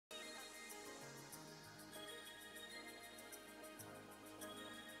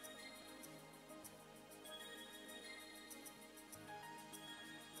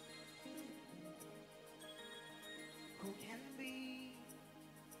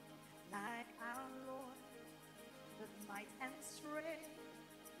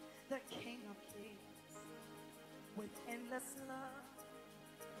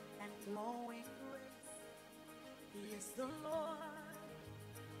flowing grace. He is the Lord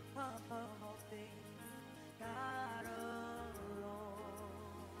above all things, God alone.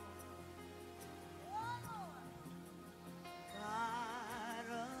 Oh Lord, God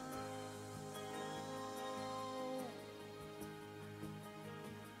alone,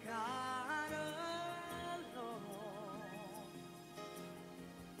 God alone,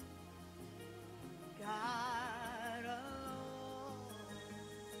 God alone.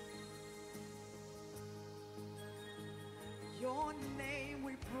 Your name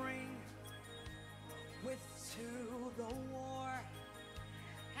we bring with to the war,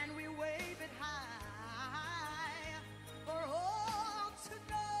 and we wave it high for all to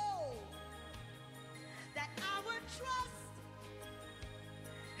know that our trust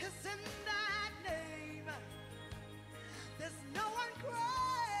is in that name. There's no one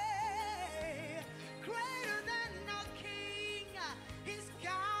greater than our King. He's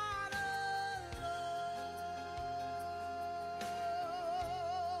God alone,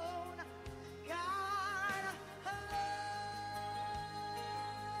 God alone,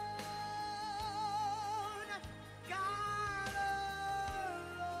 God alone,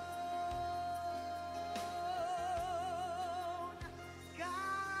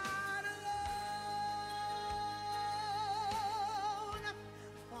 God alone.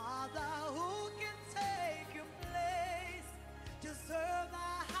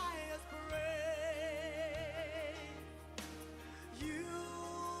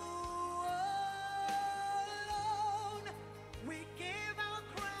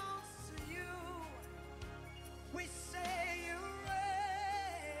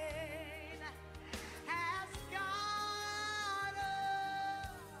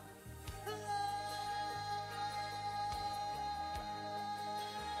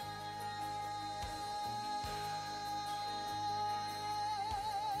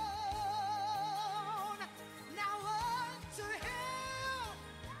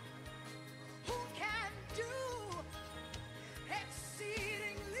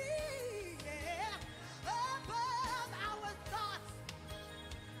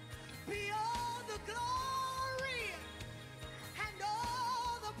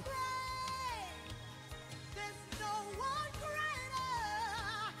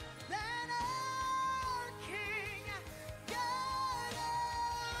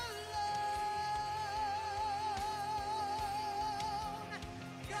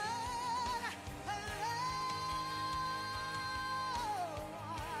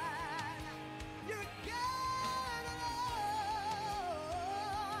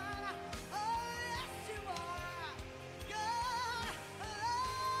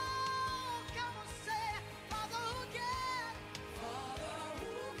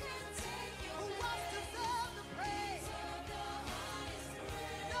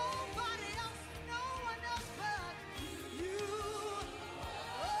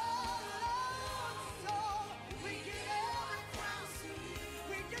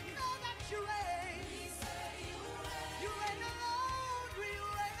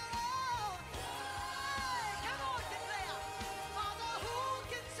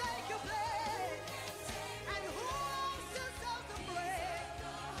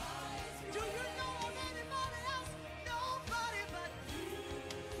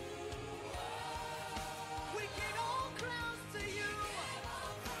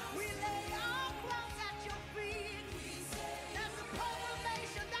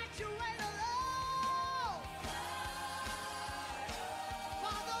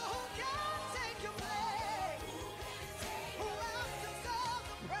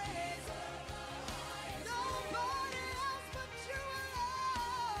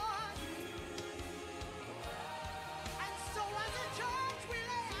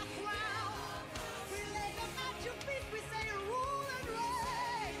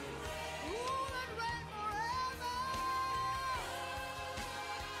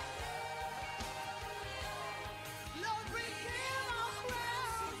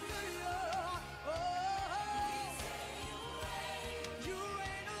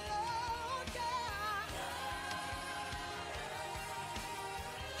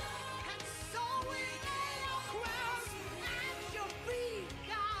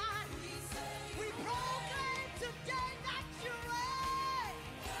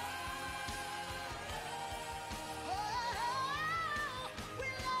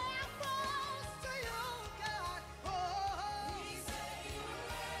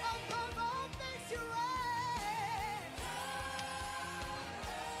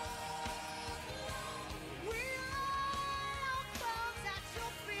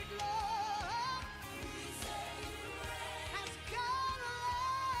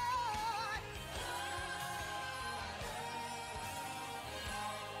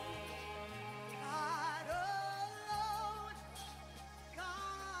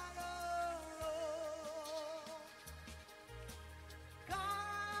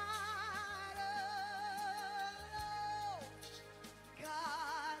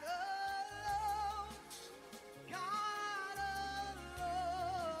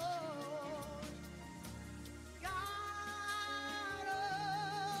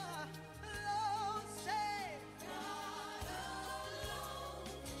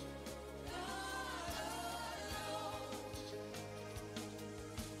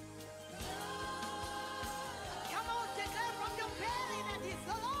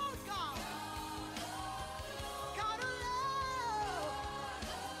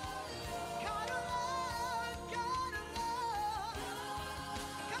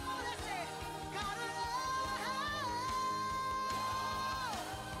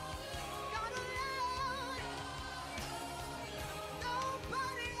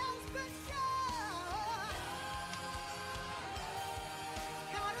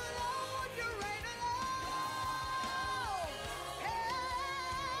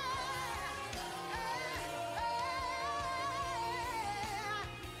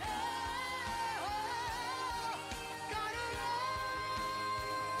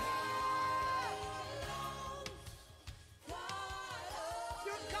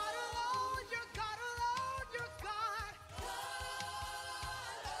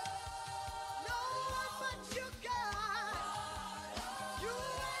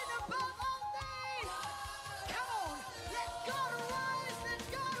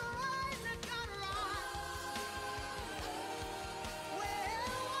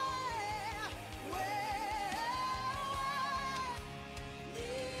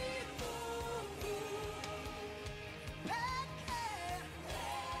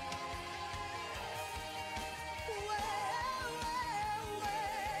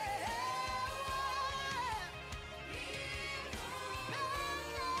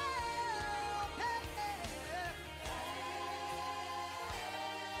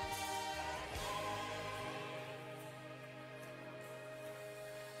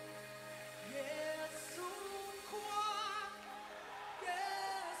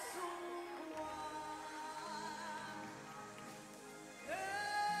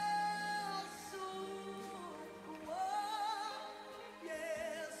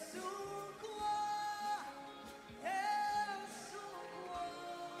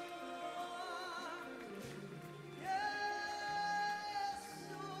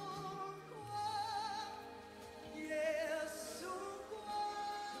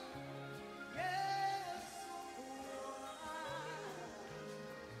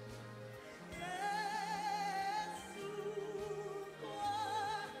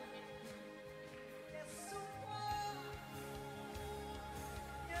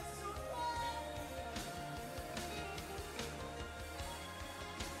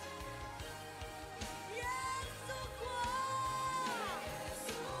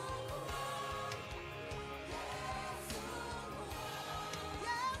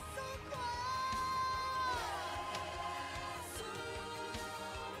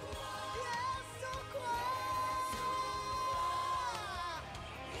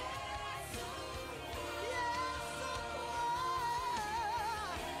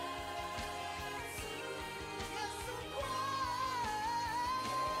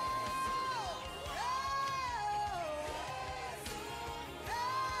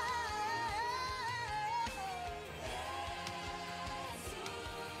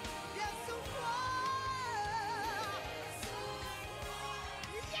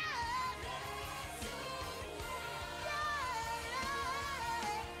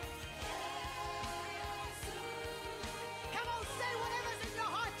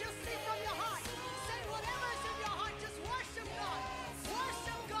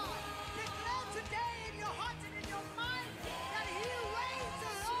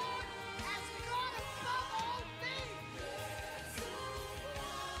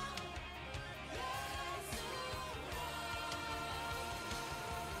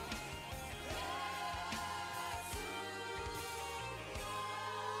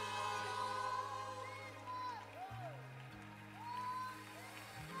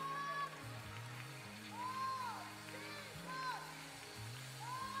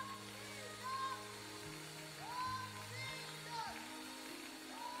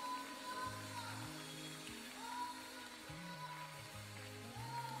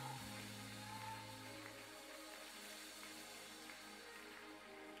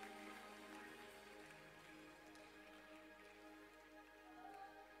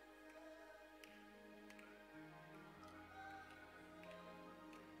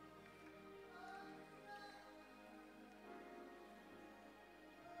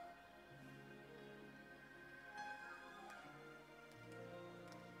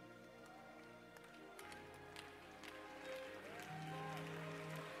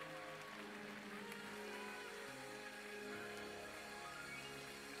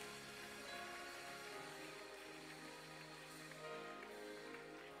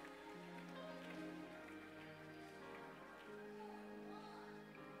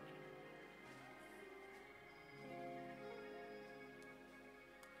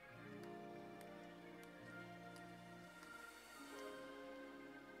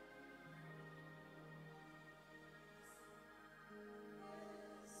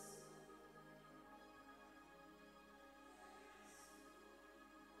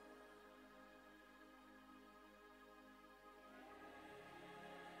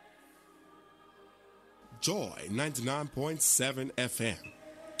 Joy 99.7 FM,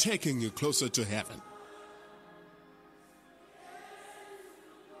 taking you closer to heaven.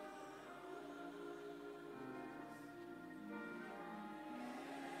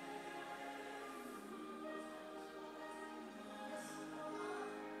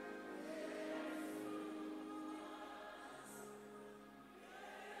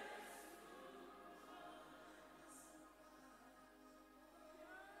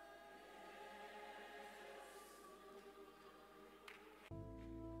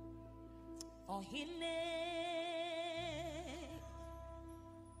 Ohine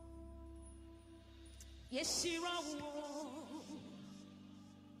Yeshirawo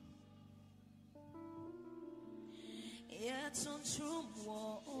Yatunchumwo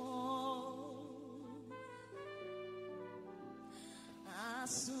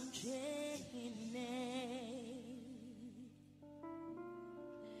Asunjehine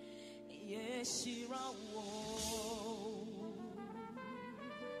Yeshirawo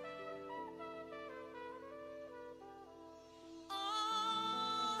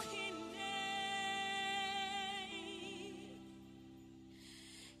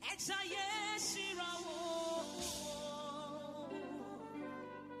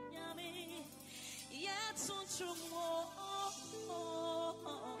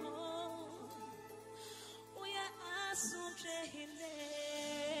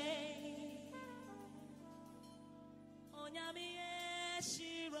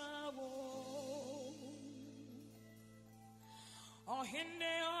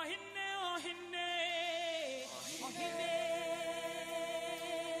Ohine, ohine, ohine, ohine.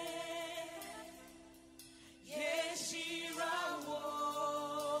 Yeshirawo,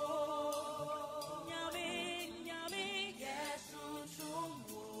 nyami, nyami,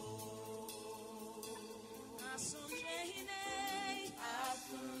 Yesuchumwo, asunjehine,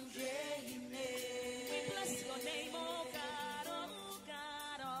 asunjehine. We bless your name, oh God, oh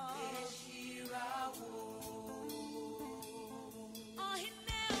God, oh. Yeshirawo.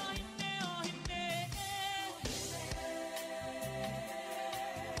 Ohine, ohine, ohine, ohine.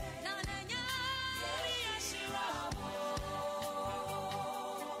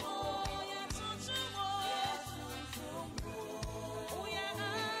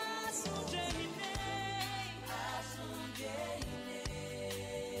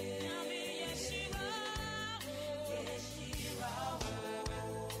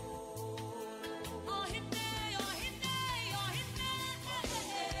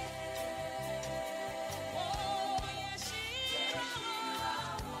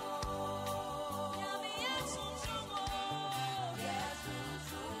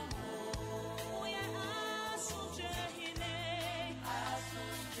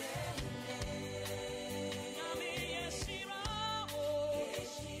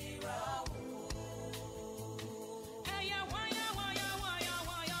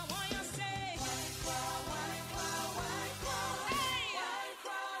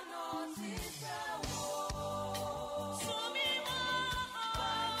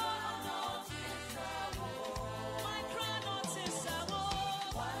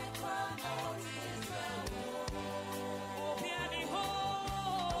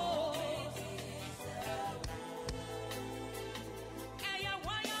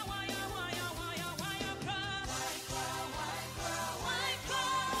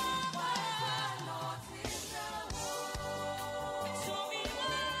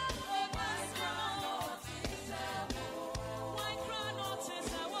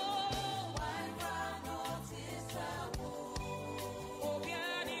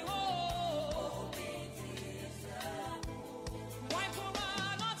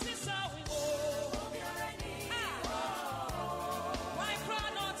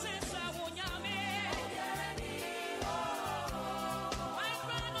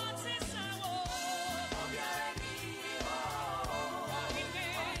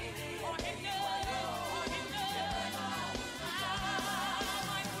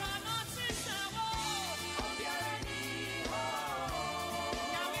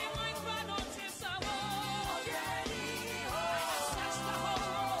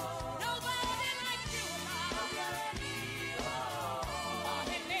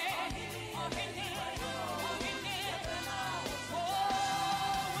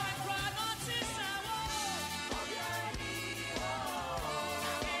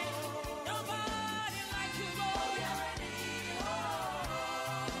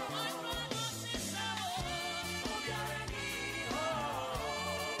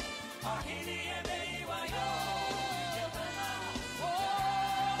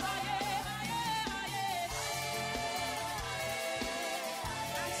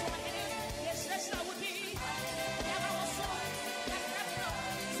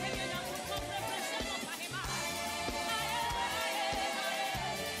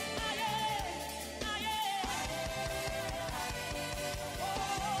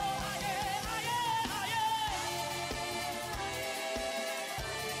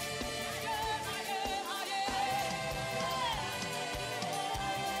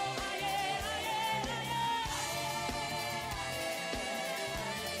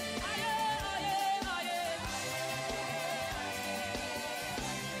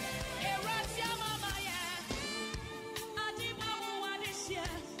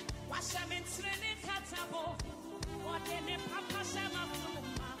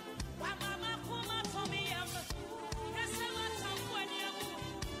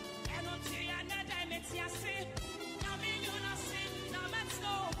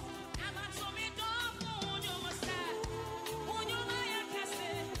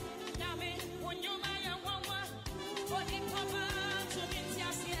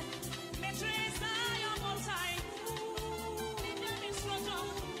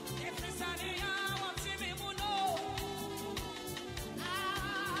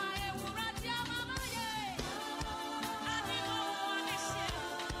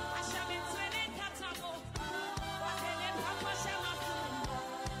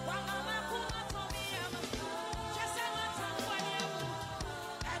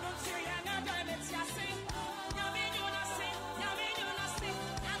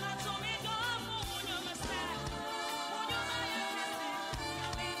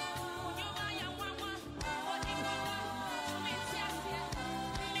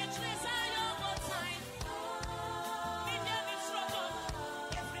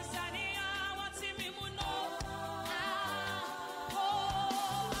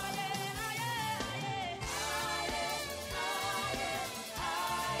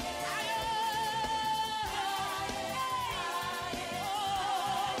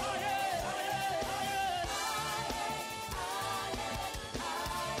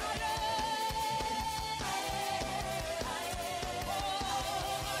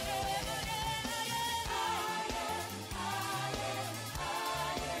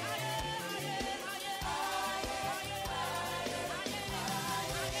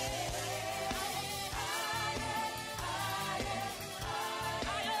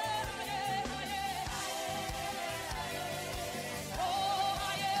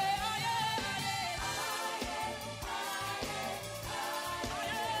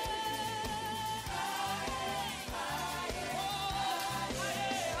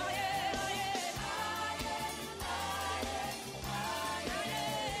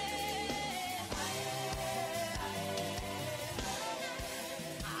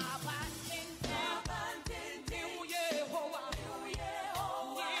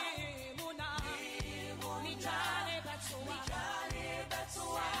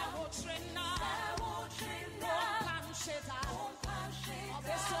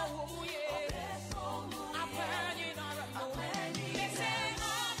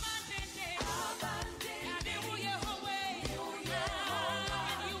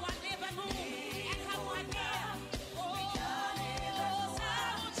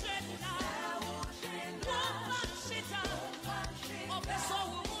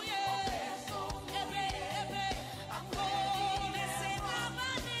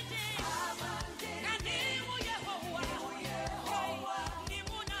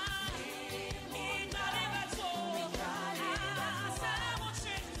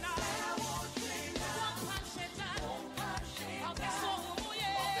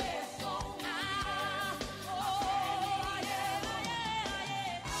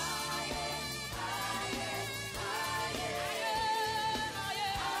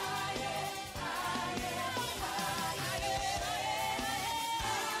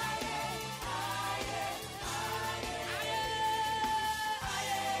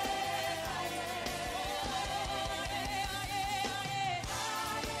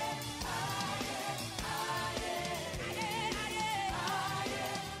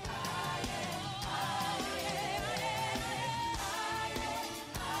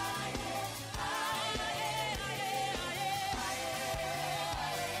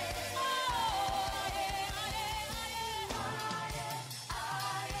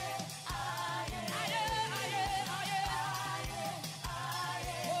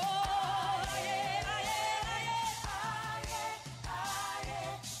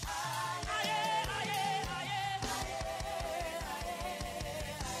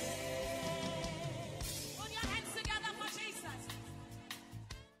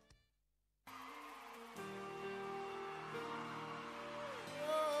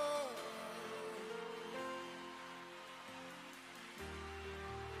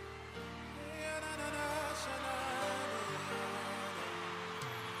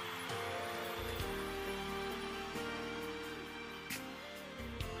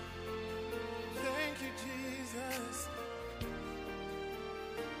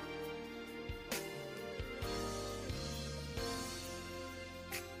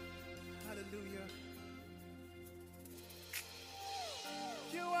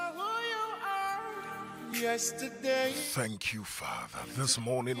 yesterday. Thank you, Father. This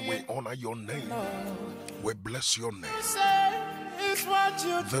morning we honor your name. We bless your name. It's what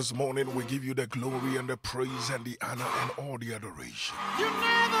you This morning we give you the glory and the praise and the honor and all the adoration. You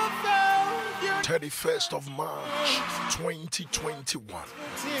never fail. You 31st of March 2021,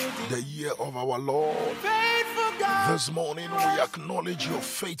 the year of our Lord. faithful God. This morning we acknowledge your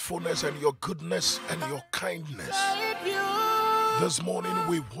faithfulness and your goodness and your kindness. Save you. This morning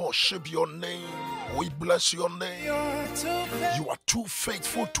we worship your name. We bless your name. You're too faithful. You are too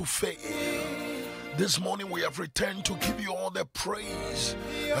faithful to fail. This morning we have returned to give you all the praise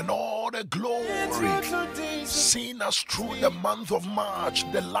and all the glory. Seeing us through the month of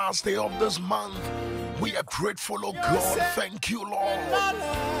March, the last day of this month, we are grateful, oh God. Thank you, Lord. My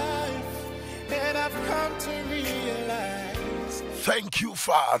life, and I've come to realize. Thank you,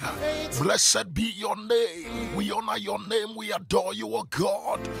 Father. Blessed be your name. We honor your name. We adore you, oh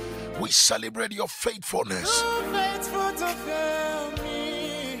God. We celebrate your faithfulness. Too faithful to fail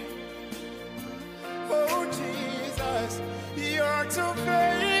me. Oh Jesus, you're too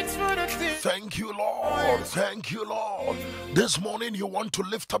faithful to think. Thank you, Lord. Thank you, Lord. This morning you want to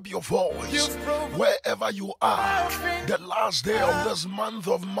lift up your voice wherever you are. The last day of this month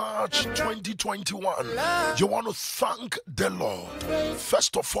of March 2021, you want to thank the Lord.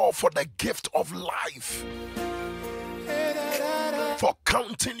 First of all, for the gift of life, for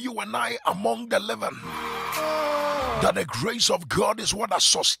counting you and I among the living. That the grace of God is what has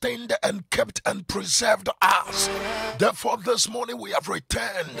sustained and kept and preserved us. Therefore, this morning we have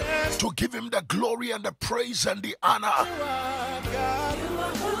returned to give him the glory and the praise and the honor. You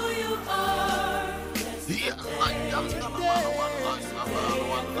are who you are. Yeah. What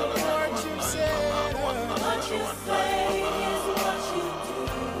you say is what you do.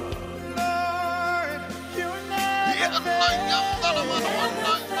 Lord, you never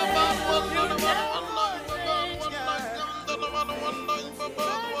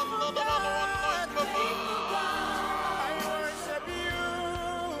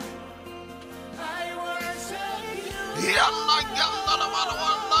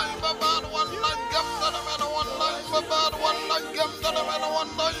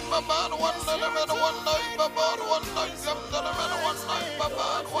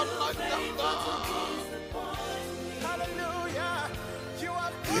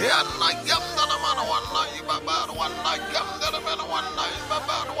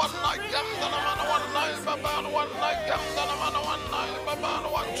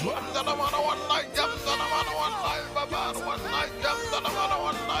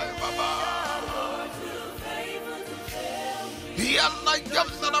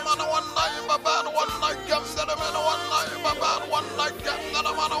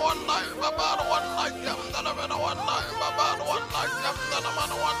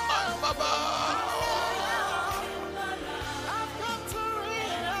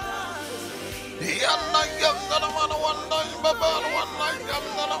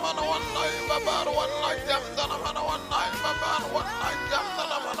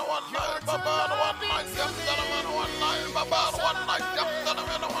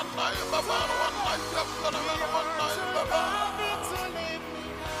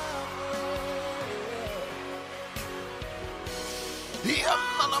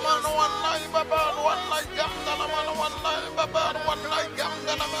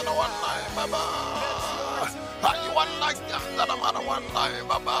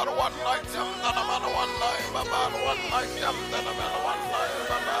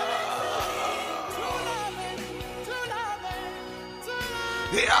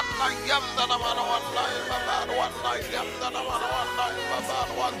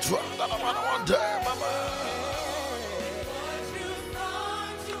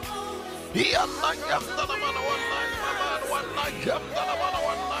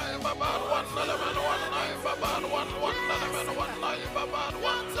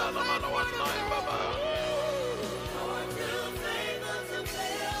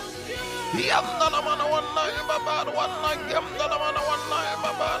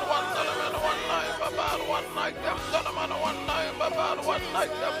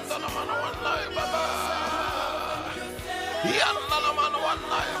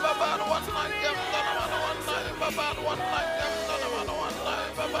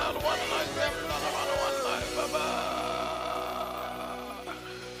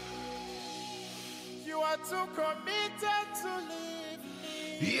you are too committed to leave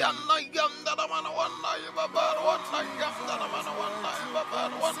me.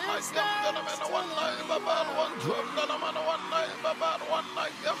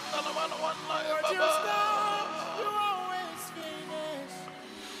 You always finish.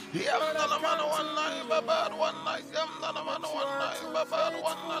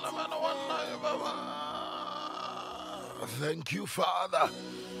 Thank you, Father.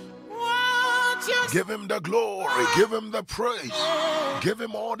 Give him the glory, give him the praise, give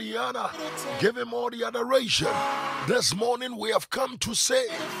him all the honor, give him all the adoration. This morning we have come to say,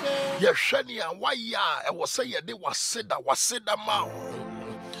 Yeshania, why ya? I was saying they was said that mouth.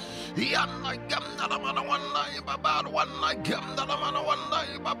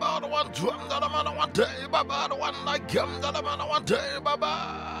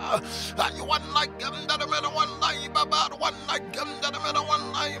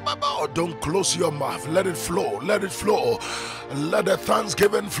 Don't close your mouth. Let it flow. Let it flow. Let the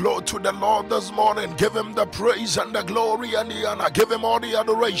thanksgiving flow to the Lord this morning. Give him the praise and the glory and the honor. Give him all the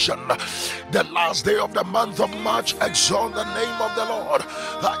adoration. The last day of the month of March, exalt the name of the Lord.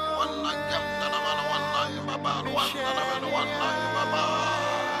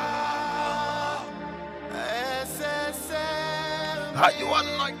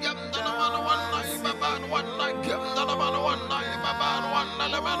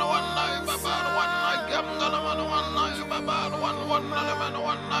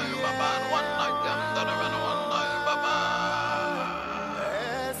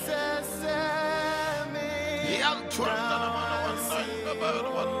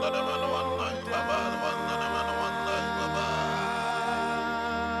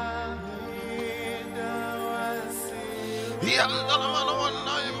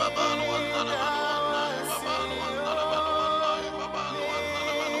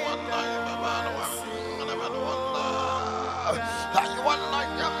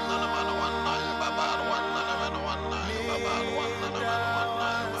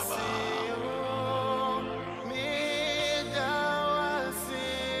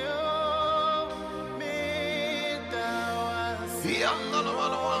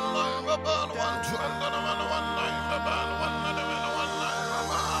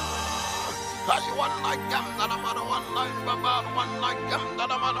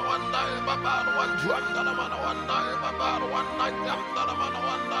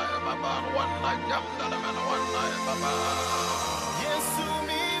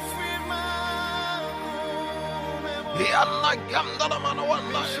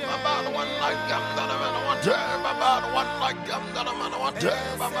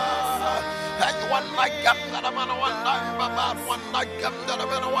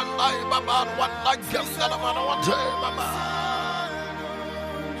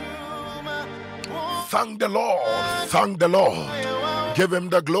 Thank the Lord. Thank the Lord. Give him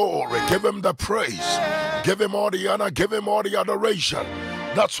the glory. Give him the praise. Give him all the honor. Give him all the adoration.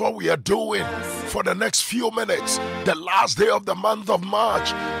 That's what we are doing for the next few minutes. The last day of the month of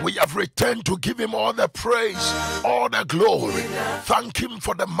March, we have returned to give him all the praise, all the glory. Thank him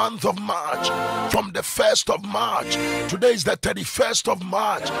for the month of March. From the 1st of March, today is the 31st of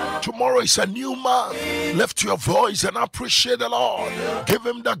March. Tomorrow is a new month. Lift your voice and appreciate the Lord. Give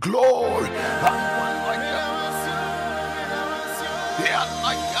him the glory.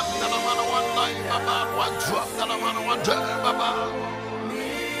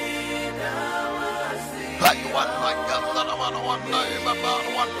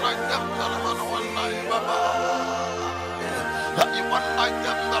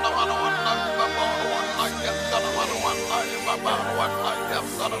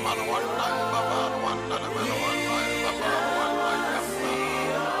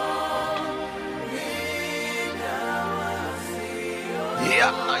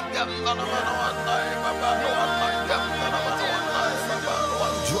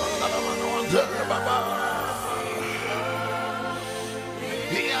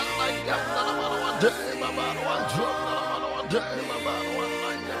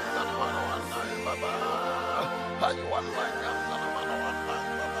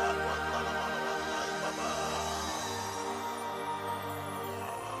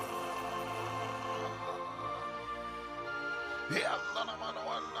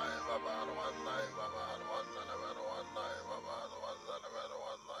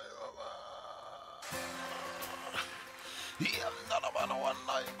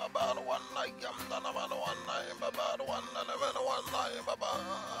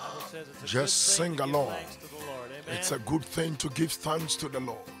 Just sing along. It's a good thing to give thanks to the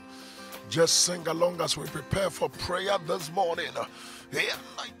Lord. Just sing along as we prepare for prayer this morning. I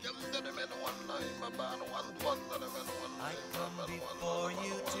come before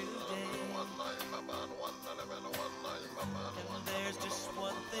you today, and there's just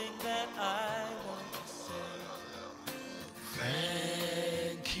one thing that I want to say.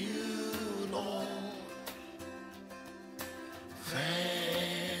 Thank you, Lord.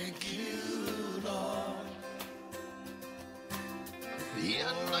 Thank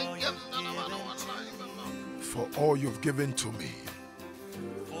For all you've given to me.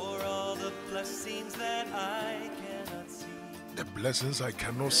 For all the blessings that I cannot see. The blessings I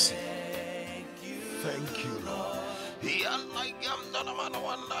cannot see. Thank you, Lord.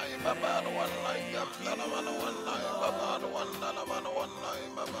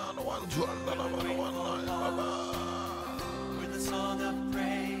 With a song of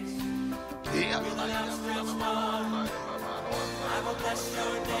praise, with an outstretched arm, I will bless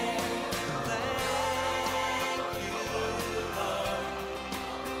your name. Thank you, Lord.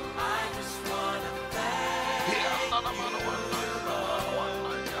 I just want to thank you, Lord.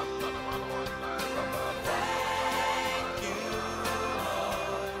 Thank you,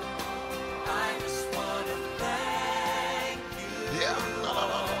 Lord. I just want to thank you, Lord.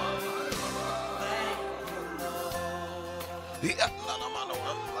 Thank you, Lord.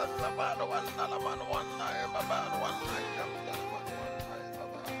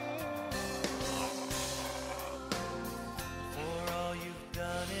 For all you've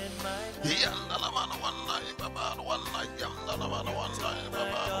done in my life.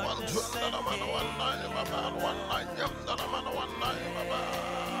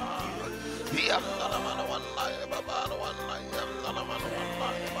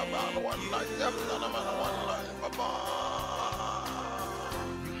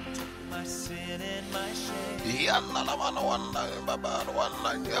 My sin and my shame.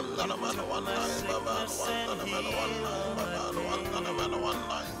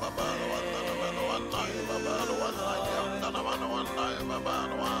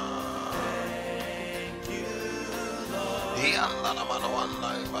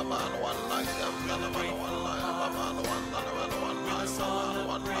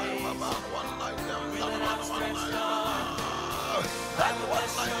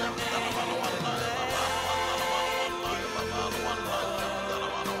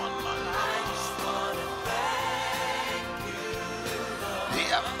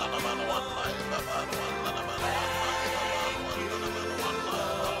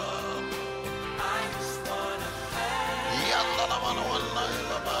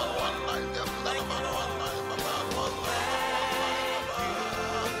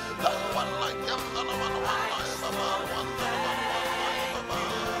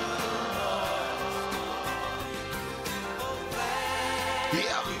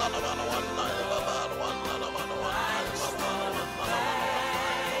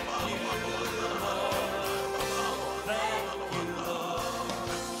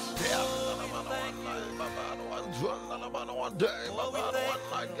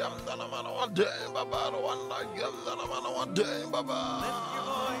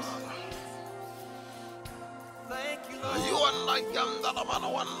 You are like one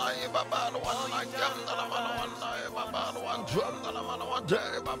night, Baba, one night, one day, Baba. You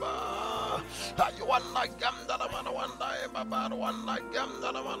want like one day, Baba, one night, one day, Baba, one night,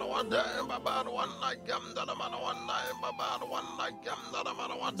 one night, Baba, one night,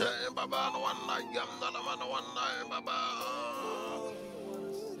 one day, Baba, one night, one night, Baba.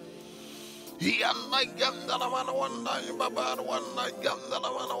 He and like one night, Baba, one night,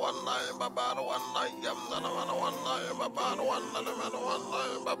 one night, Baba, one night, one night, Baba, one night,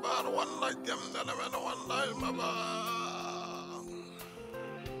 Baba, one night, one night, Baba.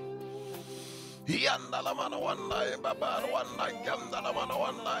 He and one night, Baba, one night, one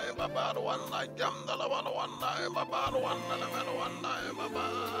night, Baba, one night, one night, Baba, one night, Baba.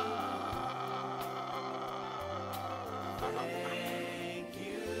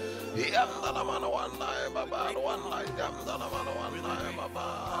 He am the man one night, Baba, one night, one night, Baba.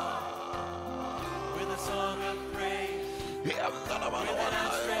 With a song of praise. He am the man one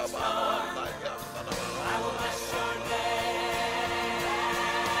night, Baba, one night, I will bless your name.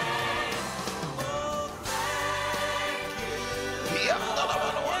 Oh, thank you. He am the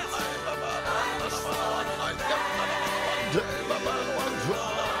man one night, Baba, one night, one day, Baba, one night,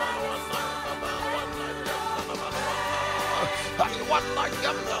 one night,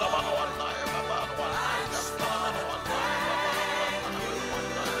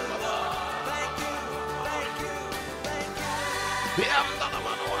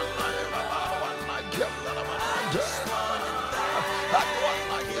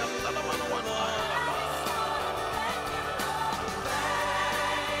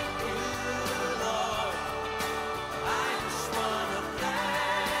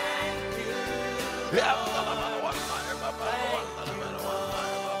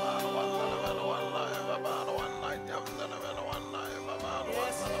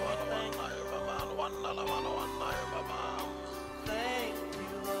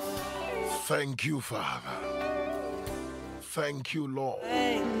 Thank you, Father. thank you, Lord.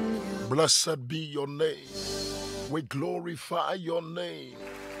 Blessed be your name. We glorify your name.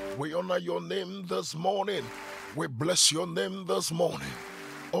 We honor your name this morning. We bless your name this morning.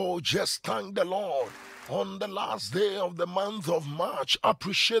 Oh, just thank the Lord. On the last day of the month of March,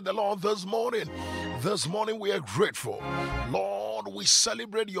 appreciate the Lord this morning. This morning we are grateful. Lord, we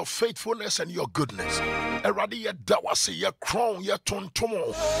celebrate your faithfulness and your goodness.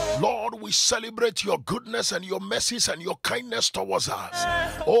 Lord, we celebrate your goodness and your mercies and your kindness towards us.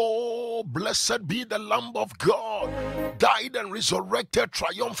 Oh, blessed be the Lamb of God, died and resurrected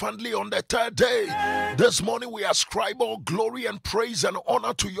triumphantly on the third day. This morning we ascribe all glory and praise and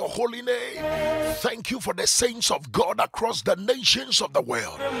honor to your holy name. Thank you for the saints of God across the nations of the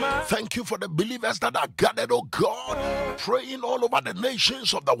world. Thank you for the believers that are gathered, oh God, praying all over the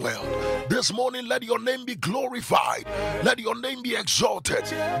nations of the world. This morning, let your name be glorified. Let your name be exalted.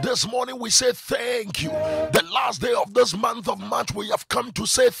 This morning, we say thank you. The last day of this month of March, we have come to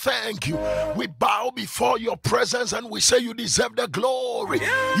say thank you. We bow before your presence and we say you deserve the glory.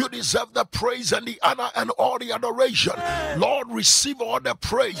 You deserve the praise and the honor and all the adoration. Lord, receive all the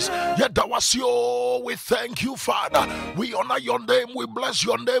praise. Yet that was your. We thank you, Father. We honor your name. We bless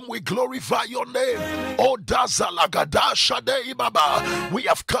your name. We glorify your name. Oh, Dazalagadasha de Baba. We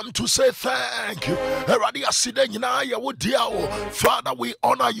have come to say thank you. Father, we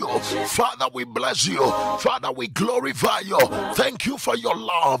honor you. Father, we bless you. Father, we glorify you. Thank you for your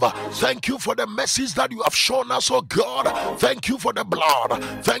love. Thank you for the mercies that you have shown us, oh God. Thank you for the blood.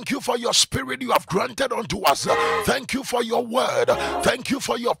 Thank you for your spirit you have granted unto us. Thank you for your word. Thank you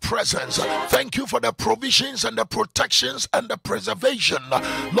for your presence. Thank you for the provisions and the protections and the preservation.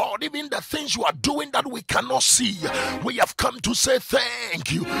 Lord, even the things you are doing that we cannot see, we have come to say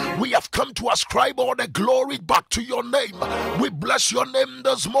thank you. We have come to ascribe all the glory back to your name. We bless your name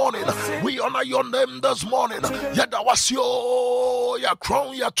this morning. We honor your name this morning. Yadawasio, ya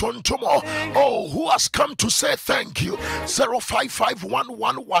crown, ya tontomo. Oh, who has come to say thank you?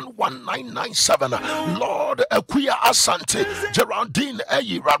 0551111997. Lord, Equia Asante, Geraldine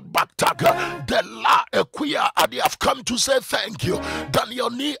Eyirat Baktaga, Dela Equia Adi have come to say thank you. Daniel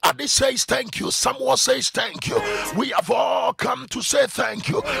Ni Adi says thank you. Samuel says thank you. We have all come to say thank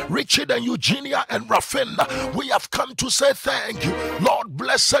you. Richard and Eugenia and Rafinha, we have come to say thank you. Lord,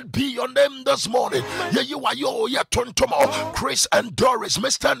 blessed be your name this morning. You are yo, ya Tontomo, Chris and Doris,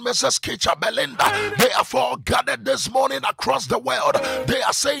 Mr. and Mrs. Kitcha, Belinda. They have all gathered this morning across the world. They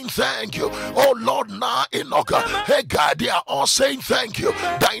are saying thank you. Oh Lord, Na Inoka, hey God, they are all saying thank you.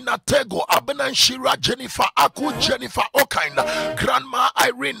 Dina Tego, Abenan Shira, Jennifer Aku, Jennifer Okaina, Grandma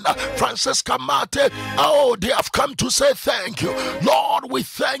Irene, Francesca Mate. Oh, they have come to say thank you. Lord, we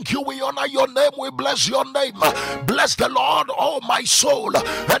thank you. We honor your name. We bless your name. Bless the Lord, oh my soul,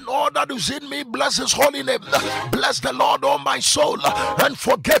 and all that is in me. Bless his holy name. Bless the Lord, oh my soul, and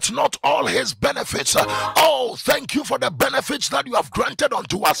forget not all his benefits. Oh, thank you for the benefits that you have granted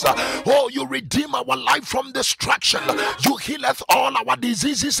unto us. Oh, you redeem our life from destruction. You healeth all our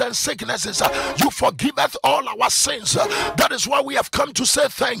diseases and sicknesses. You forgiveth all our sins. That is why we have come to say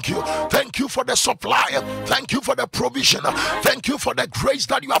thank you. Thank you for the supply. Thank you for the provision. Thank you for the grace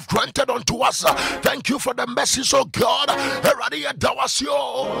that you have granted unto us. Thank you for the mercies, oh God.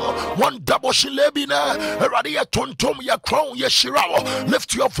 One double shilebina.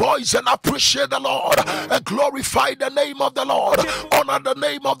 Lift your voice and appreciate the Lord. And glorify the name of the Lord. Honor the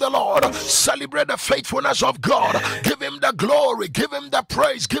name of the Lord. Celebrate the faithfulness of God. Give him the glory. Give him the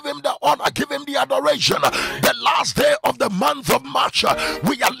praise. Give him the honor. Give him the adoration. The last day of the month of March,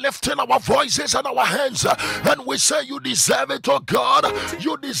 we are lifting our voices and our hands, and we say, you deserve it, oh God.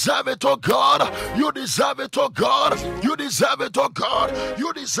 You deserve it, oh God. You deserve it, oh God. You deserve it, oh God.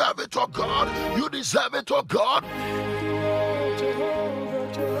 You deserve it, oh God. You deserve it, oh God.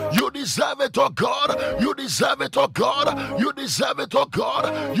 You deserve it, oh God. You deserve it, oh God. You deserve it, oh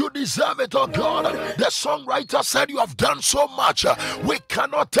God. You deserve it, oh God. The songwriter said you have done so much. We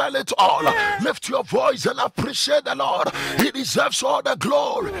cannot tell it all. Lift your voice and appreciate the Lord. He deserves all the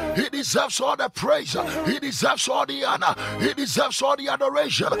glory. He deserves all the praise. He deserves all the honor. He deserves all the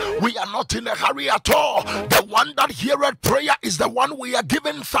adoration. We are not in a hurry at all. The one that heareth prayer is the one we are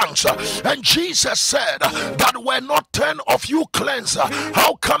giving thanks. And Jesus said that we're not 10 of you cleansed.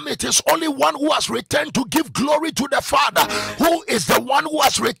 How come it is There's only one who has returned to give glory to the Father. Who is the one who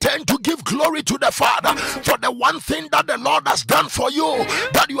has returned to give glory to the Father? For the one thing that the Lord has done for you,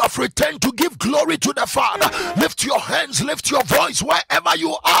 that you have returned to give glory to the Father. Lift your hands, lift your voice wherever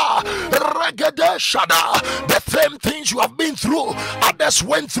you are. The same things you have been through, others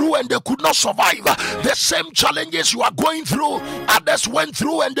went through and they could not survive. The same challenges you are going through, others went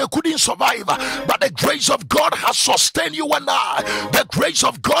through and they couldn't survive. But the grace of God has sustained you and I. The grace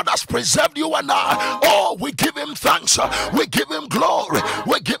of God has preserved you and I. Oh, we give him thanks. We give him glory.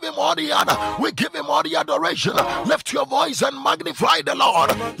 We give him all the honor. We give him all the adoration. Lift your voice and magnify the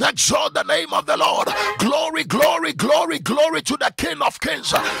Lord. Exalt the name of the Lord. Glory, glory, glory, glory to the King of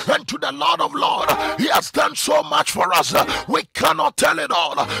Kings and to the Lord of Lords. He has done so much for us. We cannot tell it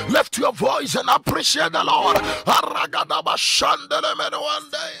all. Lift your voice and appreciate the Lord.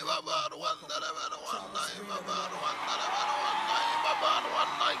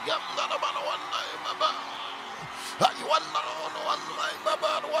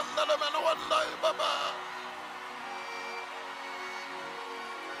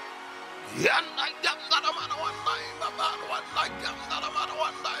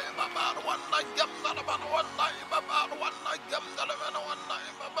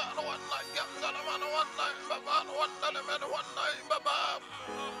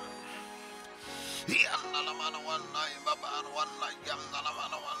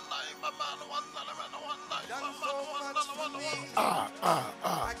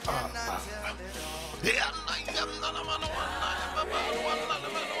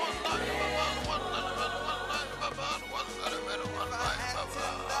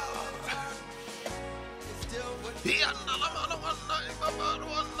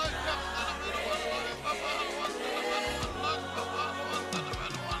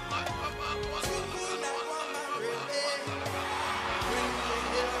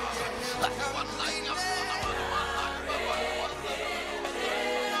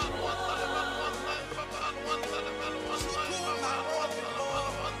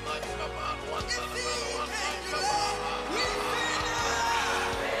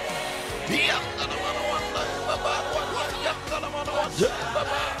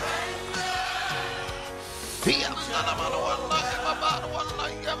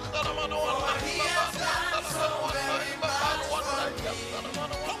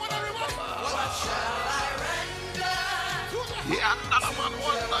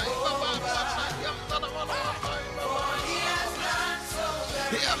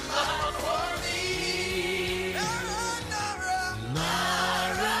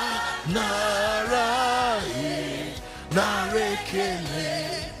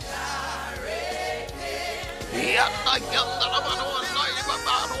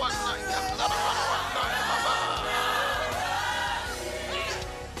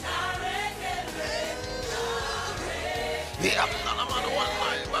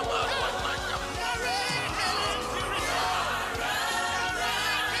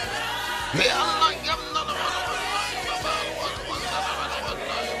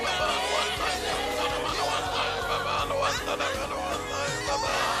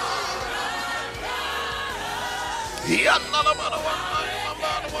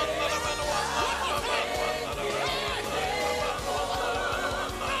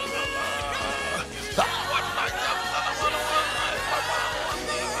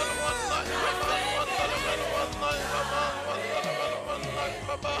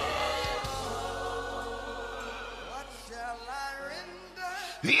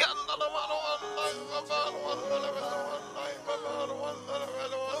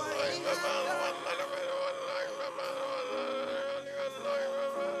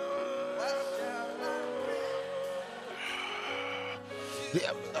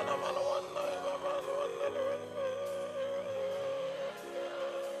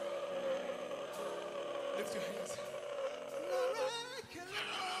 Lift your hands.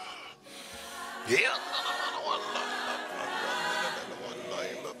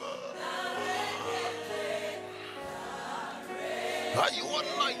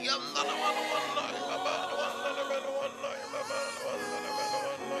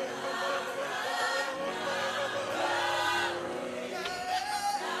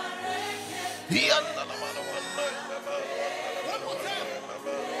 One more time.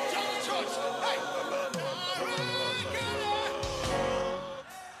 Tell the church. Hey.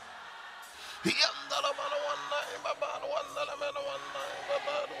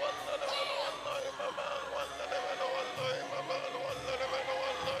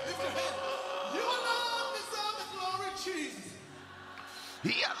 You alone deserve the glory, Jesus.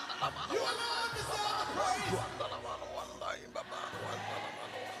 You alone deserve the praise.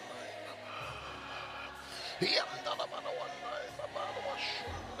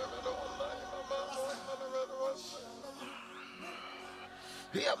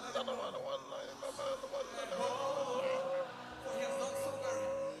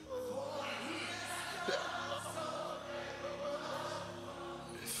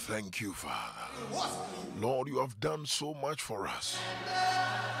 Thank you, Father. Lord, you have done so much for us.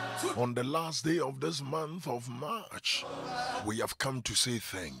 On the last day of this month of March, we have come to say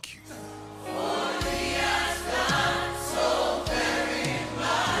thank you. For he has done so very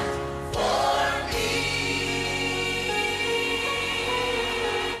much for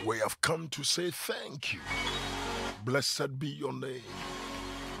me. We have come to say thank you. Blessed be your name.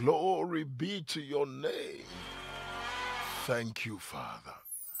 Glory be to your name. Thank you, Father.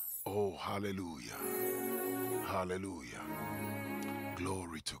 Oh, hallelujah. Hallelujah.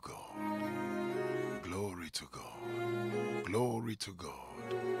 Glory to God. Glory to God. Glory to God.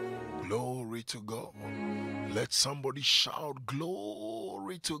 Glory to God. Let somebody shout,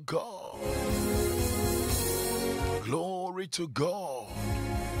 glory to God. Glory to God.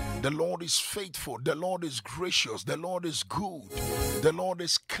 The Lord is faithful. The Lord is gracious. The Lord is good. The Lord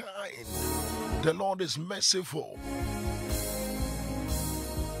is kind. The Lord is merciful.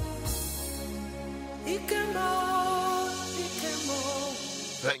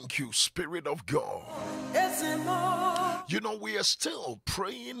 Thank you, Spirit of God. You know, we are still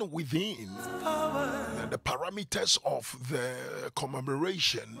praying within the parameters of the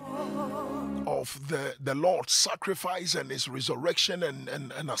commemoration of the Lord's sacrifice and his resurrection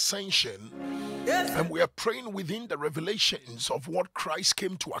and ascension. And we are praying within the revelations of what Christ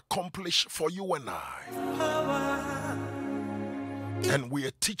came to accomplish for you and I. And we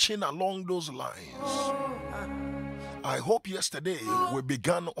are teaching along those lines. I hope yesterday we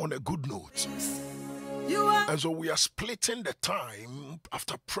began on a good note. And so we are splitting the time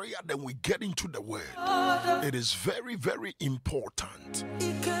after prayer, then we get into the word. It is very, very important.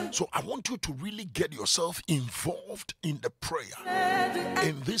 So I want you to really get yourself involved in the prayer.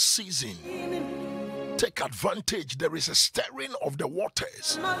 In this season, take advantage. There is a stirring of the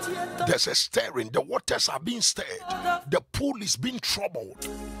waters. There's a stirring. The waters are being stirred. The pool is being troubled.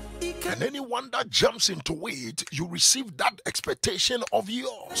 And anyone that jumps into it, you receive that expectation of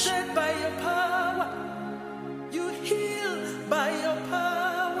yours. By your power, you heal by your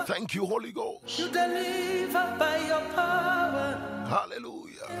power. Thank you, Holy Ghost. You deliver by your power.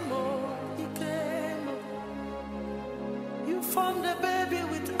 Hallelujah. You formed a baby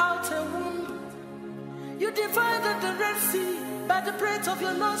without a womb. You divided the Red Sea by the breath of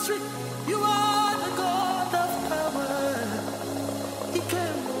your nostril. You are the God of power.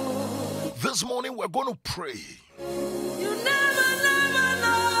 This morning we're going to pray. You never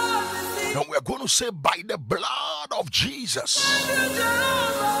know. And we're going to say, by the blood of Jesus,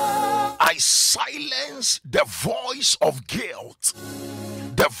 I silence the voice of guilt,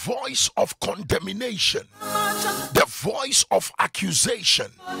 the voice of condemnation, the voice of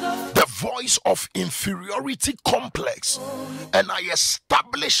accusation, the voice of inferiority complex, and I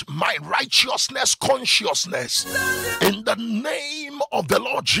establish my righteousness consciousness in the name of the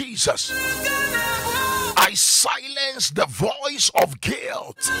Lord Jesus. I silence the voice of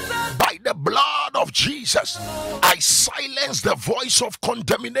guilt by the blood of Jesus. I silence the voice of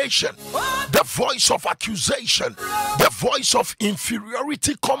condemnation, the voice of accusation, the voice of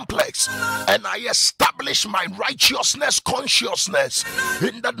inferiority complex, and I establish my righteousness consciousness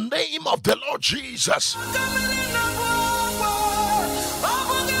in the name of the Lord Jesus.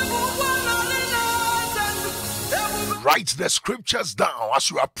 Write the scriptures down as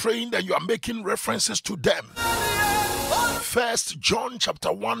you are praying, and you are making references to them. 1 John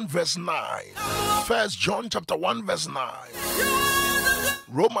chapter 1 verse 9. 1 John chapter 1 verse 9.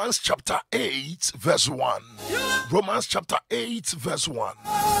 Romans chapter 8 verse 1. Romans chapter 8 verse 1.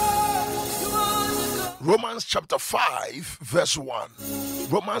 Romans chapter 5 verse 1.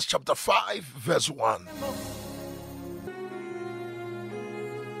 Romans chapter 5 verse 1.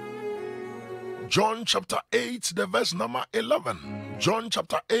 John chapter 8, the verse number 11. John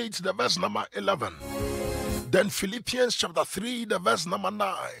chapter 8, the verse number 11. Then Philippians chapter 3, the verse number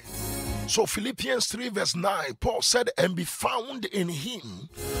 9. So Philippians 3 verse 9, Paul said, and be found in him,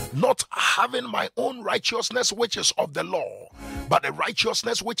 not having my own righteousness which is of the law, but the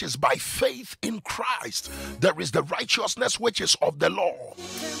righteousness which is by faith in Christ. There is the righteousness which is of the law.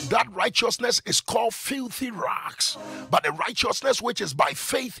 That righteousness is called filthy rags. But the righteousness which is by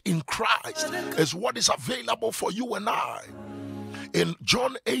faith in Christ is what is available for you and I. In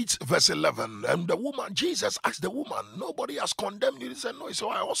John 8 verse 11, and the woman, Jesus asked the woman, nobody has condemned you. He said, no. So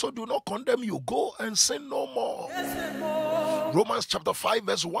I also do not condemn you. Go and sin no more. Romans chapter 5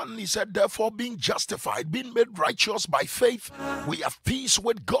 verse 1, he said, therefore being justified, being made righteous by faith, we have peace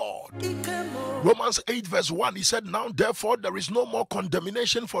with God. Romans 8 verse 1, he said, now therefore there is no more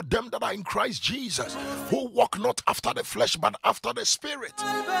condemnation for them that are in Christ Jesus, who walk not after the flesh but after the Spirit.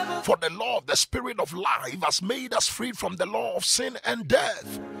 For the law of the Spirit of life has made us free from the law of sin and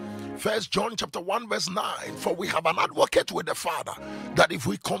death. 1 John chapter 1 verse 9, for we have an advocate with the Father, that if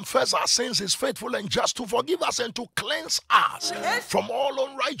we confess our sins, is faithful and just to forgive us and to cleanse us from all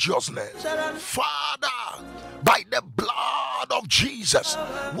unrighteousness. Father, by the blood of Jesus,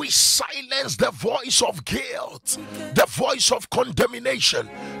 we silence the voice of guilt, the voice of condemnation,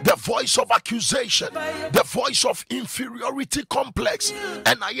 the voice of accusation, the voice of inferiority complex,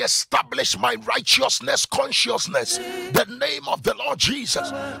 and I establish my righteousness consciousness. The name of the Lord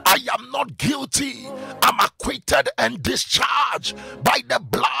Jesus, I am not guilty, I'm acquitted and discharged by the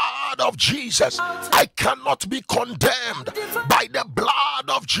blood of Jesus. I cannot be condemned by the blood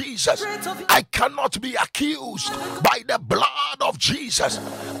of Jesus. I cannot be accused by the blood of Jesus.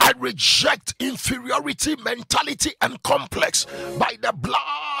 I reject inferiority mentality and complex by the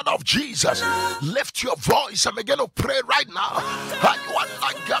blood of Jesus. Lift your voice and begin to pray right now.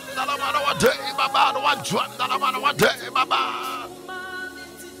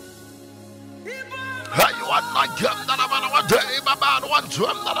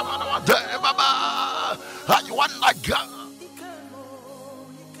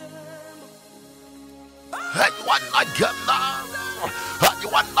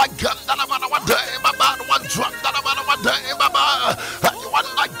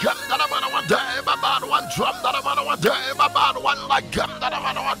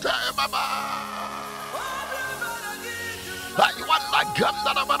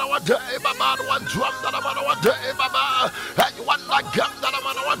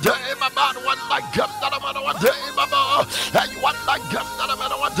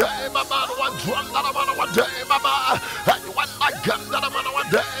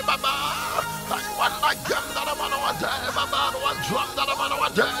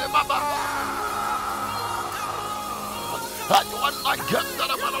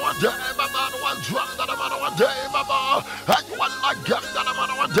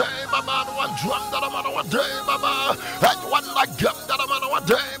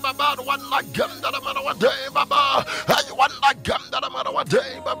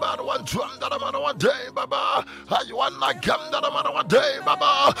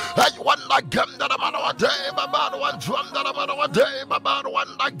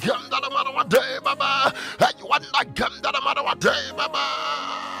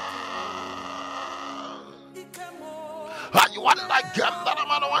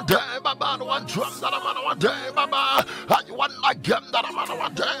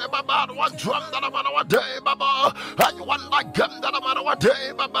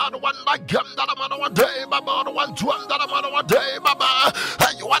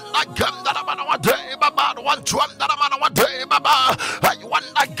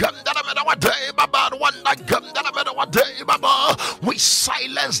 We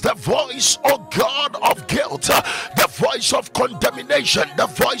silence the voice, oh God, of guilt, the voice of condemnation, the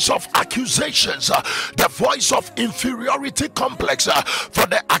voice of accusations, the voice of inferiority complex. For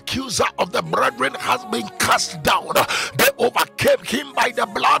the accuser of the brethren has been cast down. They overcame him by the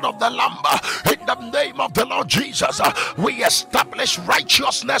blood of the Lamb. In the name of the Lord Jesus, we establish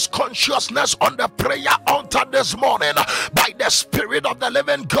righteousness consciousness on the prayer altar this morning. By the Spirit of the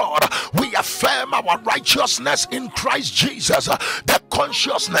living God, we affirm our righteousness in Christ Jesus. The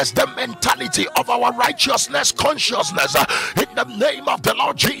consciousness, the mentality of our righteousness consciousness. In the name of the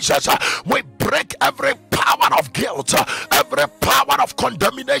Lord Jesus, we break every power of guilt, every power of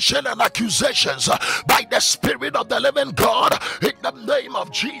condemnation and accusations by the Spirit of the living God. In the name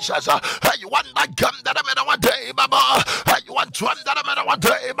of Jesus, you want that gum that I'm in our day, Baba. You want to our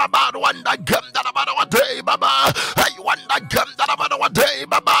day, Baba. One that gum that I'm in our day, Baba. You want that gum that I'm in our day,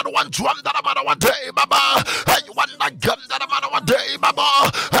 Baba. One to that I'm in our day, Baba. You want that gum that I'm in our day,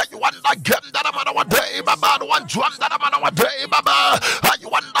 Baba. You want that gum that I'm in our day, Baba. One to that I'm in our day, Baba. You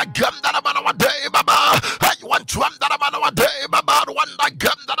want that gum that I'm in our day, Baba. You want to that I'm in our day, Baba. One that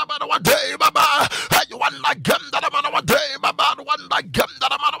gum that I'm in our day, Baba. You want that gum that I'm in our day, Baba. One that gum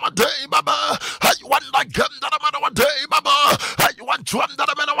that I'm in our day, Baba. You want that gum that I'm in our day, Baba. You want to that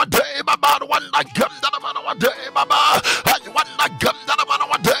I'm in our day, Baba. One that gum that I'm in our day, Baba. You want that gum that I'm in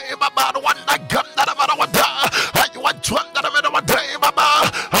our day, Baba. One that gum that I'm in our day. You want to that I'm in our day,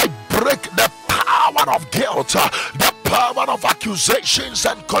 Baba. I break the power of guilt, the power of accusations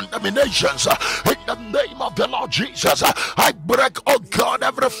and condemnations. In the name of the Lord Jesus, I break, oh God,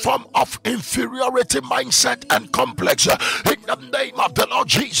 every form of inferiority mindset and complex. In the name of the Lord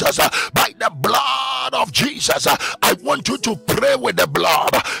Jesus, by the blood of Jesus, I want you to pray with the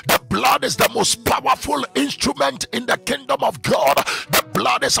blood. The blood is the most powerful instrument in the kingdom of God. The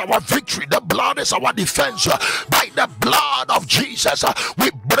blood is our victory. The blood is our defense. By the blood of Jesus,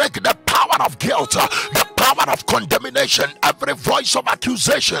 we break the power of guilt, the power of condemnation, every voice of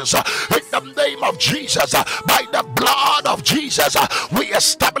accusations. In the name of Jesus, by the blood of Jesus, we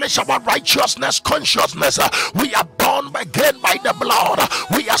establish our righteousness consciousness. We are born again by the blood.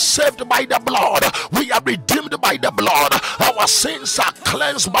 We are saved by the blood. We are redeemed by the blood. Our sins are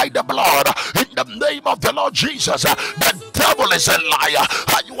cleansed by the blood. In the name of the Lord Jesus, the devil is a liar.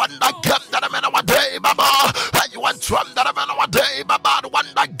 You want that gun that I'm in our day, Baba? You want Trump that I'm in our day, Baba? One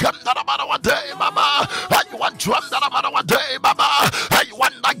that gun that I'm in our day, Baba? You want Trump that I'm in our day, Baba? You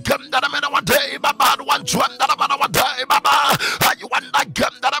want that gun that I'm in our day, Baba? One Trump that I'm in our day, Baba? You want that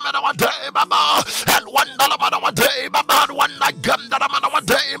gun that I'm in our day, Baba? And $1 on our day, Baba? One that gun that I'm in our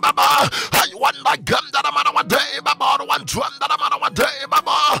day, Baba? You want that gun that I'm in our day, Baba? One Trump that I'm in our day,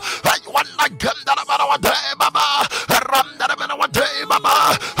 Baba? You want that gun that I'm in our day, Baba? Ram that I'm in our day,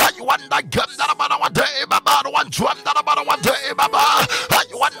 Baba? You want that gun that I'm in our day, Baba? One Trump that I'm in our day, Baba?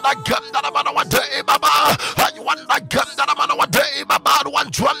 You want that gun that I'm in our day, Baba? You want that gun that I'm in our day, Baba?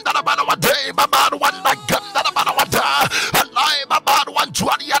 One Trump that I'm in our day, Baba? One that gun that I'm in our day, and I, Baba? One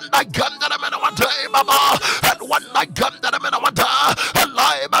 20 and that gun that I'm in our day, Baba? And one that gun that I'm in our day, and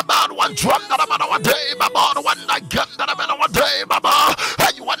I, Baba? One Trump that I'm in our day, Baba? One that gun that I'm in our day, Baba?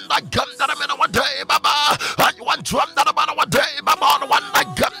 You want that gun that I'm in our day, Baba? You want Trump that I'm in our day, Baba? One that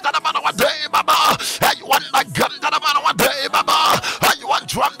gun that I'm in our day, Baba? You want that gun that I'm in our day, Baba? You want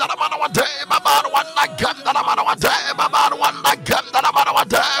Trump that I'm in our day, Baba? One that gun that I'm in our day, Baba? One that gun that I'm in our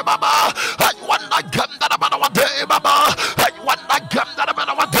day, Baba? You want that gun that I'm in our day, Baba? You want that gun that I'm in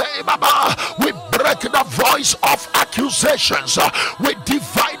our day, Baba? We break the voice of accusations. We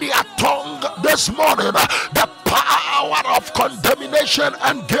divide the tongue this morning. The power of condemnation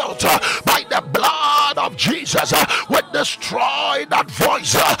and guilt by the blood of Jesus. We destroy that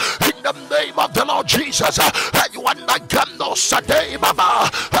voice in the name of the Lord Jesus. You want that gun no Saturday, Baba?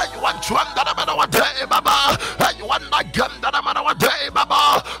 You want Trump that I'm in our day, Baba? You want that gun that I'm in our day,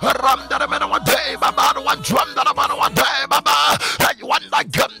 Baba? Ram that I'm in our day, Baba? You want Trump that I'm in our day, Baba? You want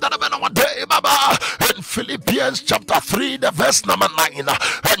that gun that I'm in our day, Baba? In Philippians chapter 3, the verse number 9,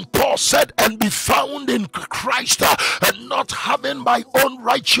 and Paul said, and be found in Christ, and not having my own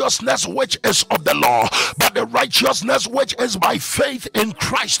righteousness which is of the law, but the righteousness which is by faith in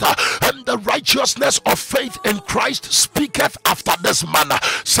Christ. And the righteousness of faith in Christ speaketh after this manner.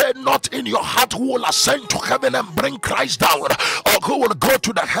 Say not in your heart who will ascend to heaven and bring Christ down, or who will go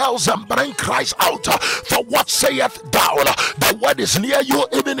to the hells and bring Christ out. For what saith thou? The word is near you,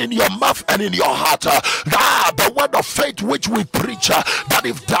 even in your mouth and in your heart. The word of faith which we preach, that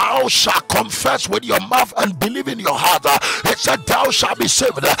if thou shalt confess with your mouth and believe in your heart, it said thou shalt be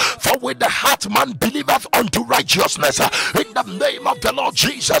saved. For with the heart man believeth unto righteousness. In the name of the Lord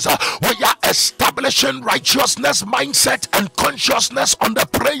Jesus, we are establishing righteousness mindset and consciousness on the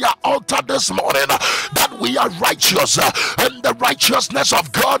prayer altar this morning, that we are righteous in the righteousness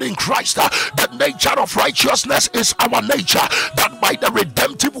of God in Christ. The nature of righteousness is our nature, that by the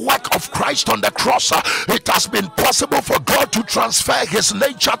redemptive work of Christ on the cross, it has been possible for God to transfer his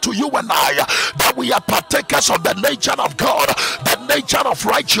nature to you and I, that we are partakers of the nature of God, the nature of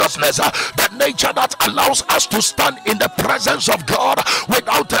righteousness, the nature that allows us to stand in the presence of God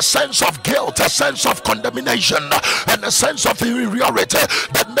without a sense of guilt, a sense of condemnation, and a sense of inferiority,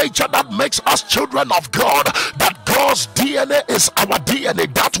 the nature that makes us children of God, that God's DNA is our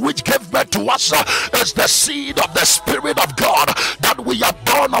DNA, that which gave birth to us is the seed of the Spirit of God, that we are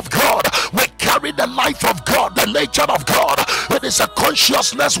born of God, we carry the life of God, the nature of God. It is a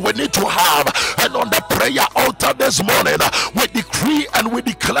consciousness we need to have, and on the prayer altar this morning, we decree and we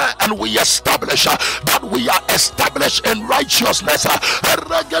declare and we establish that we are established in righteousness in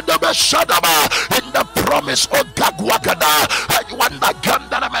the promise of Gagwagada. You want that gun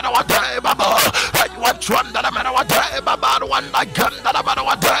that I'm in our day, Baba? You want one that I'm in our day, Baba? You want that gun that I'm in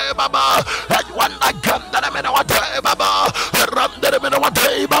our day, Baba? You want that gun that I'm in our day, Baba? Ram that I'm in our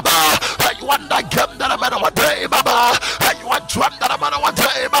day, Baba? You want that gun that I'm in our day, Baba? You want one that I'm in our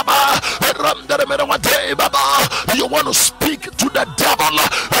day, Baba? Ram that I'm in our day, Baba? You want to speak to the devil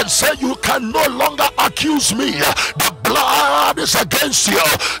and say you can no longer accuse me. The blood is against you.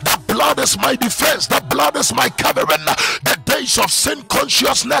 The blood is my defense. The blood is my covering. The day days of sin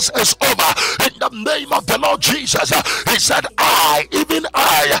consciousness is over. In the name of the Lord Jesus, he said, I, even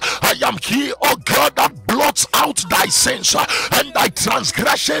I am he, O God, that blots out thy sins and thy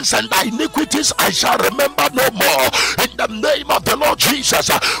transgressions and thy iniquities I shall remember no more. In the name of the Lord Jesus,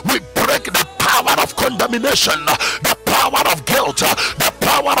 we break the power of condemnation, the power of guilt, the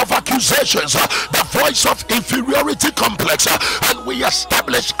power of accusations, the voice of inferiority complex, and we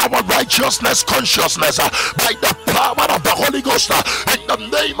establish our righteousness consciousness by the power of the Holy Ghost. In the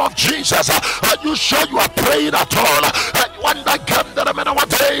name of Jesus, are you sure you are praying at all? And one that came to the middle of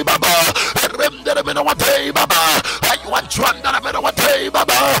the day, Baba, and rim to the middle of the day, Baba, and you want to under the middle of the day,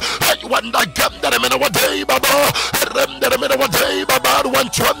 Baba, and you want that came to the middle of the day, Baba, and rim to the middle of the day, Baba, one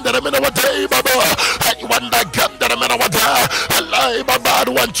to under the middle of the day, Baba, and you want that came to the middle of the day, and lie,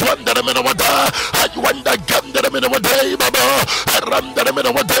 Baba, one to under the middle of the day, and you want that came to the middle of the day, Baba, and ram to the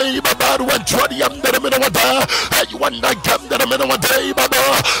middle of the day, Baba, one to under the middle of the day, and you want that came to the middle of the day,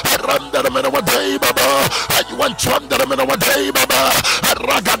 Baba, and ram to the middle of the day, Baba, and you want to under the middle of the day, Baba, and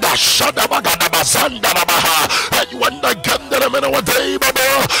ragada shada bagada bazanda baha, and you want that came to the middle of the day,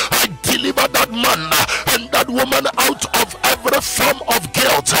 Baba, I deliver that man and that woman out of every form of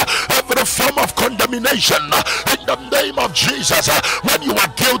guilt, every form of condemnation. In the name of Jesus, when you are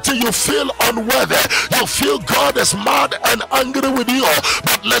guilty, you feel unworthy, you feel God is mad and angry with you.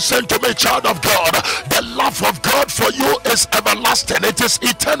 But listen to me, child of God, the love of God for you is everlasting, it is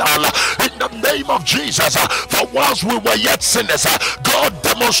eternal. In the name of Jesus, for whilst we were yet sinners, God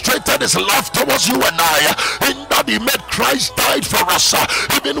demonstrated his love towards you and I, in that he made Christ died for us,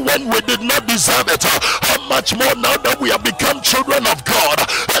 even when we did not deserve it. How much more now that we have become children of God?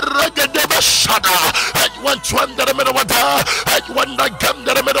 And you want to under the middle of the day, and you want to come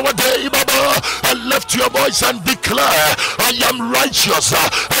to the middle of the day, Baba, and lift your voice and declare, I am righteous,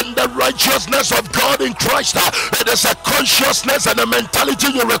 and the righteousness of God in Christ, it is a consciousness and a mentality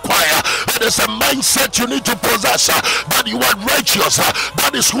you require. It is a mindset you need to possess, that you are righteous,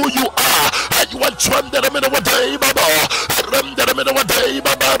 that is who you are. And you want to under the middle of the day, Baba, and the middle of the day,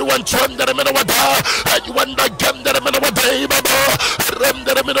 Baba, you want to under the middle of the day, and you want to come to the middle of the day, Baba, and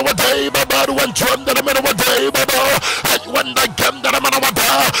the middle of the day, Baba, you want to under the middle of the day, Baba, and you want to come to the middle of the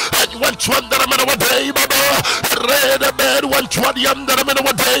day, and you want to under the middle of the day, Baba, read the bed, want to under the middle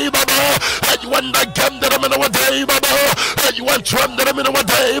of the day, Baba, and you want to come to the middle of the day, Baba, and you want to under the middle of the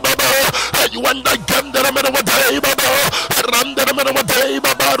day, Baba, and you want to come to the middle of the day, Baba, and under the middle of the day,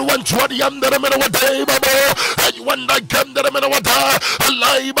 Baba, you want to under the middle of the day, Baba, and you want to come to the middle of the day,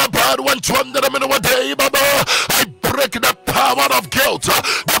 lie, Baba, you want to under the middle of the day, Baba. I break the power of guilt,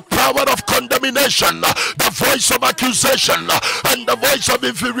 the power of condemnation, the voice of accusation, and the voice of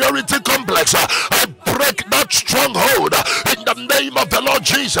inferiority complex. I break that stronghold in the name of the Lord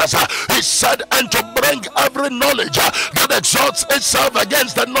Jesus. He said, and to bring every knowledge that exalts itself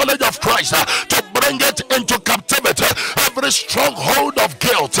against the knowledge of Christ, to bring it into captivity, every stronghold of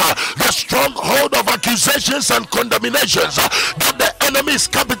guilt, the stronghold of accusations and condemnations that the enemy is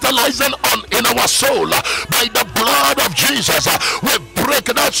capitalizing on in our soul. By the blood of Jesus, we break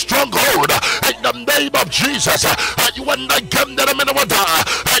that stronghold in the name of Jesus. You want to come to the middle of the,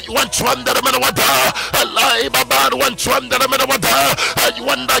 you want to under the middle of the, alive about one to under the middle of the, you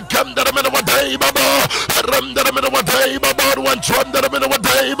want to come to the middle of the day, Baba, run to the middle of the day, Baba, one to under the middle of the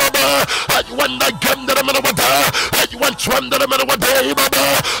day, Baba, you want to come to the middle of the, you want to under the middle of the day,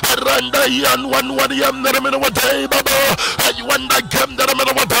 Baba, run the and one under the middle of the day, Baba, you want to come to the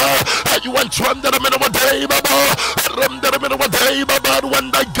middle of the, you want to under the middle of the day, Baba, run to the middle of the day, Baba,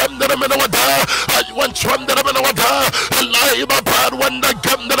 one that come to the middle of the, you want to under the middle of the, lie, Baba, one that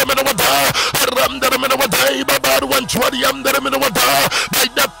come to the middle of the, run to the middle of the day, Baba, one to under the middle of the, by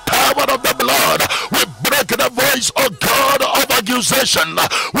the power of the blood, we break the voice of God of accusation.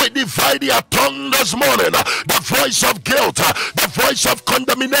 We divide your tongue this morning, the voice of guilt, the voice of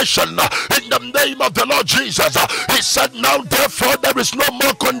condemnation, in the name of the Lord Jesus. He said, now therefore there is no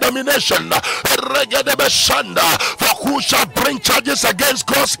more condemnation, for who shall bring charges against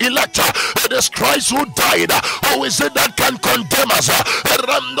God's elect? It is Christ who died. Who is it that can condemn us?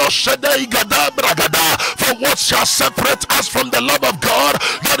 For what shall separate us from the love of God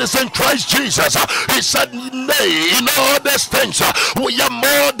that is in Christ Jesus? He said, nay, in all these things we are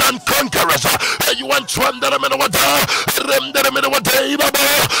more than conquerors. You want to under the middle of the day,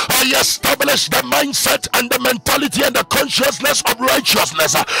 I establish the mindset and the mentality and the consciousness of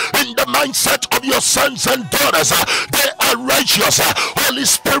righteousness in the mindset of your sons and daughters. They are righteous. Holy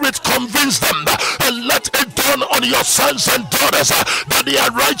Spirit, convince them and let it dawn on and your sons and daughters that they are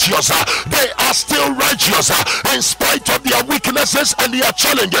righteous. They are still righteous in spite of their weaknesses and their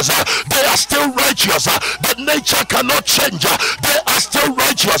challenges. They are still righteous. The nature cannot change. They are still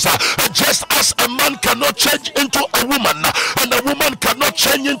righteous. Just as a man cannot change into a woman and a woman cannot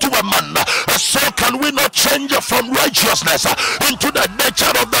change into a man, so can we not change from righteousness into the nature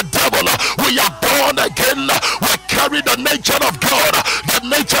of the devil. We are born again. We carry the nature of God. The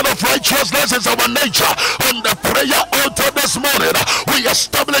nature of righteousness is our nature. On the prayer altar this morning, we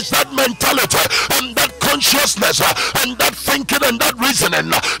establish that mentality and that consciousness and that thinking and that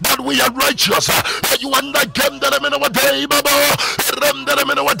reasoning that we are righteous. You want that game that I'm in our day, Baba. That I'm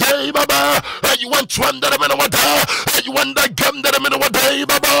in our day, Baba. You want one that I'm in our day. You want that game that I'm in our day,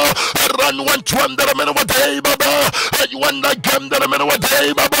 Baba. Run one that I'm in our day, Baba. You want that game that I'm in our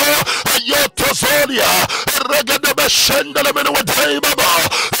day, Baba. Your Tosonia. Regada Bashen that I'm in our day, Baba.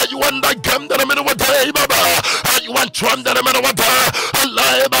 You want that game that I'm in our day, Baba. You want one that I'm in our day.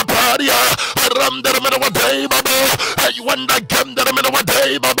 Allah, Baba. Ram that I'm in our day, Baba. You want that game that I'm in our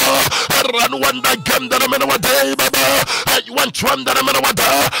day, Baba. Run one that game that I'm in our day, Baba. You want one that I'm in our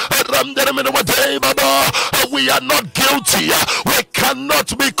day. Ram that I'm in our day, Baba. We are not guilty. We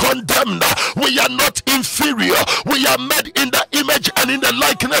cannot be condemned. We are not inferior. We are made in the image and in the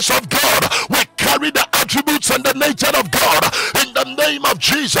likeness of God. We carry the attributes and the nature of God. In the name of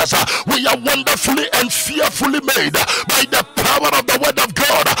Jesus, we are wonderfully and fearfully made by the power of the word of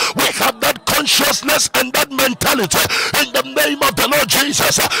God. We have that consciousness and that mentality in the name of the Lord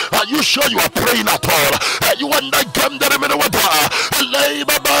Jesus. Are you sure you are praying at all? You want that gum that I'm in our day? Lay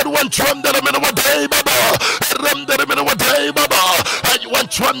Baba, one drum that I'm in our day, Baba. Ram that I'm in our day, Baba. You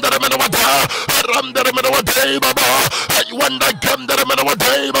want one that I'm in our day? Ram that I'm in our day, Baba. You want that gum that I'm in our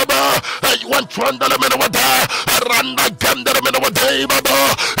day, Baba. You want one that I'm in our day? Run that gum that I'm in our day,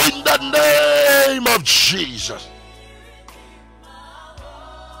 Baba. In the name of Jesus.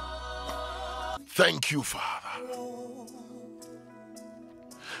 Thank you, Father.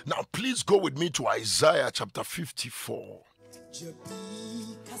 Now, please go with me to Isaiah chapter 54.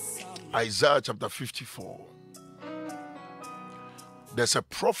 Isaiah chapter 54. There's a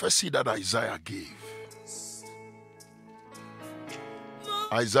prophecy that Isaiah gave.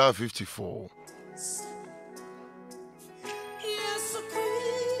 Isaiah 54.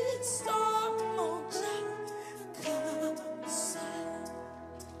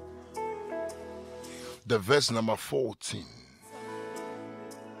 The verse number 14.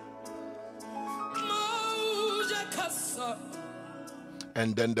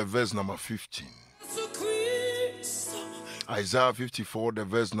 And then the verse number 15. Isaiah 54, the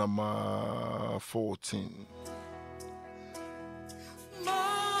verse number 14.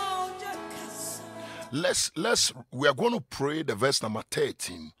 We are going to pray the verse number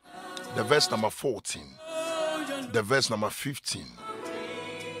 13, the verse number 14, the verse number 15,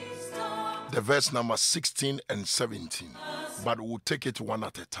 the verse number 16 and 17, but we'll take it one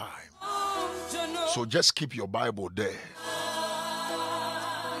at a time. So just keep your Bible there.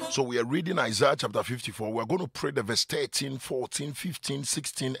 So we are reading Isaiah chapter 54. We're going to pray the verse 13, 14, 15,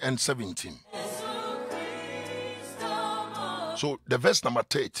 16, and 17. So the verse number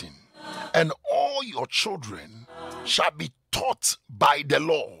 13. And all your children shall be taught by the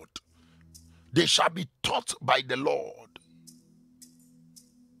Lord. They shall be taught by the Lord.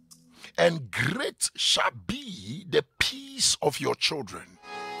 And great shall be the peace of your children.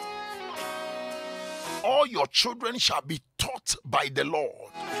 All your children shall be taught by the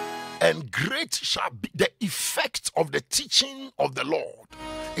Lord, and great shall be the effect of the teaching of the Lord.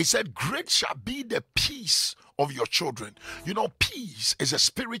 He said, great shall be the peace of your children. You know, peace is a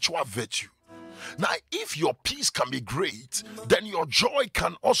spiritual virtue. Now, if your peace can be great, then your joy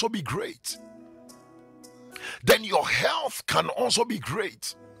can also be great. Then your health can also be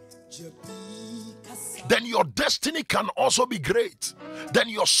great. Then your destiny can also be great. Then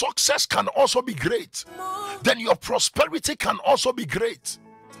your success can also be great. Then your prosperity can also be great.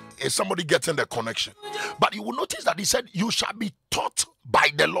 Is somebody getting the connection? But you will notice that he said, you shall be taught by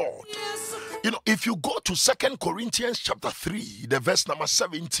the Lord. You know, if you go to 2 Corinthians chapter 3, the verse number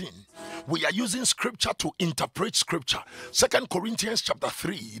 17, we are using scripture to interpret scripture. 2 Corinthians chapter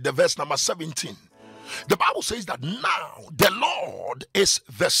 3, the verse number 17. The Bible says that now the Lord is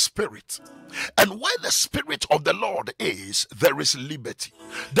the Spirit. And where the Spirit of the Lord is, there is liberty.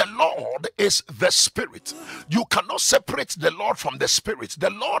 The Lord is the Spirit. You cannot separate the Lord from the Spirit. The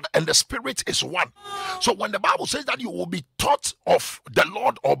Lord and the Spirit is one. So when the Bible says that you will be taught of the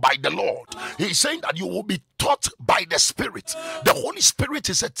Lord or by the Lord, he's saying that you will be taught by the Spirit. The Holy Spirit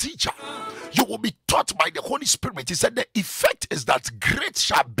is a teacher. You will be taught by the Holy Spirit. He said the effect is that great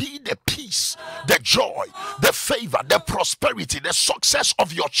shall be the peace peace, the joy, the favor, the prosperity, the success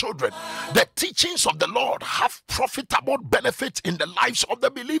of your children. The teachings of the Lord have profitable benefit in the lives of the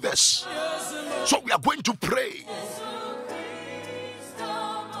believers. So we are going to pray.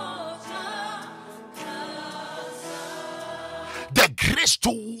 The grace to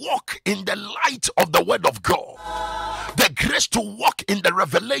walk in the light of the word of God. The grace to walk in the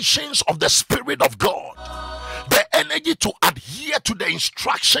revelations of the Spirit of God. The energy to adhere to the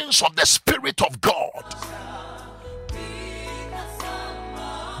instructions of the Spirit of God.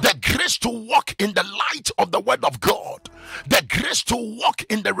 The grace to walk in the light of the word of God. The grace to walk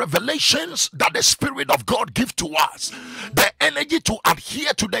in the revelations that the Spirit of God gives to us. The energy to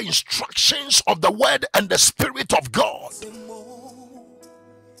adhere to the instructions of the word and the Spirit of God.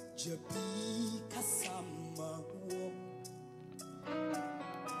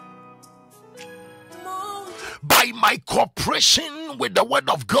 By my cooperation with the word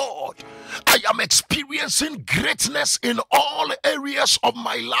of God, I am experiencing greatness in all areas of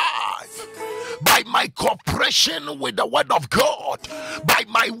my life. By my cooperation with the word of God, by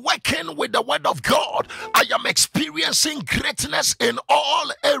my working with the word of God, I am experiencing greatness in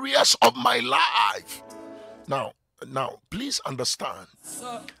all areas of my life. Now, please understand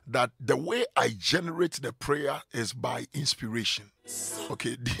that the way I generate the prayer is by inspiration.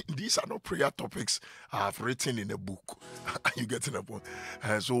 Okay, these are not prayer topics I have written in a book. You getting a point?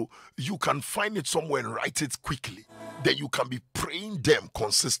 So you can find it somewhere and write it quickly. Then you can be praying them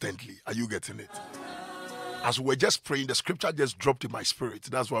consistently. Are you getting it? As we're just praying, the scripture just dropped in my spirit.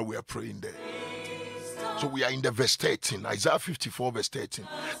 That's why we are praying there. So we are in the verse 13, Isaiah 54 verse 13.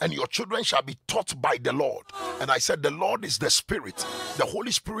 And your children shall be taught by the Lord. And I said the Lord is the Spirit. The Holy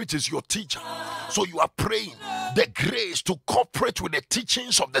Spirit is your teacher. So you are praying the grace to cooperate with the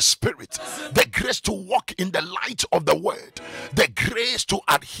teachings of the Spirit. The grace to walk in the light of the Word. The grace to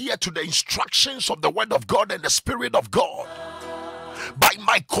adhere to the instructions of the Word of God and the Spirit of God. By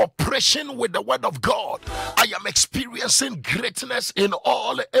my cooperation with the word of God, I am experiencing greatness in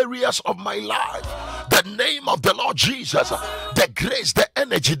all areas of my life. The name of the Lord Jesus, the grace, the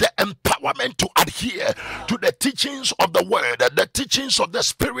energy, the empowerment to adhere to the teachings of the word, the teachings of the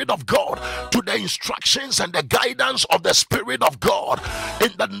Spirit of God, to the instructions and the guidance of the Spirit of God.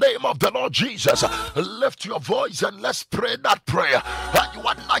 In the name of the Lord Jesus, lift your voice and let's pray that prayer. Hey,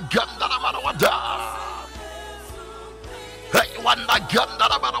 one that gun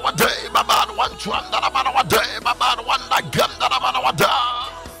that I'm on a day, Baba, one to another one day, Baba, one that gun that I'm on a day.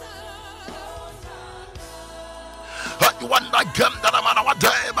 Hey, one that gun that I'm on a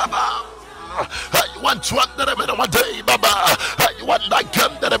day, Baba. Hey, one to another day, Baba. Hey, one that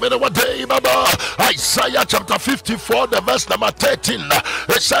gun that I'm on a day, Baba. Isaiah chapter 54, the verse number 13.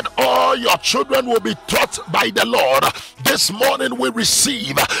 It said, all your children will be taught by the Lord. This morning we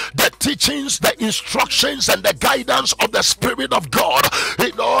receive the teachings, the instructions, and the guidance of the Spirit of God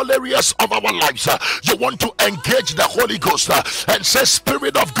in all areas of our lives. You want to engage the Holy Ghost and say,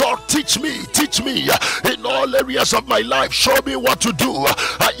 Spirit of God, teach me in all areas of my life. Show me what to do.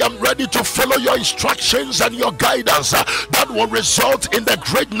 I am ready to follow your instructions and your guidance that will result in the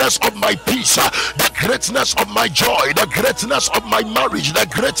greatness of my peace, the greatness of my joy, the greatness of my marriage, the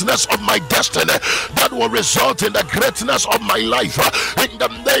greatness of my destiny, that will result in the greatness of my life. In the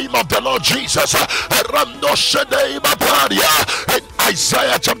name of the Lord Jesus. In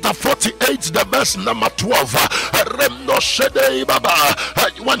Isaiah chapter 48, the verse number 12.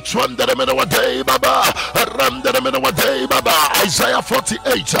 Isaiah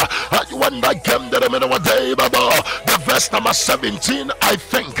 48, the verse number 17, I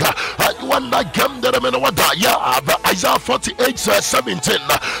think. Isaiah 48, 17.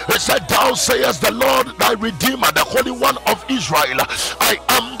 It said, thou sayest the Lord thy Redeemer, the Holy One of Israel, I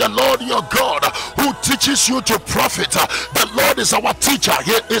am the Lord your God who teaches you to profit. The Lord is our teacher,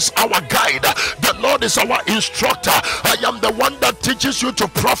 he is our guide, the Lord is our instructor. I am the one that teaches you to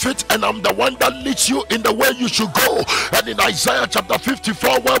profit, and I'm the one that leads you in the way you should go. And in Isaiah chapter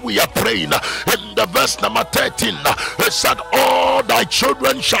 54, where we are praying, in the verse number 13, it said, all thy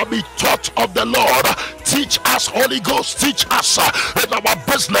children shall be taught of the Lord. Teach us, Holy Ghost, teach us in our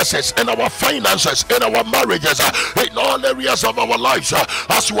businesses, in our finances, in our marriages, in all areas of our lives.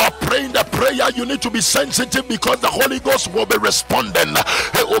 As you are praying the prayer, you need to be sensitive, because the Holy Ghost will be responding.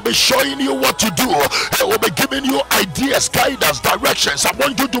 He will be showing you what to do. He will be giving you ideas, guidance, directions. I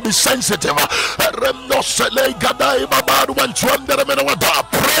want you to be sensitive.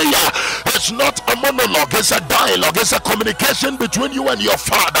 Prayer is It's not a monologue, it's a dialogue, it's a communication between you and your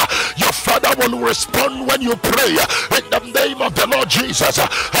Father. Your Father will respond when you pray in the name of the Lord Jesus.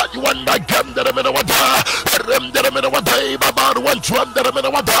 You want to come to the middle of the day, Baba. You want to come to the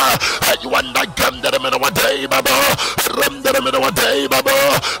middle of the day, Baba. You want to come to the middle of the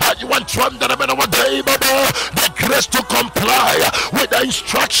day, Baba. The grace to comply with the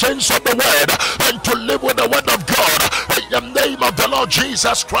instructions of the word and to live with the word of God. In the name of the Lord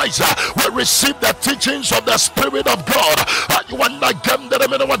Jesus Christ, we receive the teachings of the Spirit of God. You want to come to the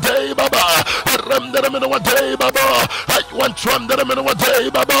middle of the day, Baba.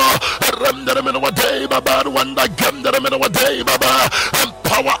 You want to come to the middle of the day, Baba.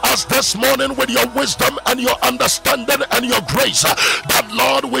 Empower us this morning with your wisdom and your understanding and your grace, that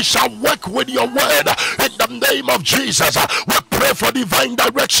Lord, we shall work with your word in the name of Jesus. We pray for divine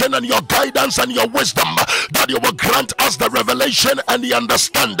direction and your guidance and your wisdom, that you will grant us the revelation and the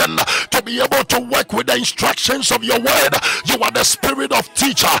understanding to be able to work with the instructions of your word. You are the Spirit of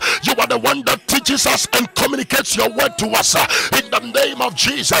teacher. You are the one that teaches us and communicates your word to us. In the name of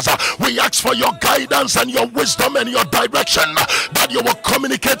Jesus, we ask for your guidance and your wisdom and your direction, that you will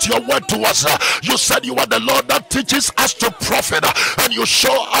communicate your word to us. You said you are the Lord that teaches us to profit, and you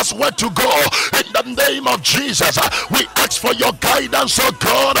show us where to go. In the name of Jesus, we ask for your guidance, oh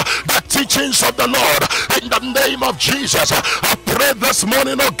God, the teachings of the Lord. In the name of Jesus, I pray this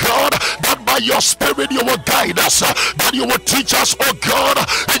morning, oh God, that by your Spirit you will guide us, that you will teach us, oh God.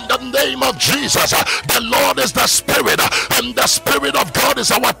 In the name of Jesus, the Lord is the Spirit, and the Spirit of God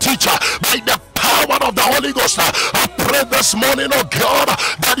is our teacher. By the power of the Holy Ghost, I pray this morning, oh God,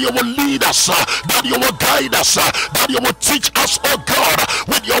 that you will lead us, that you will guide us, that you will teach us, oh God,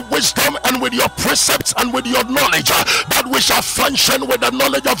 with your wisdom and with your precepts and with your knowledge, that we shall function with the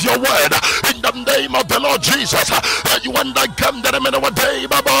knowledge of your word. In the name of the Lord Jesus, you want to come to the middle of the day,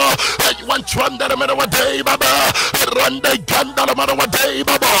 Baba. You want to run to the middle of the day, Baba. Run the gun to the middle of the day,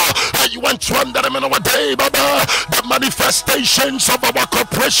 Baba. You want to run to the middle of the day, Baba. The manifestations of our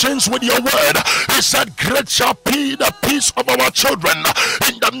cooperations with your word, he said, great shall be the peace of our children.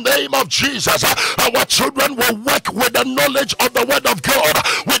 In the name of Jesus, our children will work with the knowledge of the word of God,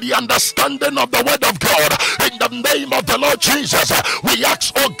 with the understanding of the word of God. In the name of the Lord Jesus, we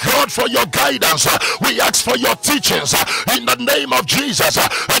ask, oh God, for your guidance. We ask for your teachings in the name of Jesus.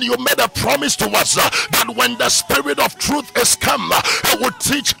 And you made a promise to us that when the Spirit of truth is come, it will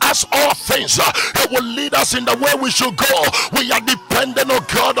teach us all things. It will lead us in the way we should go. We are dependent, oh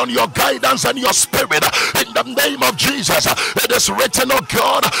God, on your guidance and your Spirit. In the name of Jesus, it is written, oh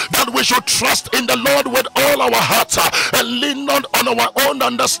God, that we should trust in the Lord with all our hearts and lean not on our own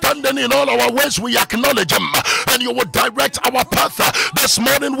understanding. In all our ways we acknowledge him, and you will direct our path. This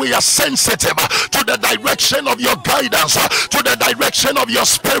morning we are sensitive to the direction of your guidance, to the direction of your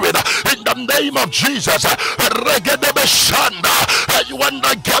Spirit. In the name of Jesus, you want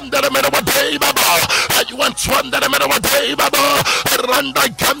to come to the middle of the day, Baba. You want to run to the middle of the day, Baba. Run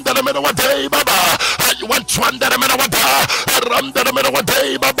to come to the middle of the day, Baba. You want to run to the middle of the day, run to the middle of the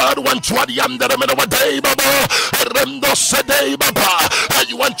day, Baba. You want to run to the middle of the day, Baba. Run to the day, Baba.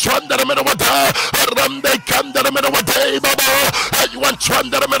 You want to run to the middle of the day, run to come to the middle of the day, Baba. You want to run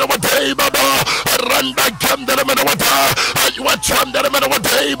to the middle of the day, Baba. Run to come to the middle of the day. You want to run to the middle of the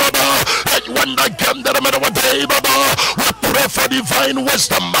day, Baba. You want to come to the middle of the day, Baba. We pray for divine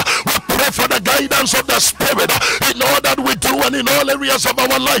wisdom. We pray for the guidance of the Spirit in all that we do and in all areas of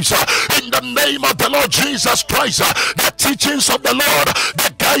our lives. In the name of the Lord Jesus Christ, the teachings of the Lord,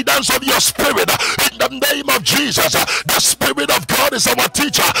 the guidance of your Spirit. In the name of Jesus, the Spirit of God is our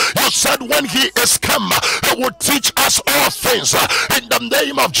teacher. You said when he is come, he will teach us all things. In the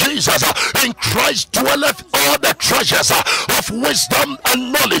name of Jesus, in Christ dwelleth all the treasures of wisdom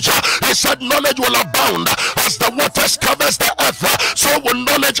and knowledge. He said knowledge will abound as the waters covers the earth, so will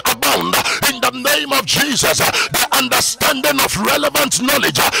knowledge abound. In the name of Jesus, the understanding of relevant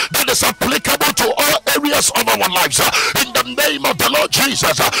knowledge that is applicable to all areas of our lives. In the name of the Lord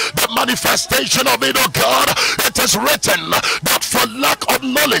Jesus, the manifestation of it, oh God, it is written that for lack of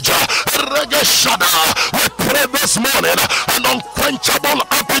knowledge, we pray this morning an unquenchable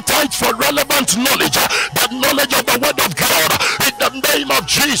appetite for relevant knowledge, the knowledge of the word of God. In the name of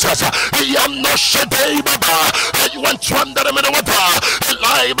Jesus, you want to run the middle of the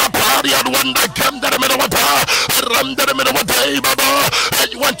live party and one that come to the middle of the run to the middle of the Baba.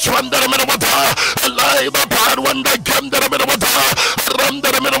 You want to run to the middle of the live party one that come to the middle of the run to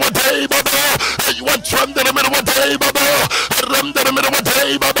the middle of the Baba. You want to run to the middle of the Baba. Run to the middle of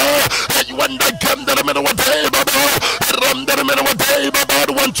the Baba. You want to come to the middle of the Baba. Run to the middle of the Baba.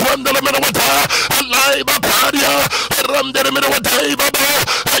 Want to run to the middle of the live party. ram the minute what day baba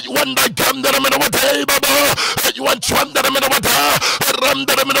you want I come the minute what day baba you want one the minute what ram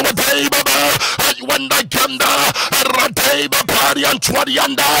the minute what day baba you want I come the rate baba and twadi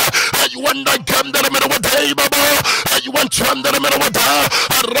anda you want I come the minute what day baba you want one the minute what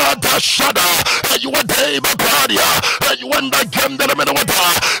rada shada you want day baba you want I come the minute what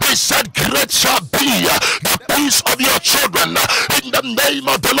he said great shall be the peace of your children in the name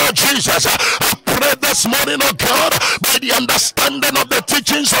of the Lord Jesus. I pray this morning, oh God, by the understanding of the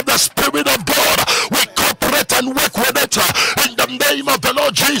teachings of the Spirit of God, we cooperate and work with it in the name of the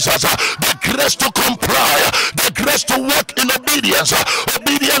Lord Jesus. The grace to comply, the grace to walk in obedience,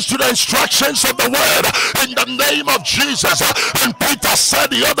 obedience to the instructions of the word in the name of Jesus. And Peter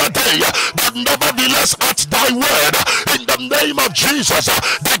said the other day that nevertheless at thy word in the name of Jesus,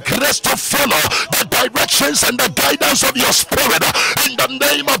 the grace to follow the directions and the guidance of your Spirit in the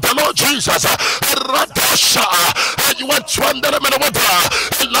name of the Lord Jesus. Radasha, you want to underminate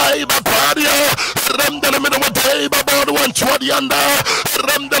Laiba Padia, Ramdelaminawate, Baba, one to the under,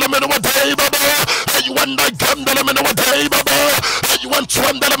 Ramdelaminawate, Baba, you want to Gamdelaminawate, Baba, you want to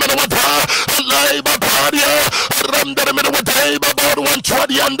underminate Laiba Padia, Ramdelaminawate, Baba, one to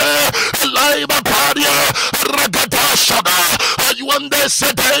the under, Laiba Padia, Ragadasha, you want to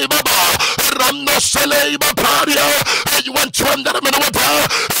say, Baba, Ramno Salaiba Padia, you want to underminate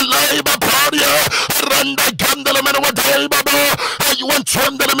Laiba Padia, Randa Gandelaminawate, Baba, you want to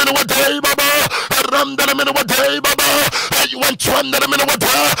underminate Baba, Ramdelaminawate, Baba, you want to underminate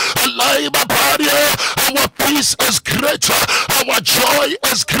Laiba Padia. Our peace is greater, our joy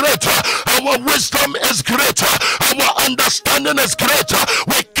is greater, our wisdom is greater, our understanding is greater.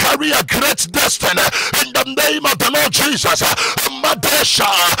 We carry a great destiny in the name of the Lord Jesus. Madesha,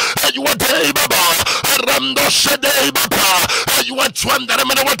 you want to Baba, Ramdo Shade Baba, you want to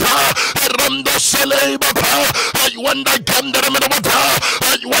underminate Ramdo Sele Baba, you want to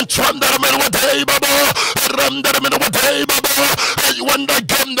Gamderaminawata, you want to underminate Baba, Ramderaminawate Baba, you want to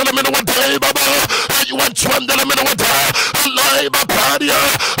Gamderaminawate Baba, you want to underminawata, Laiba Padia,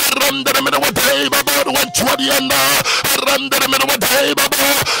 Ramderaminawate Baba, you want to Adiana, Ramderaminawate Baba,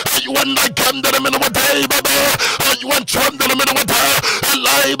 you want to Gamderaminawate Baba, you want to underminawata,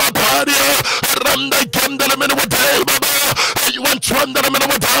 Laiba Padia, Ramderaminawate Baba, you want to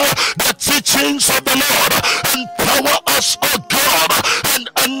underminawata, the teachings of the Lord, empower us, oh God, and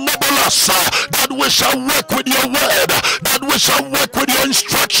enable us that we shall work with your word, that we shall work with your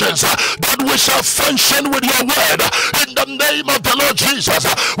instructions, that we shall function with your word. In the name of the Lord Jesus,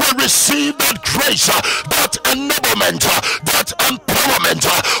 we receive that grace, that enablement, that empowerment.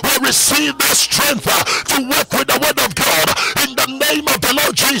 We receive the strength to work with the word of God. In the name of the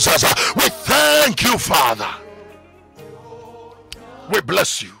Lord Jesus, we thank you, Father. We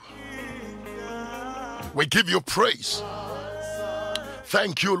bless you. We give you praise.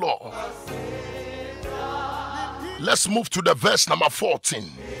 Thank you, Lord. Let's move to the verse number 14.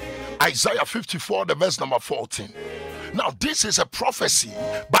 Isaiah 54, the verse number 14. Now, this is a prophecy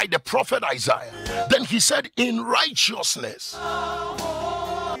by the prophet Isaiah. Then he said, in righteousness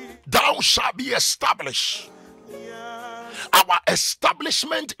thou shalt be established. Our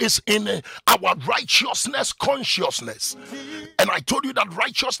establishment is in our righteousness consciousness. And I told you that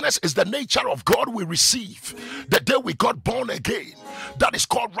righteousness is the nature of God we receive the day we got born again. That is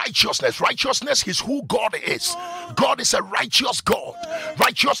called righteousness. Righteousness is who God is. God is a righteous God.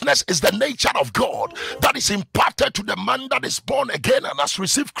 Righteousness is the nature of God that is imparted to the man that is born again and has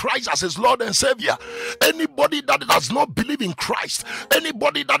received Christ as his Lord and Savior. Anybody that does not believe in Christ,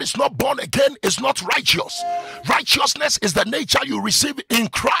 anybody that is not born again is not righteous. Righteousness is the nature you receive in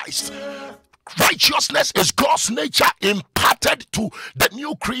Christ. Righteousness is God's nature imparted to the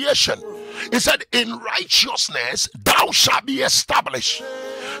new creation. He said, in righteousness thou shalt be established.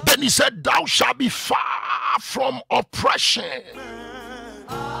 Then he said, thou shalt be far from oppression.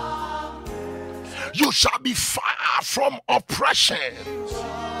 You shall be far from oppression.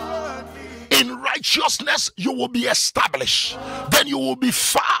 In righteousness you will be established. Then you will be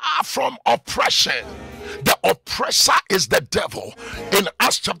far from oppression. The oppressor is the devil. In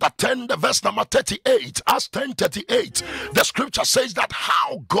Acts chapter 10, the verse number 38, Acts 10:38, the scripture says that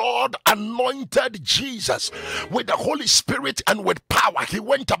how God anointed Jesus with the Holy Spirit and with power. He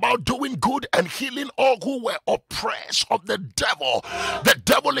went about doing good and healing all who were oppressed of the devil. The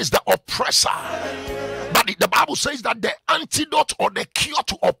devil is the oppressor. But the Bible says that the antidote or the cure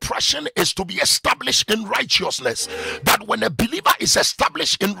to oppression is to be established in righteousness. That when a believer is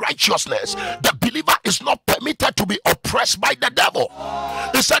established in righteousness, the believer is not permitted to be oppressed by the devil.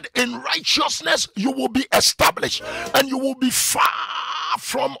 He said, in righteousness you will be established and you will be far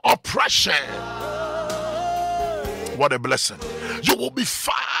from oppression. What a blessing. You will be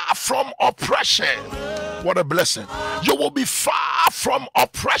far from oppression. What a blessing. You will be far from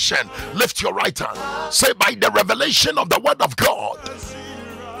oppression. Lift your right hand. Say, by the revelation of the word of God,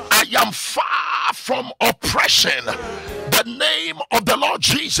 I am far from oppression. The name of the Lord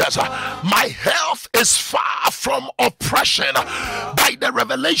Jesus, my health is far from oppression. By the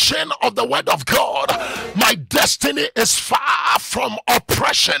revelation of the word of God, my destiny is far from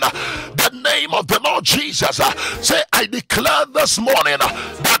oppression. The name of the Lord Jesus, say, I declare this morning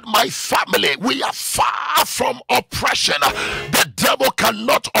that my family, we are far from oppression. The devil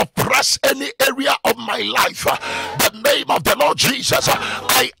cannot oppress any area of my life. The name of the Lord Jesus,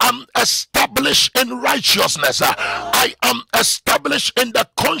 I am established in righteousness. I am established in the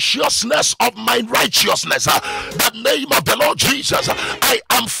consciousness of my righteousness. The name of the Lord Jesus, I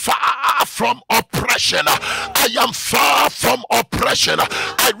am far from oppression. I am far from oppression.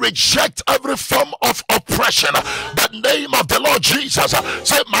 I reject every form of oppression. The name of the Lord Jesus,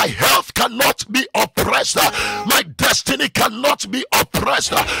 say, my health cannot be oppressed. My destiny cannot be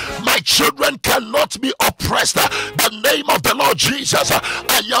oppressed. My children cannot be oppressed. The name of the Lord Jesus,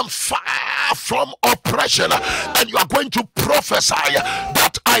 I am far from oppression. And you are going to prophesy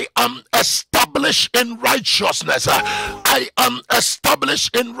that I am established in righteousness. I am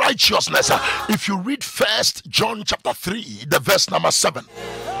established in righteousness. If you read 1 John chapter 3, the verse number 7.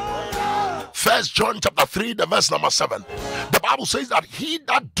 1 John chapter 3, the verse number 7. The Bible says that he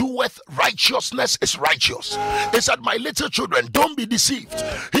that doeth righteousness is righteous. It said, my little children, don't be deceived.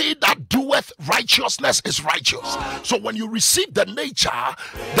 He that doeth righteousness is righteous. So when you receive the nature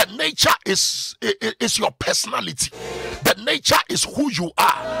is your personality. The nature is who you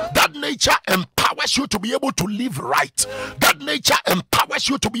are. That nature empowers you to be able to live right. That nature empowers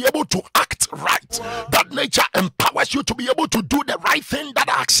you to be able to act right. That nature empowers you to be able to do the right thing that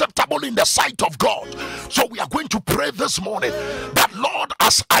are acceptable in the sight of God. So we are going to pray this morning that, Lord,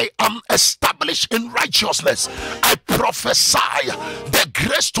 as I am established in righteousness, I prophesy the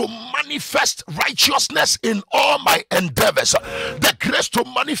grace to manifest righteousness in all my endeavors, the grace to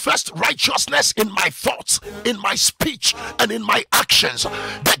manifest righteousness in my thoughts, in my speech, and in my actions,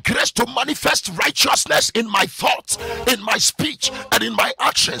 the grace to manifest righteousness in my thoughts, in my speech, and in my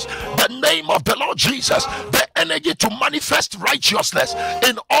actions. The name of the Lord Jesus, the energy to manifest righteousness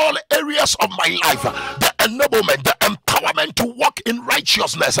in all areas of my life, the enablement, the empowerment to walk in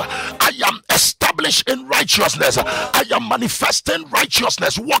righteousness. I am established in righteousness. I am manifesting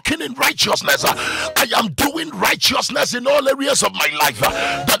righteousness, walking in righteousness. I am doing righteousness in all areas of my life.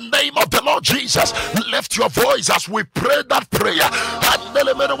 The name of the Lord Jesus, lift your voice as we pray that prayer.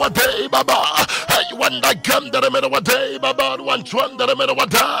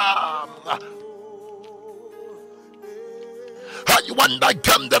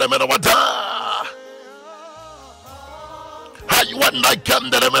 You want like them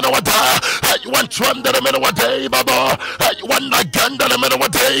that I'm in our day. You want one that I'm in our day, Baba. You want again that I'm in our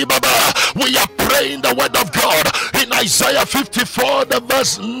day, Baba. We are praying the word of God in Isaiah 54, the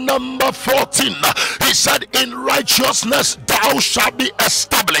verse number 14. He said, in righteousness thou shalt be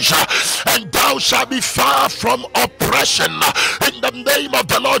established, and thou shalt be far from oppression. In the name of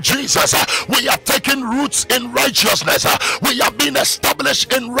the Lord Jesus, we are taking roots in righteousness. We are being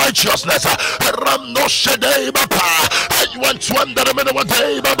established in righteousness. Ram no shede, Baba. You want one that I'm in our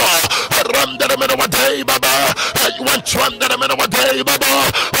day, Baba. Ram that I'm in our day, Baba. You want one that I'm in our day,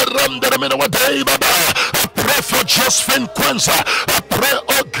 Baba. Ram that I'm in our day, Baba. I pray for Josephine Kwanzaa. I pray,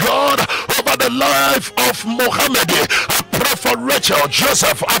 oh God, over the life of Mohammed. I pray for Rachel,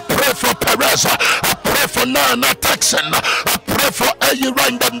 Joseph. I pray for Perez. I pray for Nana Texan. I pray for Ayura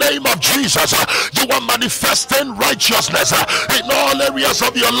in the name of Jesus. You are manifesting righteousness in all areas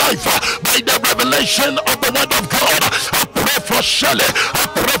of your life by the revelation of the word of God. I pray for Shelley. I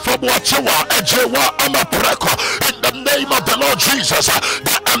pray for Boachewa, Ejewa, Amapreko. In the name of the Lord Jesus,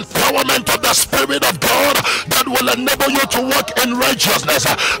 the empowerment of the Spirit of God that will enable you to walk in righteousness.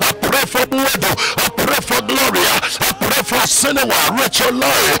 I pray for Buedo. I pray for Gloria. I pray for Sinewa, Rachel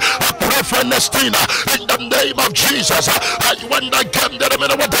Lloyd. I pray for Nestina. In the name of Jesus, I want to come that I'm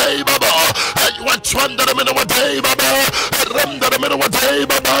in our day, Baba. I want one that I'm in our day, Baba. Ram that I'm in our day,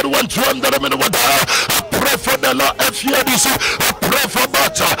 Baba. I want one that I'm in our day. I pray for the law FUDC. I pray for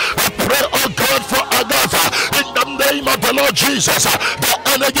Bata. I pray, oh God, for Agatha. In the name of the Lord Jesus, the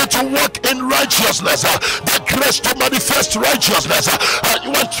energy to walk in righteousness, the grace to manifest righteousness.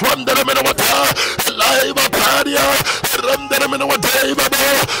 You want one that I'm in our day. Live up, Ramdaraminawade Baba,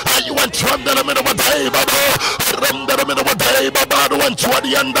 you want Ramdaraminawade Baba, Ramdaraminawade Baba, one to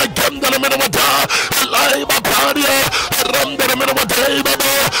the end again, Daraminawada, Laiba Padia, Ramdaraminawade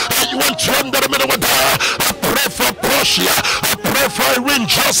Baba, you want Ramdaraminawada. I pray for Portia, I pray for Irene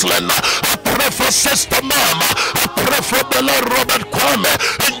Jocelyn, I pray for Sister Mama, I pray for the Lord Robert Kwame.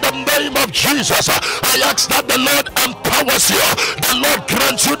 In the name of Jesus, I ask that the Lord empowers you, the Lord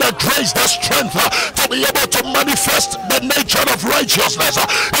grants you the grace, the strength to be able to manifest the nature of righteousness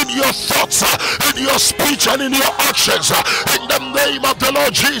in your thoughts, in your speech, and in your actions. In the name of the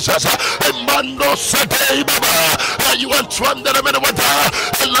Lord Jesus, Emmanuel Sade Baba, you want to underminawada,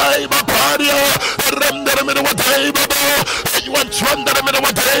 Elaiba Padia, Remderaminawade Baba, you want to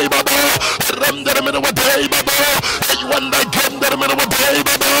underminawade Baba, Remderaminawade Baba, you want again Deraminawade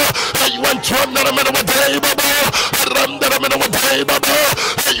Baba, you want to underminawade Baba, Remderaminawade Baba,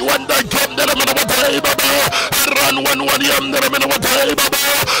 you want again Deraminawade Baba, run one yam Deraminawade Baba.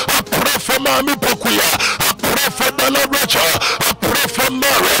 I pray for Mami Pokuya, I pray for Della Rachel, I pray for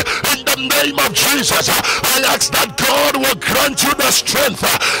Mary. In the name of Jesus, I ask that God will grant you the strength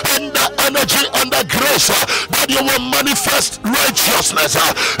and the energy and the grace that you will manifest righteousness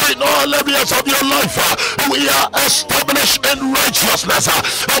in all areas of your life. We are established in righteousness.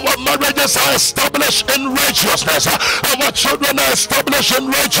 Our marriages are established in righteousness. Our children are established in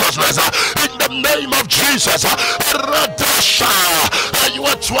righteousness. In the name of Jesus, Radasha, you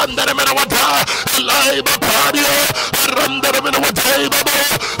are one that I'm in our life,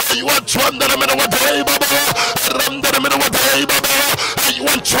 you want to run that I'm in our day, Baba. Run that I'm in our day, Baba. You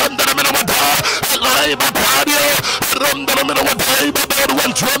want to run that I'm in our day, alive, Baba. Run that I'm in our day, Baba. You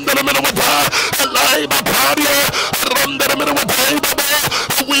want to run that I'm in our day, alive, Baba. Run that I'm in our day, Baba.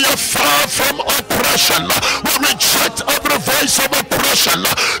 We are far from oppression. We reject every voice of oppression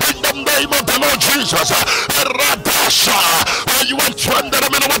in the name of the Lord Jesus. Radasha, you want to run that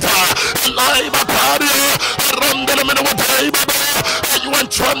I'm in our day, alive, Baba. Run that I'm in our day, Baba. You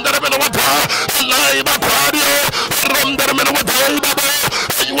want to run that I'm in our day, alive, Baba. Run that I'm in our day, Baba.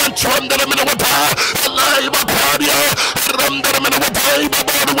 You want to run that I'm in our day, alive, Baba. Run that I'm in our day,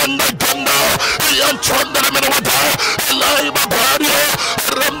 Baba. One night now, you want to run that I'm in our day, alive, Baba.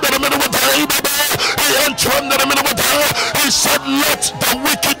 Run that I'm in our day, Baba. You want to run that I'm in our day. He said, let the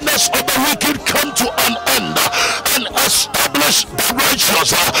wickedness of the wicked come to an end and establish the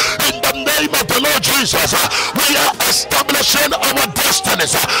righteous. In the name of the Lord Jesus, we are establishing our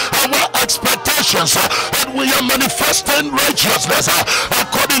destinies, our expectations, and we are manifesting righteousness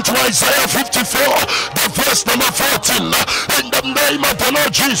according to Isaiah 54, the verse number 14. In the name of the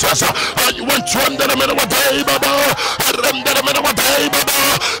Lord Jesus, you want to run that I'm in our day, Baba. Run that I'm in our day,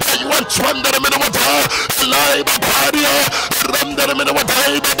 Baba. You want to run that I'm in our day, live, Baba. Run that I'm in our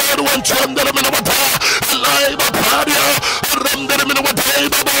day, Baba. You want to run that I'm in our day, live, Baba. Run that I'm in our day,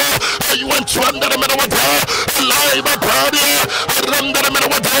 Baba. You want to run that I'm in our day, live, Baba. Run that I'm in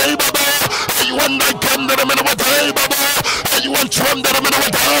our day, Baba. You want to come that I'm in our day, Baba. You want to run that I'm in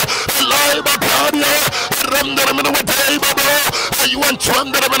our day, live, Baba. Run that I'm in our day, Baba. You want to run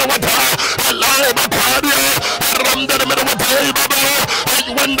that I'm in our day, live, Baba. Run that I'm in our day, Baba.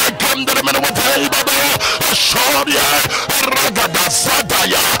 You want to come that I'm in our day, Baba. Shoria, Ragada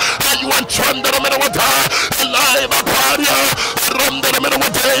Sadaya. You want to run that I'm in our day, live, Baba. Run that I'm in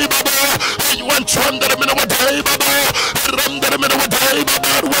our day, Baba. You want to run that I'm in our day, Baba. Run that I'm in our day,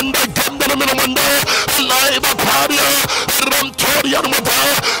 Baba. When they come that I'm in our day, live, Baba. Run Toria,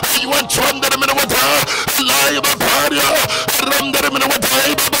 you want to run that I'm in our day, live, Baba. Run that I'm in our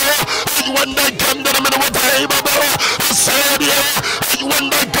day, Baba. You want to come that I'm in our day, Baba. Sadia, you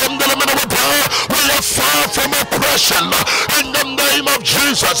want to come that I'm in our day. We are far from oppression in the name of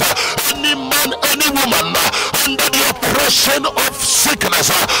Jesus. Any man, any woman under the oppression of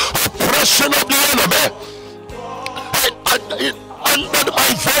sickness, oppression of the enemy, under my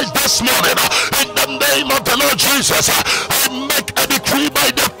voice this morning, in the name of the Lord Jesus, I make a decree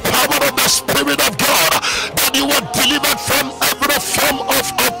by the power of the Spirit of God that you are delivered from every form of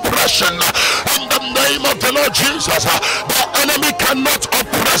oppression. In the name of the Lord Jesus, the enemy cannot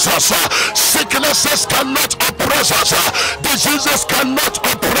oppress us. Sicknesses cannot oppress us. Diseases cannot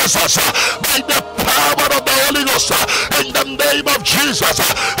oppress us. By the power of the Holy Ghost, in the name of Jesus,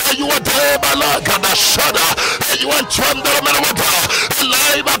 you are there, Balagada Shada. You want to run the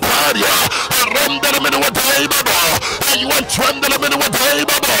live Aparia, run the day, Baba. You want to run the day,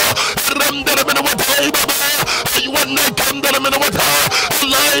 Baba. Run the day, Baba. You want to come the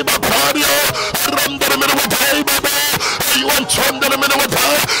live Aparia, run the day, Baba. You want to run the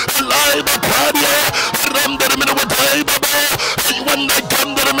live Aparia, run the day, Baba. You want to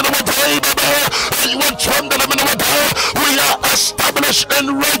come the day, Baba. You want to run the establish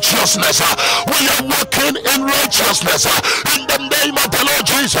in righteousness. We are walking in righteousness. In the name of the Lord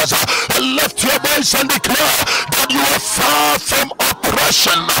Jesus, lift your voice and declare that you are far from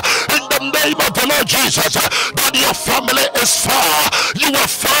oppression. In the name of the Lord Jesus, that your family is far. You are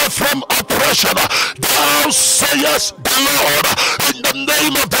far from oppression. Thou sayest the Lord. In the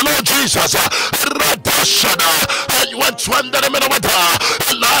name of the Lord Jesus, Radashada, and you went to under the minute,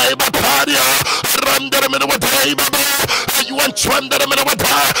 Live Paria, Randere Minawata, and you went to under the minute,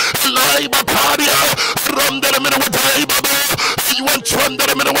 Live Paria, Randere Minawata, you went to under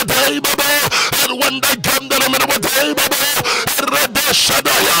the minute, and when they come to the minute,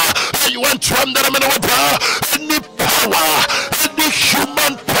 Radashadaya, and you went to under the minute, any power, any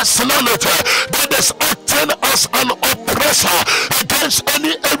human personality that is acting as an oppressor against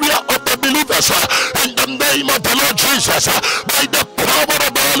any area of the believers, in the name of the Lord Jesus, by the power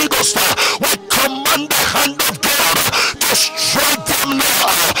of the Holy Ghost, we command the hand of God to strike them now.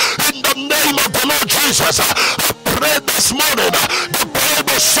 In the name of the Lord Jesus, I pray this morning. The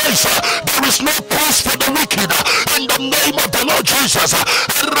Bible says there is no peace for the wicked. In the name of the Lord Jesus,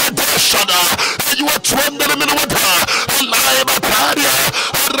 you are 20 minutes. Live a party.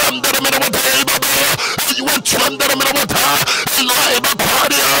 You want 20 minutes. Live a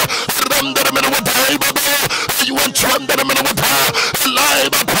party. You want 20 minutes.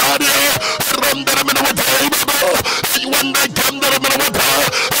 Live a party. You want the camera minute.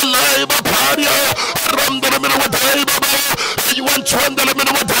 Live a party. You want 20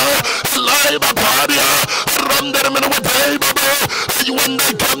 minutes. Live a party. You want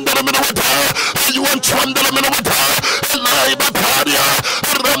the camera minute. You want 20 minutes. Live a party.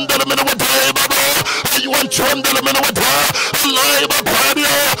 You want 20 minutes. Live a party.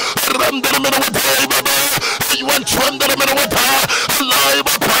 You want 20 minutes. Live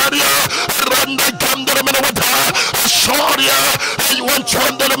a party. Sorry, you want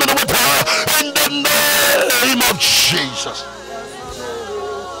 20 minutes. In the name of Jesus.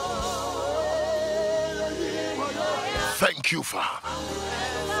 Thank you, Father.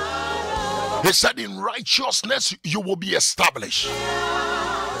 He said, in righteousness you will be established.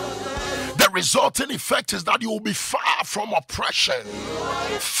 The resulting effect is that you will be far from oppression.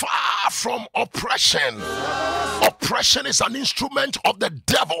 Far from oppression. Oppression is an instrument of the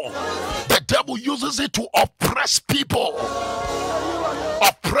devil. The devil uses it to oppress people.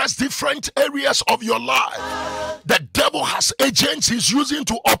 Oppress different areas of your life. The devil has agents he's using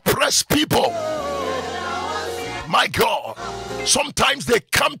to oppress people. My God, sometimes they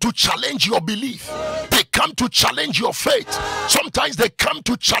come to challenge your belief. They come to challenge your faith. Sometimes they come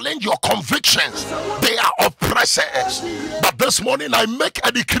to challenge your convictions. They are oppressors. But this morning I make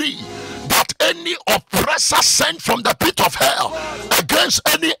a decree that any oppressor sent from the pit of hell against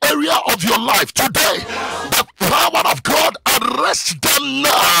any area of your life today, the power of God arrest them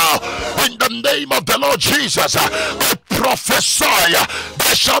now. In the name of the Lord Jesus, I prophesy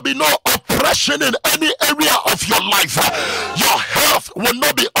there shall be no oppression in any area of your life. Your health will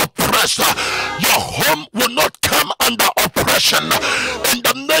not be oppressed. Your home will not come under oppression. In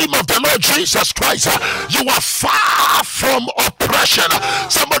the name of the Lord Jesus Christ, you are far from oppression.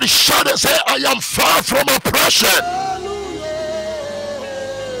 Somebody shout and say, I am far from oppression.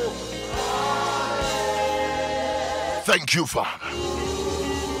 Thank you, Father.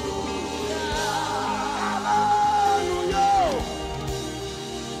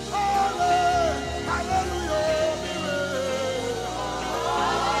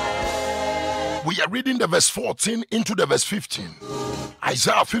 We are reading the verse 14 into the verse 15.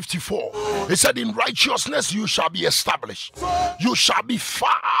 Isaiah 54. It said, in righteousness you shall be established. You shall be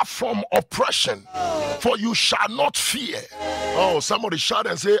far from oppression, for you shall not fear. Oh, somebody shout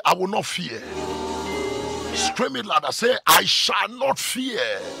and say, I will not fear. Scream it louder, say, I shall not fear.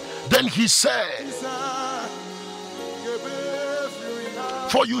 Then he said,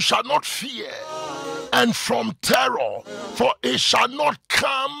 for you shall not fear, and from terror, for it shall not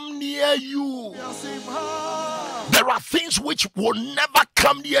come near you. There are things which will never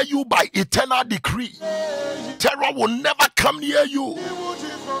come near you by eternal decree. Terror will never come near you.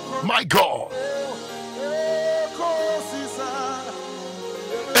 My God.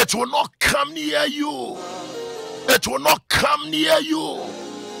 It will not come near you. It will not come near you.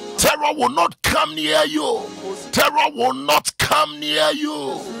 Terror will not come near you. Terror will not come near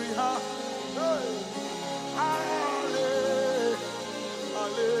you.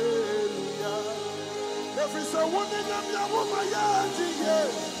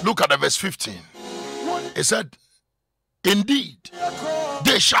 Look at the verse 15. It said, indeed,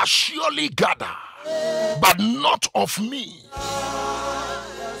 they shall surely gather, but not of me.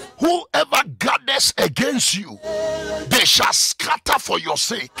 whoever gathers against you, they shall scatter for your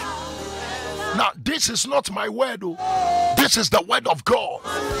sake. Now, this is not my word, oh. This is the word of God.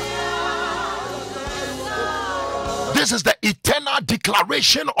 This is the eternal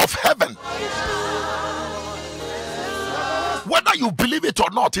declaration of heaven. Whether you believe it or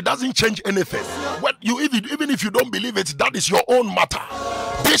not, it doesn't change anything. When you even if you don't believe it, that is your own matter.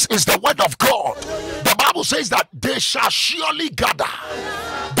 This is the word of God. The Bible says that they shall surely gather.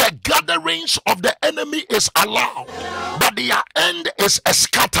 The gatherings of the enemy is allowed, but their end is a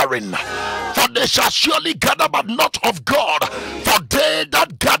scattering. For they shall surely gather, but not of God. For they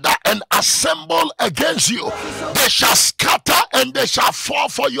that gather and assemble against you, they shall scatter and they shall fall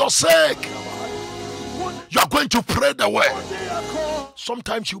for your sake. You are going to pray the word.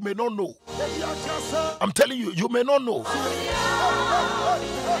 Sometimes you may not know. I'm telling you, you may not know.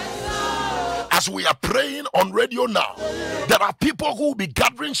 As we are praying on radio now, there are people who will be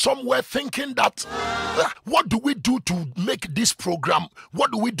gathering somewhere thinking that what do we do to make this program?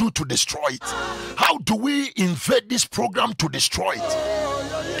 What do we do to destroy it? How do we invade this program to destroy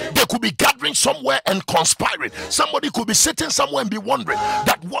it? They could be gathering somewhere and conspiring. Somebody could be sitting somewhere and be wondering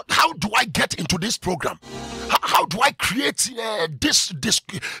that how do I get into this program? How do I create this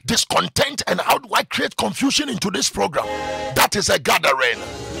discontent, and how do I create confusion into this program? That is a gathering.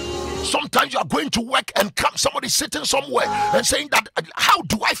 Sometimes you are going to work and come somebody sitting somewhere and saying that how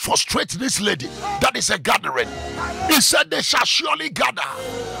do I frustrate this lady? That is a gathering. He said they shall surely gather,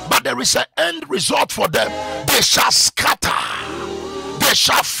 but there is an end result for them. They shall scatter. They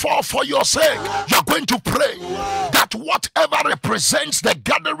shall fall for your sake. You are going to pray that whatever represents the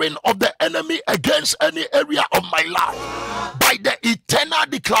gathering of the enemy against any area of my life, by the eternal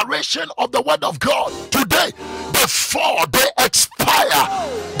declaration of the word of God, today, before they expire,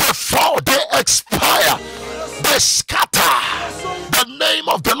 they scatter. The name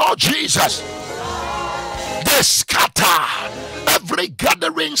of the Lord Jesus, they scatter every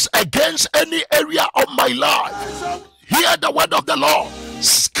gatherings against any area of my life. Hear the word of the Lord.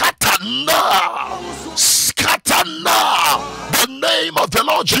 Scatter now. Scatter now. The name of the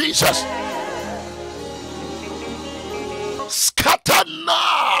Lord Jesus. Scatter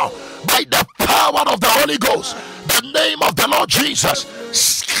now by the power of the Holy Ghost. The name of the Lord Jesus.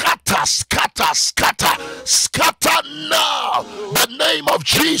 Scatter, scatter, scatter. Scatter now. The name of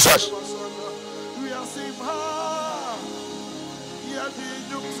Jesus.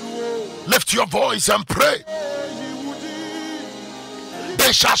 Lift your voice and pray.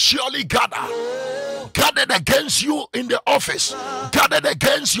 They shall surely gather. Gathered against you in the office, gathered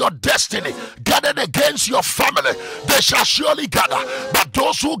against your destiny, gathered against your family, they shall surely gather. But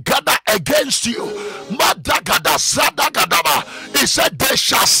those who gather against you, he said they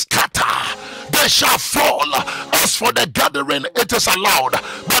shall scatter, they shall fall. As for the gathering, it is allowed,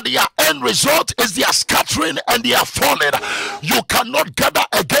 but their end result is their scattering and their falling. You cannot gather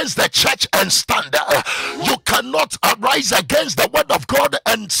against the church and stand. You cannot arise against the word of God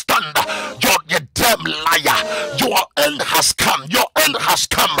and stand. You're a damn liar. Your end has come. Your end has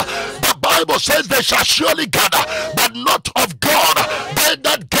come. The Bible says they shall surely gather, but not of God. They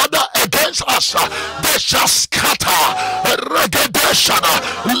that gather against us, they shall scatter.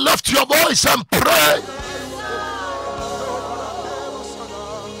 Lift your voice and pray.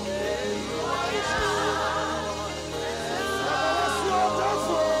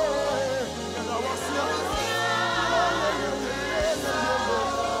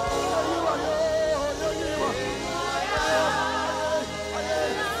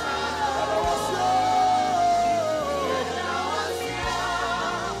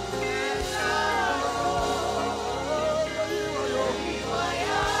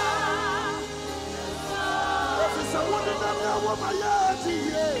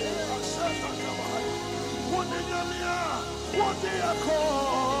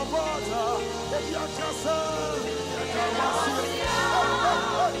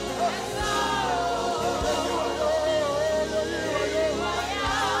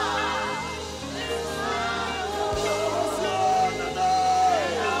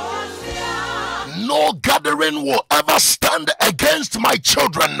 No gathering will ever stand against my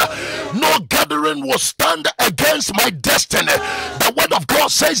children. No gathering will stand against my destiny. The word of God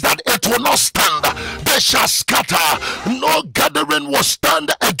says that it will not stand. They shall scatter. No gathering will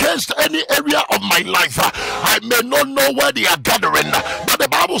stand against any area of my life. I may not know where they are gathering, but the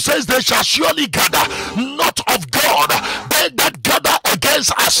Bible says they shall surely gather. Not of God. They that gather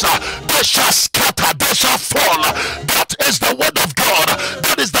against us, they shall scatter. They shall fall. That is the word of God.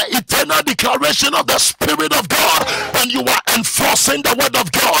 That is the eternal declaration of the Spirit of God, and you are enforcing the word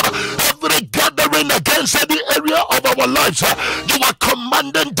of God. Every gathering against any area of our lives, you are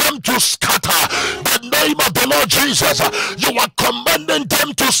commanding them to scatter. The name of the Lord Jesus, you are commanding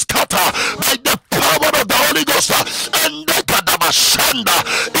them to scatter by the power of the Holy Ghost. And the Kadabashanda,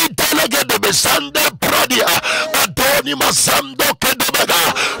 Italega de Besanda Pradia, Adoni Mazando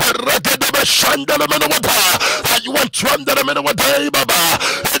Kedebega, Rakadabashanda Lemenawata. You want to under the Menawata, Baba.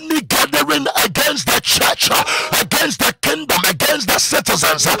 Any gathering against the church, against the kingdom, against the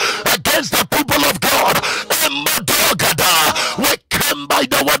citizens, against the people of God, we came by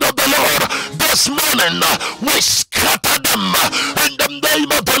the word of the Lord this morning. We scatter them in the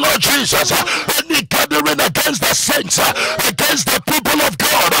name of the Lord Jesus. Any gathering against the saints, against the people of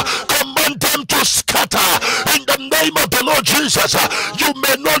God, command them to scatter in the name of the Lord Jesus. You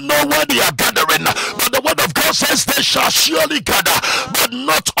may not know where they are gathering, but the word of God says they shall surely gather, but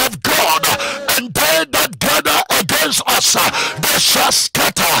not of God. And they that gather against us, they shall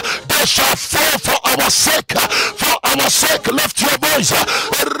scatter, they shall fall for our sake. For our sake, lift your voice.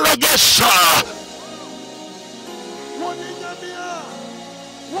 Ragesha.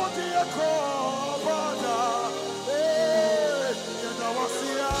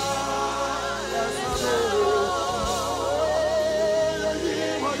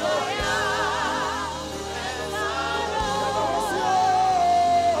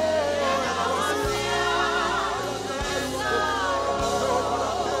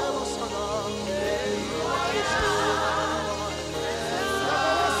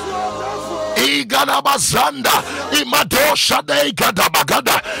 Iganabazanda, Imadosha de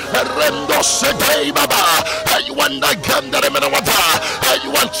Gadabagada, Rendo Sede Baba, you want the Ganda Menawata,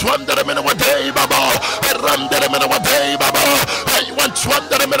 you want to under the Menawade Baba, Ramda Menawade Baba, you want to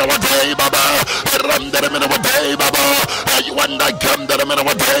under the Menawade Baba, Ramda Menawade Baba, you want the Ganda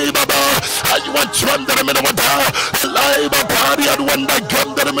Menawade Baba, you want to under the Menawata, Live Party and one the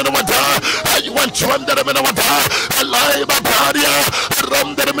Ganda Menawata, you want to under the Menawata, Live Party,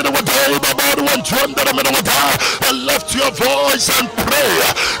 Ramda Menawade Baba. And lift your voice and pray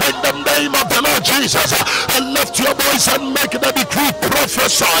in the name of the Lord Jesus. And lift your voice and make the decree,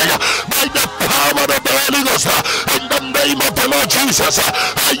 prophesy by the power of the Holy Ghost in the name of the Lord Jesus.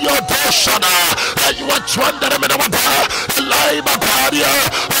 Ayodoshana, you are 200 minutes. Live Apadia,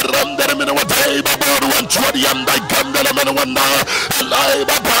 Random in a day, Babu, 120 and I come to the Menawanda. Live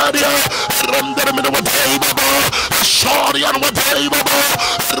Apadia, Random in a day, Babu, sorry on what day, Babu,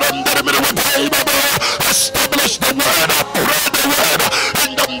 Random in a day, Babu. Establish the word, pray the word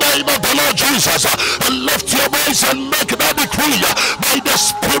in the name of the Lord Jesus. Lift your voice and make that decree by the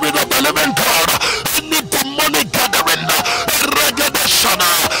Spirit of the living God. Any demonic gathering,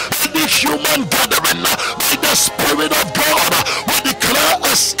 any human gathering, by the Spirit of God, we declare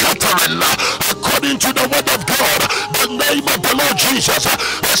a scattering according to the word of God. The name of the Lord Jesus,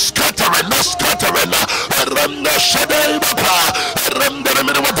 a scattering, a scattering.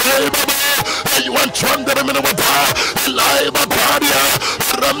 You want to run the minute with live a party,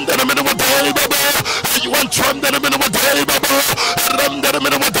 run the minute with day, Baba. You want to run the minute with day, Baba. Run the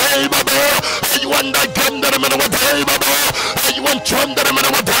minute with day, Baba. You want to get the minute with day, Baba. You want to run the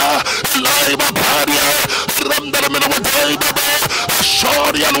minute with live a party, run the minute with day, Baba.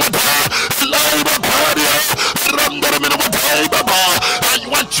 Sorry, and with live a party, run the minute with day, Baba. You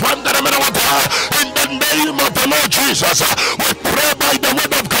want to run the minute with in the name of the Lord Jesus. We pray by the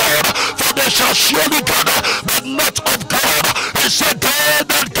word of God. They shall surely gather, but not of God. He said, they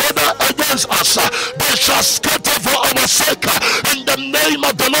that gather against us, they shall scatter for our sake. In the name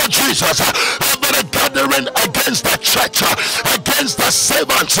of the Lord Jesus, every gathering against the church, against the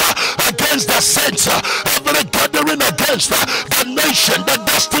servants, against the saints, every gathering against the nation, the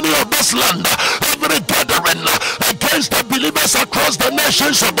destiny of this land, every gathering against the believers across the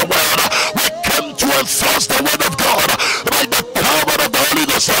nations of the world, we come to enforce the word of God by the power of the Holy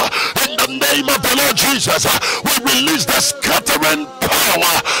Ghost. In the name of the Lord Jesus, we release the scattering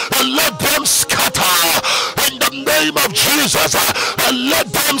power and let them scatter. In the name of Jesus, and let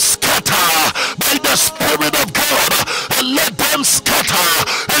them scatter by the Spirit of God, and let them scatter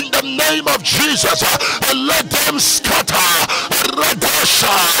in the name of Jesus, and let them scatter.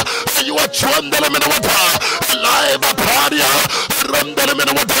 Radasha, you are 200 minutes live a party, Random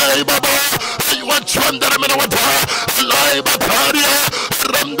minute, Baba. You are 200 minutes live a party,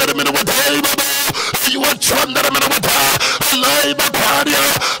 Random minute, Baba. You are 200 minutes live a party,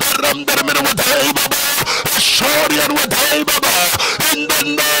 Random minute, Baba. Sorry, and with Baba. In the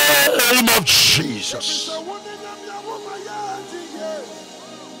name of Jesus.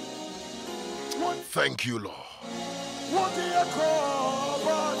 Thank you, Lord.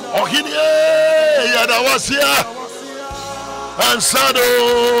 Oh, he was here and Sado.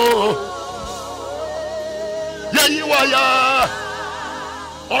 Yeah, you are.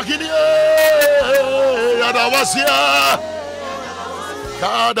 Oginie Yadawasia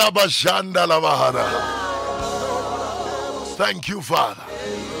Kadabashanda Lavahana. Thank you, Father.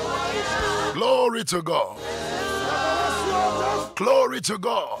 Glory to God. Glory to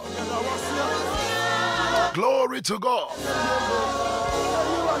God. Glory to God.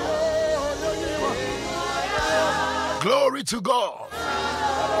 Glory to God.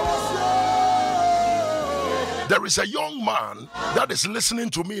 There is a young man that is listening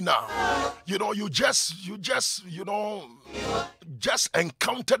to me now. You know, you just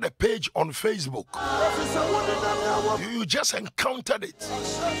encountered a page on Facebook. You just encountered it.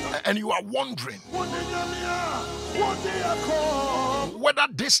 And you are wondering whether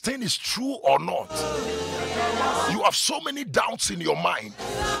this thing is true or not. You have so many doubts in your mind.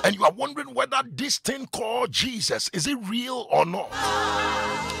 And you are wondering whether this thing called Jesus, is it real or not?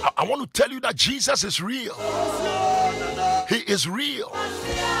 I want to tell you that Jesus is real. He is real.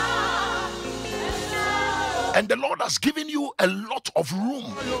 And the Lord has given you a lot of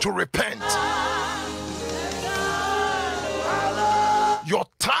room to repent. Your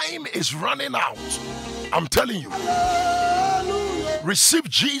time is running out. I'm telling you. Receive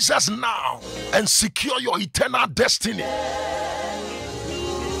Jesus now and secure your eternal destiny.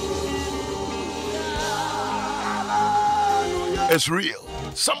 It's real.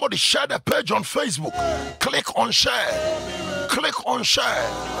 Somebody share the page on Facebook. Click on share. Click on share.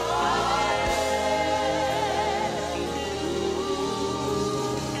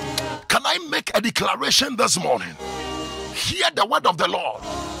 Can I make a declaration this morning? Hear the word of the Lord.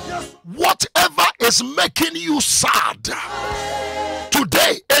 Whatever is making you sad,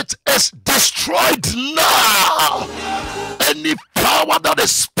 today it is destroyed now. Any power that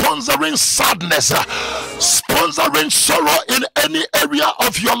is sponsoring sadness, sponsoring sorrow in any area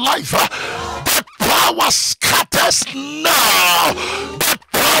of your life, that power scatters now. That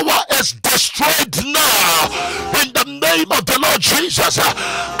power is destroyed now. In the name of the Lord Jesus,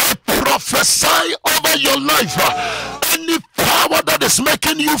 I prophesy over your life. Any power that is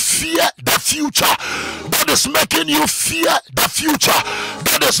making you fear the future, that is making you fear the future,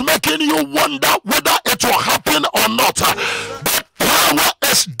 that is making you wonder whether it will happen or not, that power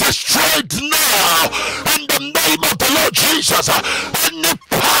is destroyed now. In the name of the Lord Jesus, any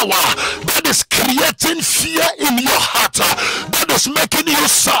power that is creating fear in your heart, that is making you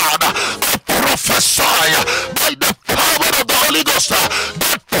sad, I prophesy by the power of the Holy Ghost,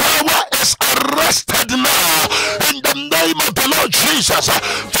 that power is arrested now. In the name of the Lord Jesus,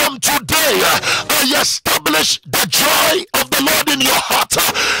 from today, I establish the joy of the Lord in your heart.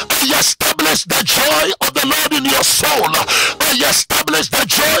 I establish the joy of the Lord in your soul. I establish the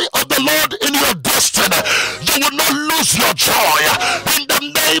joy of the Lord in your destiny. You will not lose your joy. In the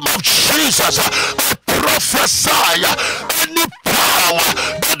name of Jesus, I prophesy any power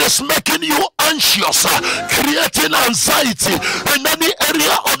that is making you anxious, creating anxiety in any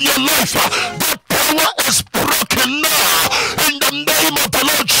area of your life, that power is broken now. In the name of the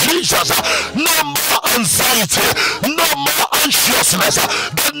Lord Jesus, no more anxiety, no more anxiousness.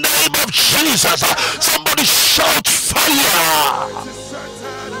 The name of Jesus, somebody shout fire.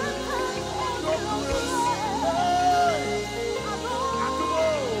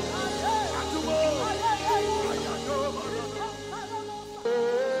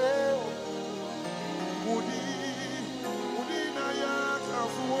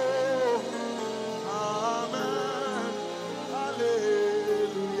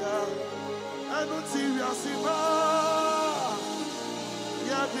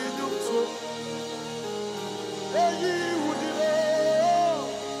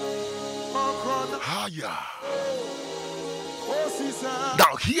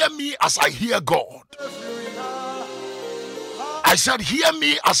 Now hear me as I hear God. I said hear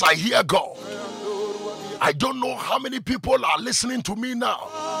me as I hear God. I don't know how many people are listening to me now,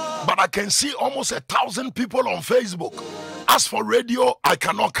 but I can see almost 1,000 people on Facebook. As for radio, I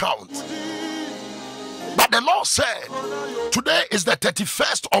cannot count. But the Lord said, today is the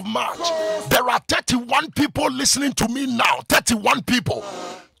 31st of March. There are 31 people listening to me now. 31 people.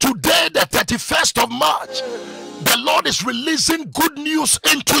 Today, the 31st of March, the Lord is releasing good news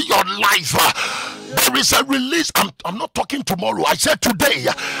into your life. There is a release. I'm not talking tomorrow. I said today,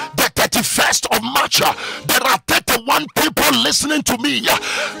 the 31st of March, there are 31 people listening to me.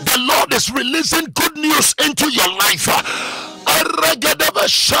 The Lord is releasing good news into your life.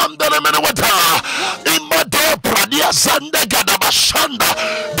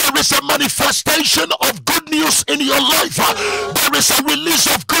 There is a manifestation of good news in your life. There is a release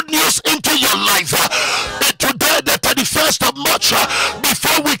of good news into your life. Today, the 31st of March,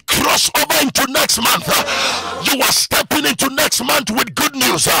 before we cross over into next month, you are stepping into next month with good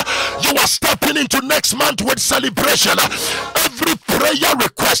news. month with celebration. Every prayer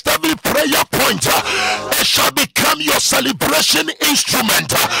request, every prayer point, it shall become your celebration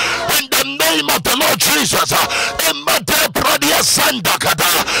instrument. In the name of the Lord Jesus. The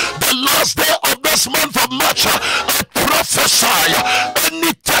last day of this month of March, I prophesy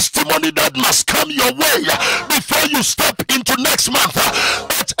any testimony that must come your way before you step into next month,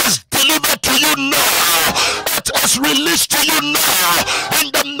 it is delivered to you now. It is released to you now.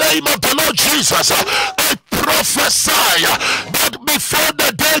 In the name of the Lord Jesus, I prophesy that before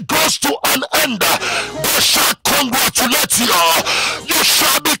the day goes to an end, they shall congratulate you. You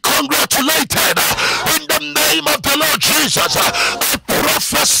shall be congratulated. In the name of the Lord Jesus, I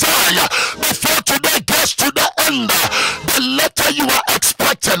prophesy before today gets to the end, the letter you are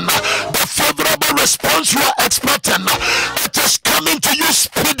expecting, the favorable response you are expecting, it is coming to you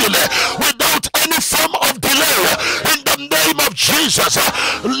speedily without any form of delay. In the name of Jesus,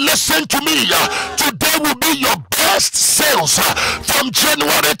 listen to me. Today will be your best sales from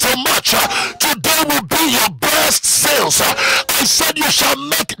January to March. Today will be your best sales. I said you shall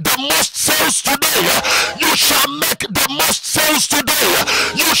make the most sales today. You shall make the most sales today.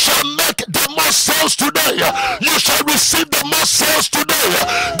 You shall make the most sales today. You shall receive the most sales today.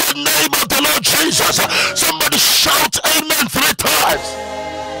 The name of the Lord Jesus. Somebody shout amen 3 times.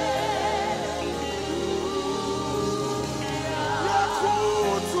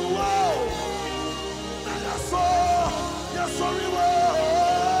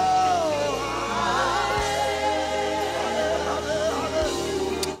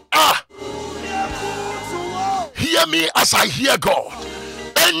 Hear me as I hear God.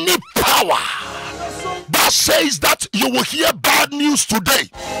 Any power that says that you will hear bad news today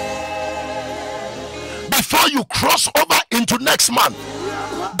before you cross over into next month,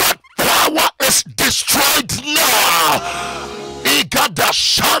 that power is destroyed now.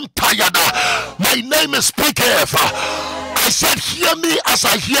 My name is PKF. I said, hear me as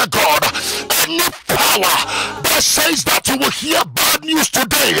I hear God. Any power that says that you will hear bad news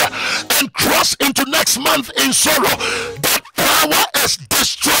today and cross into next month in sorrow, that power is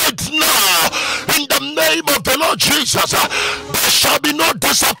destroyed now. In the name of the Lord Jesus, there shall be no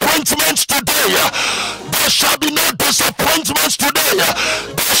disappointments today. There shall be no disappointments today.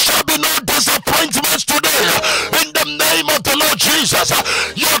 There shall be no disappointments today. In the name of the Lord Jesus,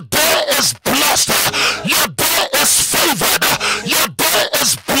 your day is blessed. Your day is favored. Your day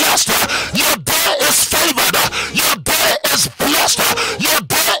is blessed. Your day is favored. Your day is blessed. Your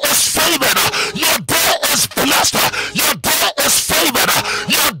day is favored. Your day is blessed. Your day is favored.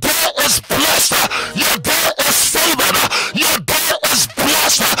 Your day is blessed. Your day is favored. Your day is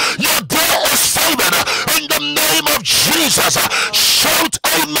blessed. Your day is favored. In the name of Jesus, shout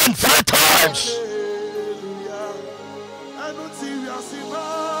amen 3 times.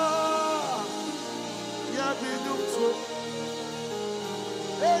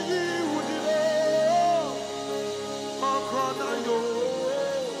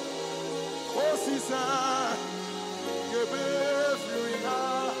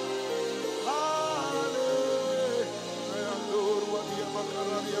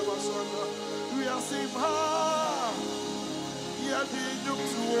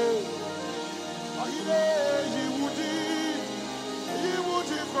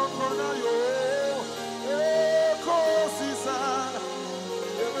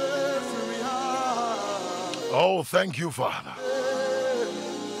 Oh, thank you, Father.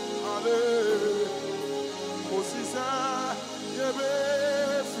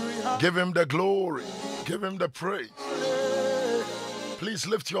 Give him the glory. Give him the praise. Please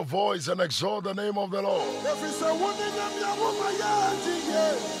lift your voice and exalt the name of the Lord.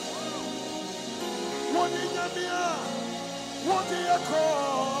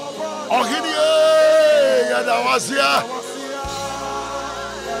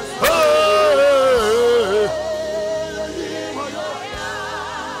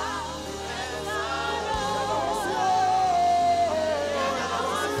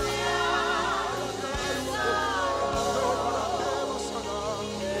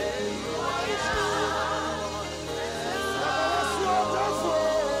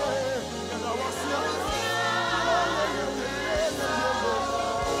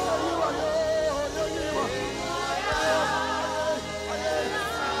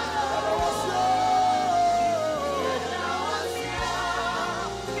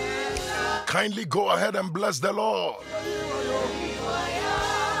 Kindly go ahead and bless the Lord.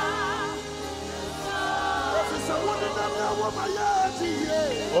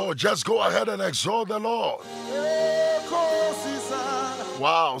 Oh, just go ahead and exalt the Lord.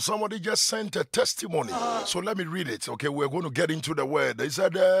 Wow, somebody just sent a testimony. So let me read it. Okay, we're going to get into the word. They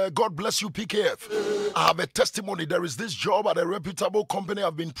said, God bless you, PKF. I have a testimony. There is this job at a reputable company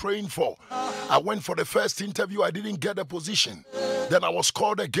I've been praying for. I went for the first interview. I didn't get a position. Then I was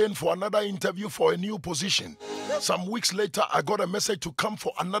called again for another interview for a new position. Some weeks later, I got a message to come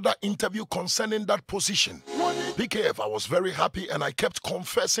for another interview concerning that position. PKF, I was very happy and I kept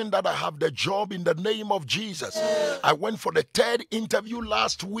confessing that I have the job in the name of Jesus. I went for the third interview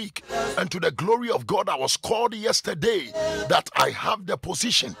last week, and to the glory of God, I was called yesterday that I have the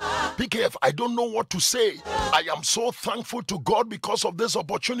position. PKF, I don't know what to say. I am so thankful to God because of this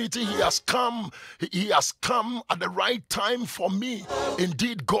opportunity. He has come at the right time for me.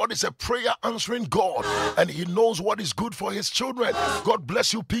 Indeed, God is a prayer answering God, and He knows what is good for His children. God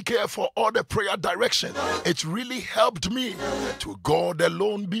bless you, PKF, for all the prayer direction. It really helped me. To God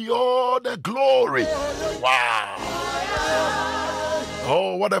alone be all the glory. Wow.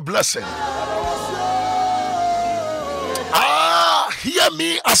 Oh, what a blessing. Hear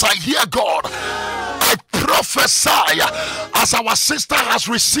me as I hear God. I prophesy as our sister has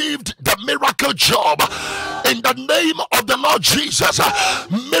received the miracle job. In the name of the Lord Jesus,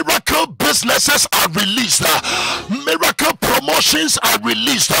 miracle businesses are released. Miracle promotions are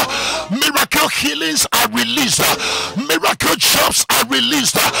released. Miracle healings are released. Miracle jobs are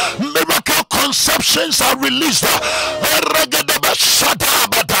released. Miracle conceptions are released.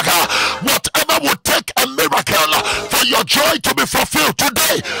 Whatever would take a miracle for your joy to be fulfilled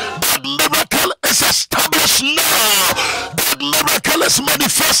today, that miracle is established now. That miracle is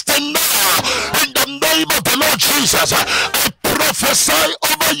manifesting now. In the name of the Lord Jesus, I prophesy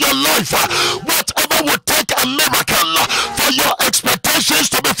over your life. Whatever would take a miracle for your expectations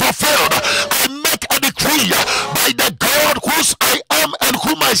to be fulfilled, I make a decree by the God whose I am and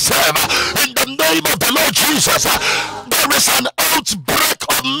whom I serve. In the name of the Lord Jesus, there is an outbreak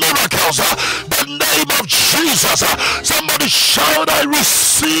of miracles. The name of Jesus. Somebody shout, I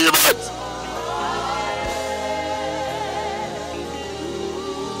receive it.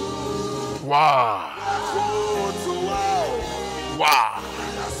 Wow. Wow.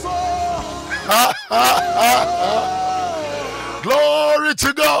 Glory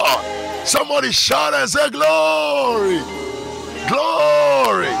to God. Somebody shout and say glory.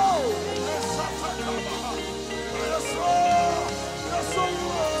 Glory.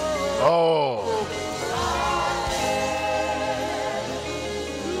 Oh.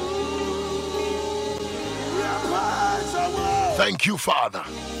 Thank you, Father.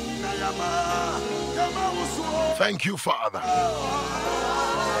 Thank you, Father.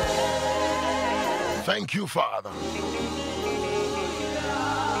 Thank you, Father.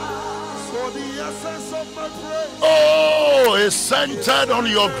 Oh, it's centered on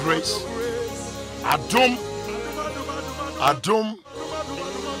your grace. Adum. Adum.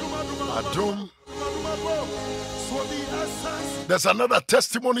 Adum. There's another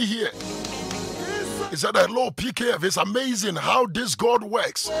testimony here. He said, hello, PKF. It's amazing how this God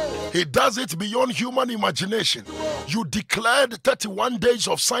works. He does it beyond human imagination. You declared 31 days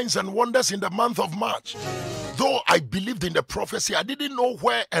of signs and wonders in the month of March. Though I believed in the prophecy, I didn't know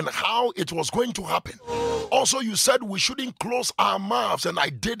where and how it was going to happen. Also, you said we shouldn't close our mouths, and I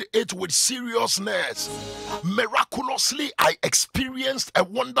did it with seriousness. Miraculously, I experienced a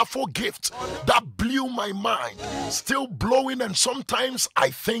wonderful gift that blew my mind. Still blowing, and sometimes I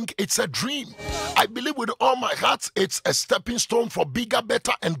think it's a dream. I believe with all my heart it's a stepping stone for bigger,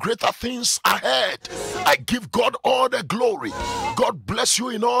 better, and greater things ahead. I give God all the glory. God bless you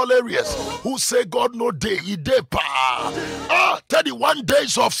in all areas. Who say God no day, 31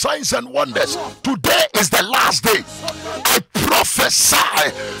 days of signs and wonders. Today is the last day. I prophesy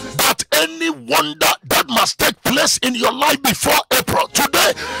that any wonder that must take place in your life before April,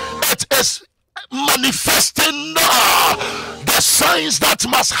 today it is manifesting now. The signs that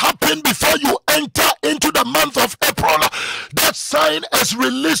must happen before you enter into the month of April, that sign is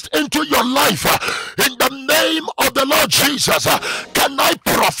released into your life in the name of the Lord Jesus. Can I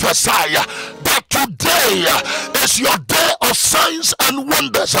prophesy that today is your day of signs and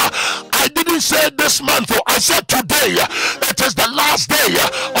wonders? I didn't say this month, I said today. It is the last day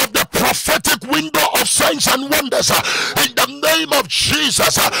of the prophetic window of signs and wonders. In the name of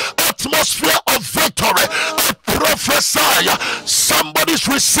Jesus, atmosphere of victory. I prophesy somebody's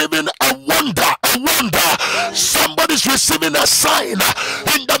receiving a wonder, somebody's receiving a sign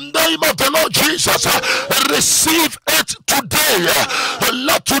in the name of the Lord Jesus. Receive it today.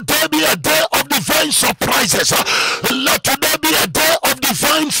 Let today be a day of divine surprises. Let today be a day of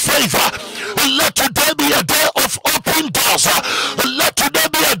divine favor. Let today be a day of open doors. Let today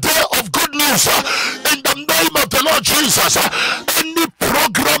be a day of good news in the name of the Lord Jesus. Any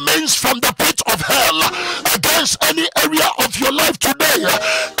comes from the pit of hell against any area of your life today,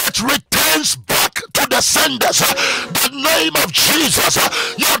 it returns back to the senders. The name of Jesus.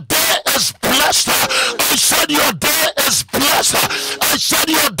 Your day is blessed. I said your day is blessed. I said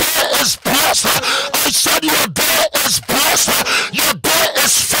your day is blessed. I said your day is blessed. Your day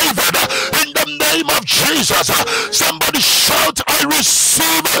is favored in the name of Jesus. Somebody shout, I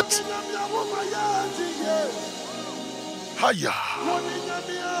receive it. Hiya.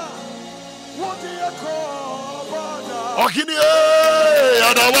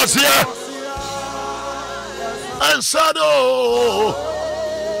 And I was here and said, oh.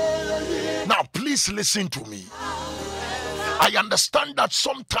 Now please listen to me. I understand that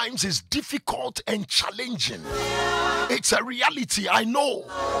sometimes it's difficult and challenging. It's a reality, I know.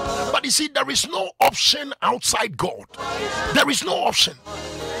 But you see, there is no option outside God. There is no option.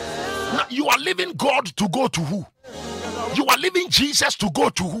 Now, you are leaving God to go to who? You are leaving Jesus to go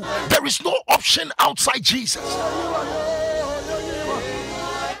to who? There is no option outside Jesus.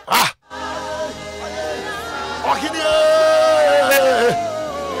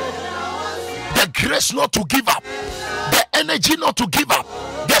 The grace not to give up, the energy not to give up,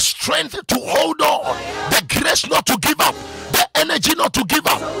 the strength to hold on, the grace not to give up, the energy not to give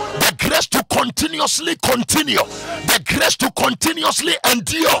up, the grace to continuously continue, the grace to continuously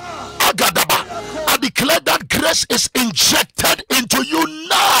endure. Agadaba, I declare that grace is injected into you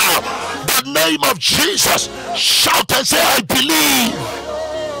now. The name of Jesus. Shout and say, I believe.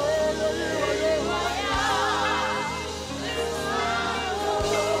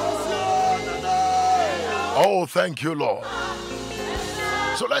 Oh, thank you, Lord.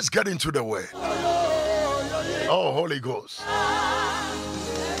 So let's get into the word. Oh, Holy Ghost.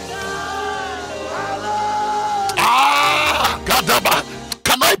 Gadaba.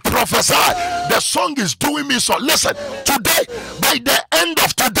 Can I prophesy? The song is doing me so. Listen, today, by the end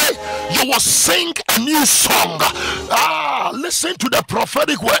of today, you will sing a new song. Listen to the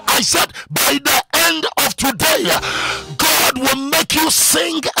prophetic word. I said, by the end of today, God will make you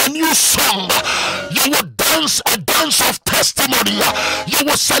sing a new song. You will dance a dance of testimony. You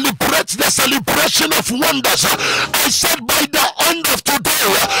will celebrate the celebration of wonders. I said, by the end of today,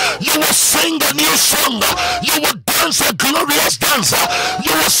 you will sing a new song. You will dance a glorious dance.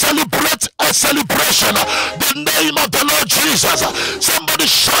 You will celebrate a celebration. The name of the Lord Jesus. Somebody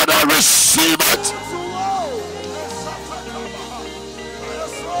shout, I receive it.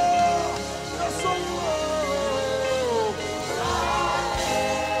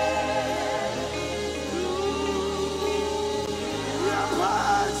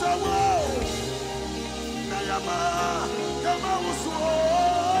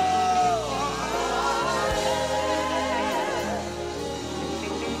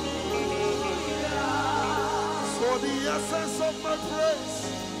 Of my praise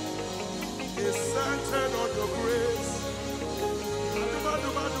is centered on your grace.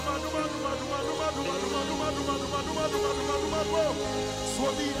 So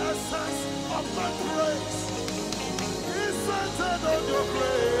the essence of my praise is centered on your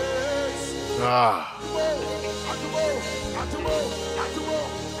grace.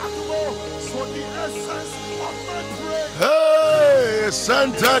 So the essence of my praise, hey,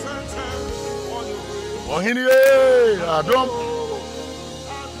 centered.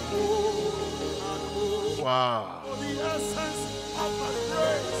 Wow.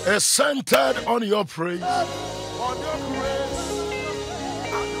 It's centered on your praise.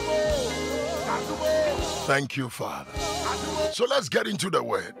 Thank you, Father. So let's get into the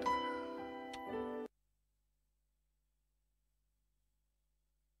word.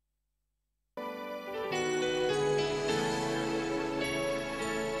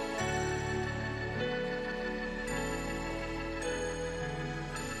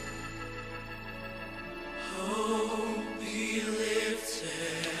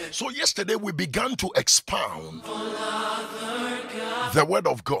 So yesterday we began to expound the word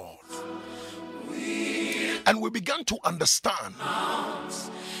of God. And we began to understand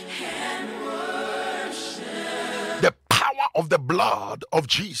the power of the blood of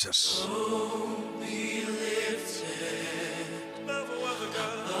Jesus.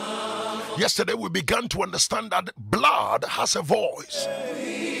 Yesterday we began to understand that blood has a voice.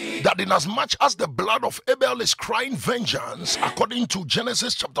 That in as much as the blood of Abel is crying vengeance, according to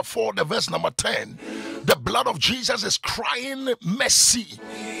Genesis chapter 4, the verse number 10, the blood of Jesus is crying mercy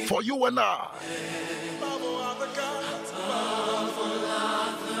for you and I.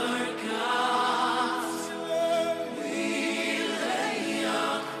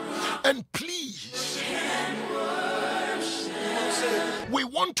 And please, we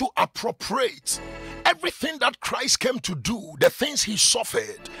want to appropriate everything that Christ came to do, the things he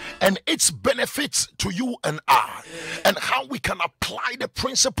suffered, and its benefits to you and I, and how we can apply the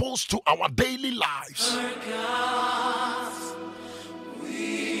principles to our daily lives.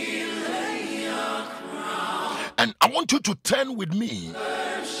 And I want you to turn with me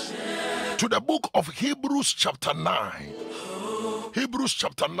to the book of Hebrews chapter 9. Hebrews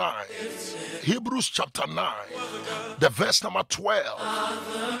chapter 9. Hebrews chapter 9. The verse number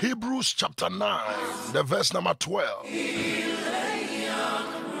 12. Hebrews chapter 9. The verse number 12.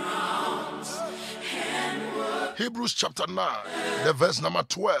 Hebrews chapter 9. The verse number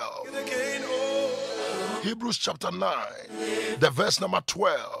 12. Hebrews chapter 9. The verse number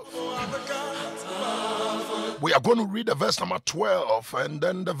 12. We are going to read the verse number 12 and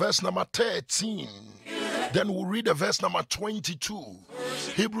then the verse number 13. Then we'll read the verse number 22.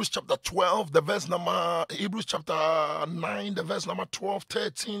 Hebrews chapter 12, the verse number, Hebrews chapter 9, the verse number 12,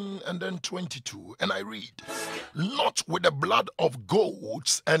 13, and then 22. And I read, not with the blood of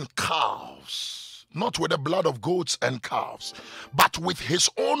goats and calves, not with the blood of goats and calves, but with his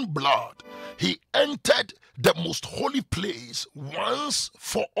own blood, he entered the most holy place once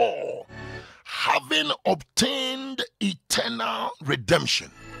for all, having obtained eternal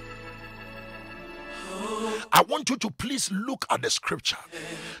redemption. I want you to please look at the scripture.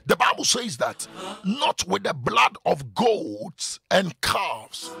 The Bible says that not with the blood of goats and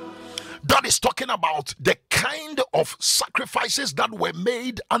calves. That is talking about the kind of sacrifices that were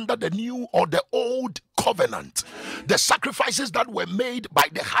made under the new or the old covenant. The sacrifices that were made by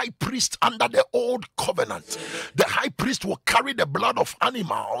the high priest under the old covenant. The high priest will carry the blood of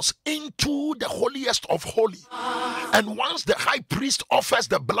animals into the holiest of holy. And once the high priest offers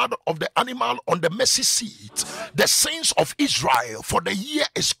the blood of the animal on the mercy seat, the sins of Israel for the year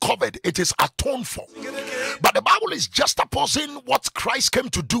is covered. It is atoned for. But the Bible is juxtaposing what Christ came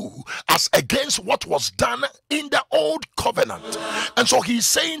to do as against what was done in the old covenant. And so he's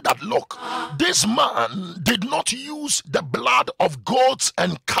saying that, look, this man did not use the blood of goats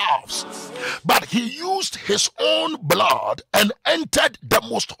and calves, but he used his own blood and entered the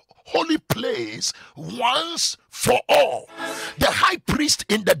most holy place once for all. The high priest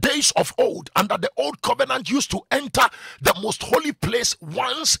in the days of old under the old covenant used to enter the most holy place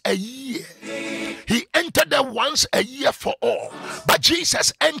once a year. He entered there once a year for all, but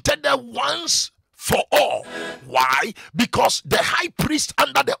Jesus entered there once for all. Why? Because the high priest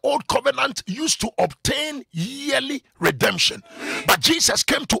under the old covenant used to obtain yearly redemption, but Jesus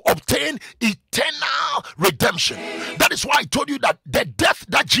came to obtain eternal redemption. That is why I told you that the death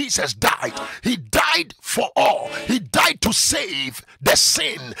that Jesus died, he died for all. He died to save the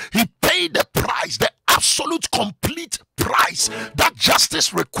sin. He paid the price, the absolute complete price that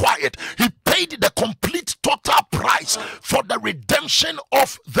justice required. He paid the complete total price for the redemption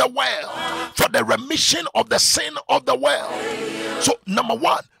of the world, for the remission of the sin of the world. So number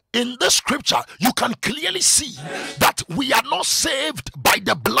one, in this scripture, you can clearly see that we are not saved by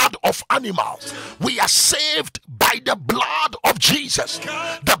the blood of animals. We are saved by the blood of Jesus.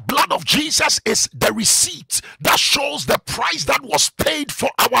 The blood of Jesus is the receipt that shows the price that was paid for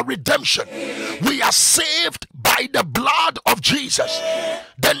our redemption. We are saved by the blood of Jesus.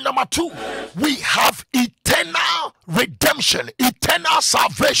 Then number two, we have eternal redemption, eternal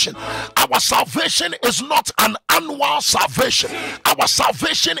salvation. Our salvation is not an annual salvation. Our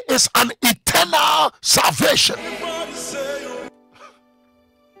salvation is an eternal salvation.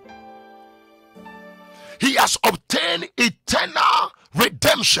 He has obtained eternal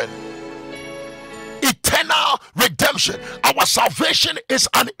redemption. Eternal redemption. Our salvation is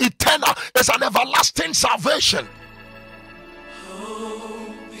an eternal, is an everlasting salvation.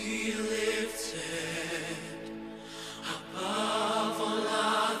 Oh, be lifted above all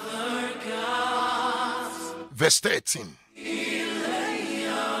other gods. Verse 13.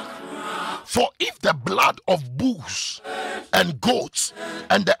 For if the blood of bulls and goats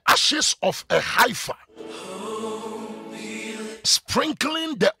and the ashes of a heifer,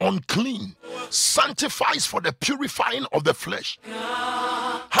 sprinkling the unclean, sanctifies for the purifying of the flesh,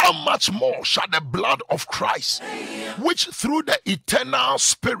 how much more shall the blood of Christ, which through the eternal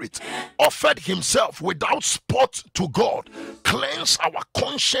Spirit offered himself without spot to God, cleanse our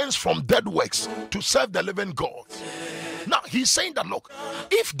conscience from dead works to serve the living God? Now he's saying that, look,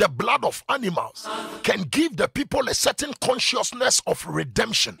 if the blood of animals can give the people a certain consciousness of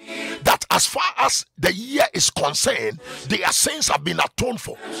redemption, that as far as the year is concerned, their sins have been atoned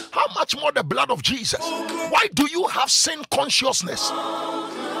for, how much more the blood of Jesus? Why do you have sin consciousness?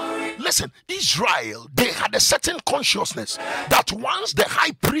 Listen, Israel, they had a certain consciousness that once the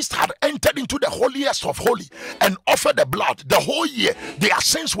high priest had entered into the holiest of holy and offered the blood, the whole year their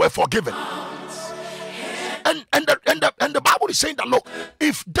sins were forgiven. And the Bible is saying that, look,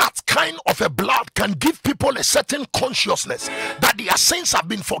 if that kind of a blood can give people a certain consciousness that their sins have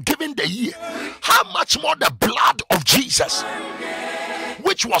been forgiven the year, how much more the blood of Jesus,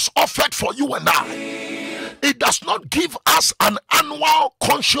 which was offered for you and I. It does not give us an annual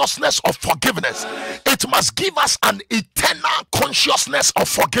consciousness of forgiveness. It must give us an eternal consciousness of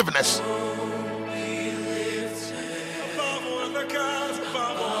forgiveness.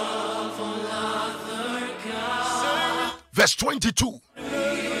 Verse 22.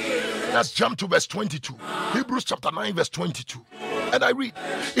 Let's jump to verse 22. Hebrews chapter 9 verse 22. And I read.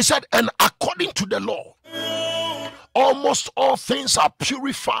 It said, and according to the law, almost all things are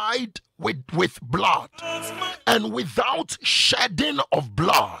purified with blood, and without shedding of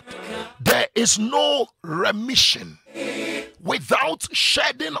blood there is no remission. Without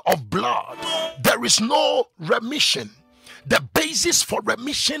shedding of blood there is no remission. The basis for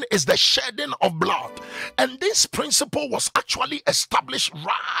remission is the shedding of blood, and this principle was actually established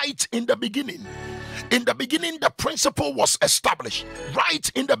right in the beginning. In the beginning, the principle was established right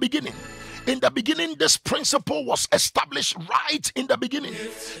in the beginning. In the beginning, this principle was established right in the beginning.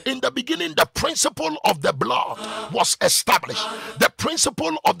 In the beginning, the principle of the blood was established. The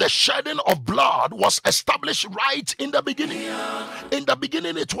principle of the shedding of blood was established right in the beginning. In the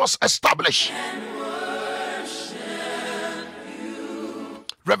beginning, it was established.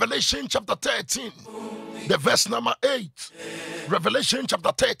 Revelation chapter 13, the verse number 8. Revelation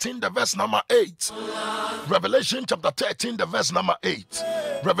chapter 13, the verse number 8. Revelation chapter 13, the verse number 8.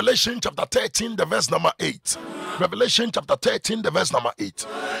 Revelation chapter 13, the verse number 8. Revelation chapter 13, the verse number 8.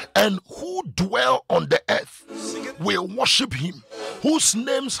 And who dwell on the earth will worship him, whose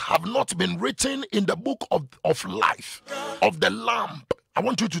names have not been written in the book of life of the Lamb. I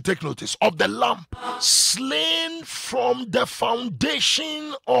want you to take notice of the Lamb, slain from the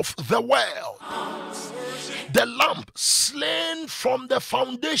foundation of the world. The Lamb, slain from the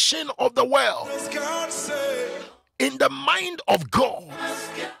foundation of the world. In the mind of God,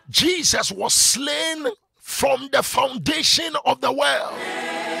 Jesus was slain from the foundation of the world.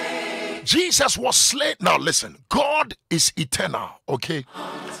 Jesus was slain. Now listen, God is eternal, okay?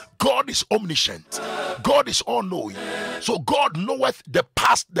 God is omniscient. God is all-knowing. So God knoweth the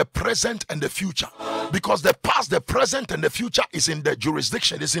past, the present, and the future. Because the past, the present, and the future is in the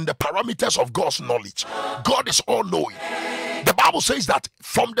jurisdiction, is in the parameters of God's knowledge. God is all-knowing. The Bible says that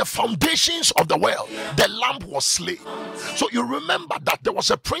from the foundations of the world, the Lamb was slain. So you remember that there was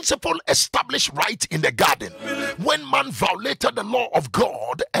a principle established right in the garden when man violated the law of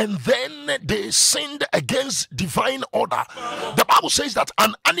God and then they sinned against divine order. The Bible says that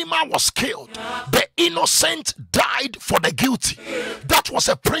an animal was killed. The innocent died for the guilty. That was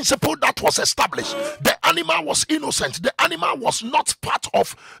a principle that was established. The animal was innocent. The animal was not part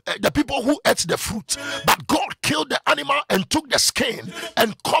of the people who ate the fruit, but God killed the animal and took the skin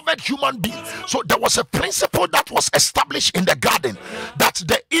and covered human beings. So there was a principle that was established in the garden that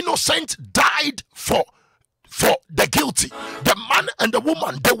the innocent died for the guilty. The man and the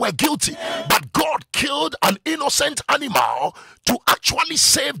woman, they were guilty, but God killed an innocent animal to actually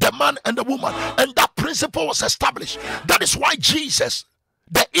save the man and the woman, and that principle was established. That is why Jesus,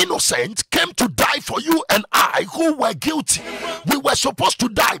 the innocent, came to die for you and I who were guilty. We were supposed to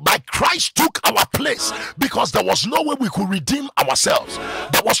die, but Christ took our place because there was no way we could redeem ourselves.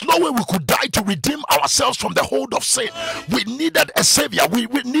 There was no way we could die to redeem ourselves from the hold of sin. We needed a savior. We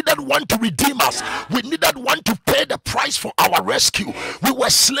needed one to redeem us. We needed one to pay the price for our rescue. We were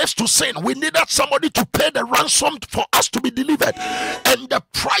slaves to sin. We needed somebody to pay the ransom for us to be delivered. And the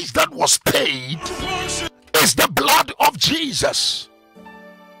price that was paid is the blood of Jesus.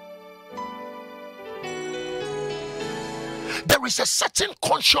 There is a certain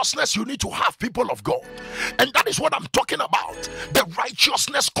consciousness you need to have, people of God, and that is what I'm talking about, the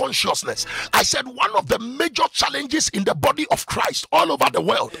righteousness consciousness. I said one of the major challenges in the body of Christ all over the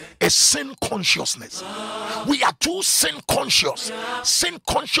world is sin consciousness. We are too sin conscious. Sin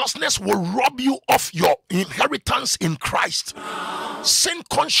consciousness will rob you of your inheritance in Christ. Sin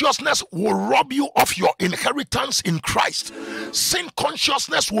consciousness will rob you of your inheritance in Christ. Sin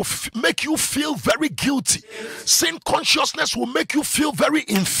consciousness will make you feel very guilty. Sin consciousness will make you feel very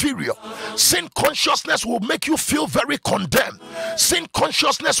inferior. Sin consciousness will make you feel very condemned. Sin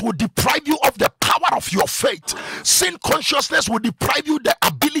consciousness will deprive you of the power of your faith. Sin consciousness will deprive you the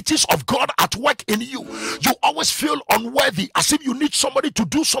abilities of God at work in you. You always feel unworthy, as if you need somebody to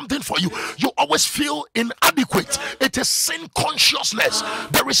do something for you. You always feel inadequate. It is sin consciousness.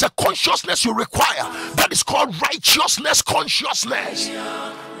 There is a consciousness you require that is called righteousness consciousness.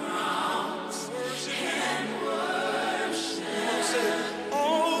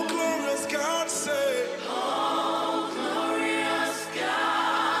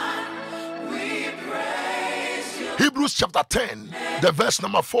 Hebrews chapter 10, the verse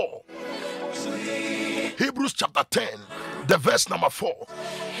number 4. Hebrews chapter 10, the verse number 4.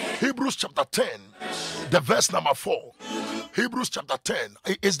 Hebrews chapter 10, the verse number 4. Hebrews chapter 10.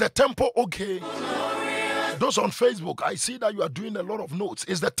 Is the tempo okay? Those on Facebook, I see that you are doing a lot of notes.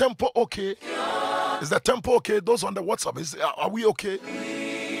 Is the tempo okay? Is the tempo okay? Those on the WhatsApp, are we okay?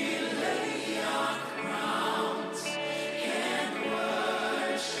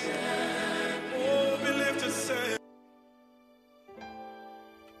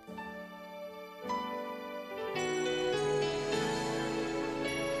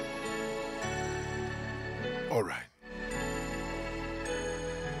 All right.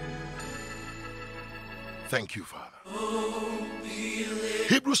 Thank you, Father.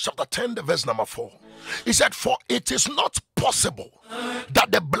 Hebrews chapter 10, the verse number 4. He said, for it is not possible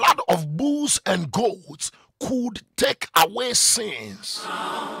that the blood of bulls and goats could take away sins.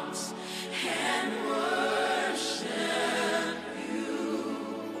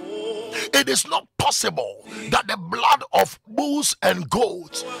 It is not possible that the blood of bulls and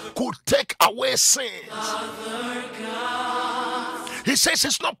goats could take away sins. He says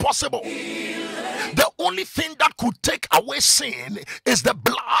it's not possible. The only thing that could take away sin is the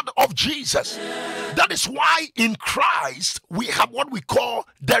blood of Jesus. That is why in Christ we have what we call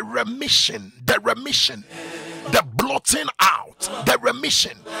the remission. The remission. The blotting out. The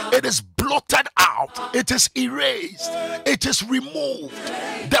remission. It is blotted out. It is erased. It is removed.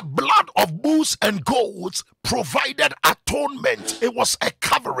 The blood of bulls and goats provided atonement. It was a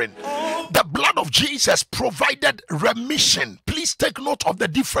covering. The blood of Jesus provided remission. Please take note of the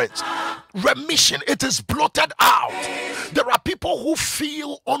difference. Remission, it is blotted out. There are people who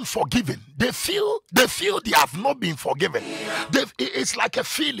feel unforgiven. They feel they have not been forgiven. It's like a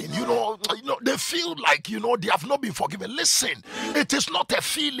feeling, they feel like, they have not been forgiven. Listen, it is not a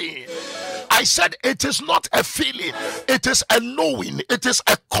feeling. I said it is not a feeling. It is a knowing. It is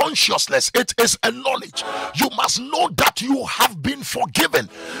a consciousness. It is a knowledge. You must know that you have been forgiven,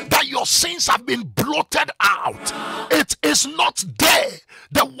 that your sins have been blotted out. It is not there.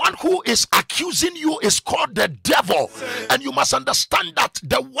 The one who is accusing you is called the devil. And you must understand that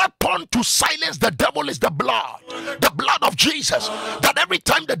the weapon to silence the devil is the blood of Jesus. That every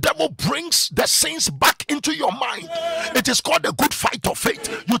time the devil brings the sins back into your mind, it is called the good fight of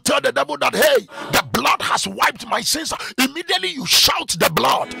faith. You tell the devil that, hey, the blood has wiped my sins. Immediately you shout the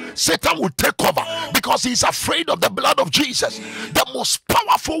blood. Satan will take over because he's afraid of the blood of Jesus. The most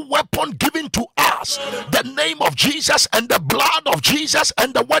powerful weapon given to us, the name of Jesus and the blood of Jesus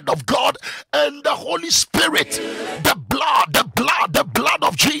and the word of God and the Holy Spirit. The blood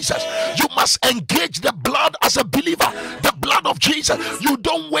of Jesus. You must engage the blood as a believer. The blood of Jesus. You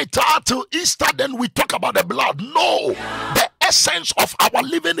don't wait till Easter, then we talk about the blood. No. The essence of our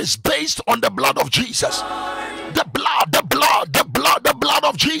living is based on the blood of Jesus. The blood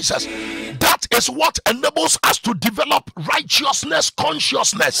of Jesus. That is what enables us to develop righteousness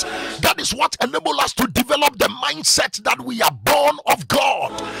consciousness. That is what enables us to develop the mindset that we are born of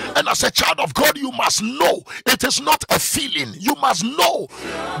God. And as a child of God, you must know it is not a feeling. You must know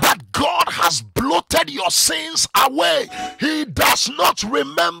that God has blotted your sins away. He does not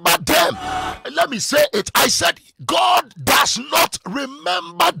remember them. Let me say it. I said God does not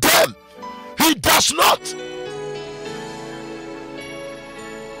remember them. He does not.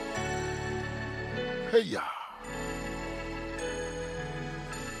 Hey, yeah.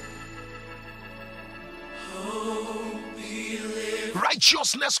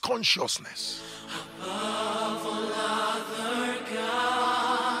 Righteousness consciousness. Above all other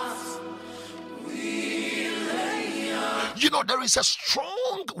gods, we lay our... there is a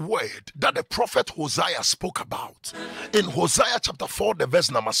strong word that the prophet Hosea spoke about in Hosea chapter 4, the verse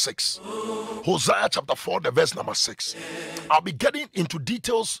number 6. Hosea chapter 4, the verse number 6. I'll be getting into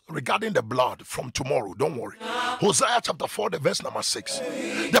details regarding the blood from tomorrow. Don't worry. Hosea chapter 4, the verse number 6.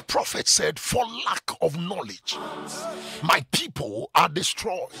 The prophet said, for lack of knowledge, my people are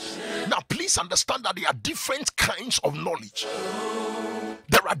destroyed. Now, please understand that there are different kinds of knowledge.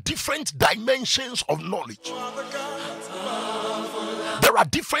 There are different dimensions of knowledge. There are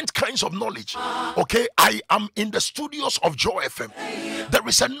different kinds of knowledge. Okay, I am in the studios of Joy FM. There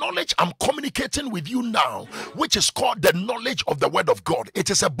is a knowledge I'm communicating with you now, which is called the knowledge of the word of God. It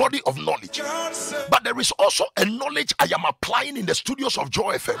is a body of knowledge. But there is also a knowledge I am applying in the studios of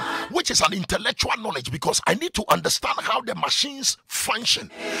Joy FM, which is an intellectual knowledge, because I need to understand how the machines function.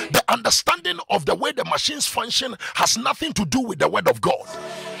 The understanding of the way the machines function has nothing to do with the word of God.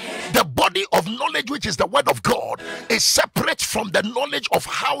 The body of knowledge, which is the word of God, is separate from the knowledge of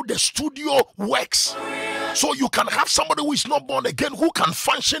how the studio works. So you can have somebody who is not born again who can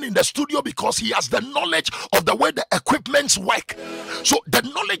function in the studio because he has the knowledge of the way the equipments work. So the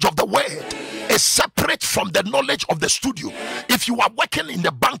knowledge of the word is separate from the knowledge of the studio. If you are working in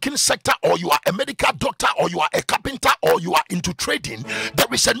the banking sector, or you are a medical doctor, or you are a carpenter, or you are into trading, there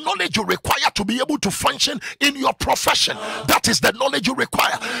is a knowledge you require to be able to function in your profession. That is the knowledge you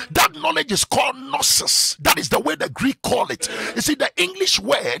require. That knowledge is called gnosis. That is the way the Greek call it. You see, the English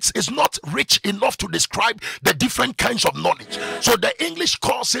words is not rich enough to describe the different kinds of knowledge. So the English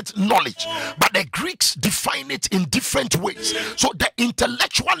calls it knowledge, but the Greeks define it in different ways. So the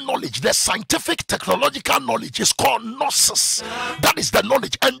intellectual knowledge, the scientific technological knowledge is called gnosis. That is the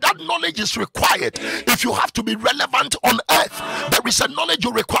knowledge, and that knowledge is required if you have to be relevant on earth. There is a knowledge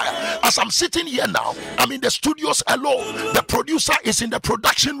you require. As I'm sitting here now, I'm in the studios alone. The producer is in the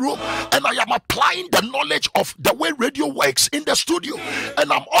production room, and I am applying the knowledge of the way radio works in the studio,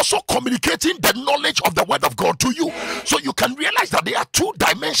 and I'm also communicating the knowledge of the word of God to you. So you can realize that there are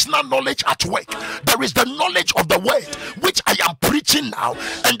two-dimensional knowledge at work. There is the knowledge of the word, which I am preaching now,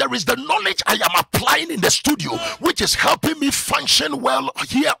 and there is the knowledge I am applying in the studio, which is helping me function well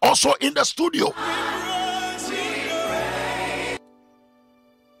here also in the studio.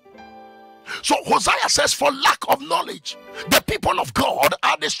 So Hosea says, for lack of knowledge, the people of God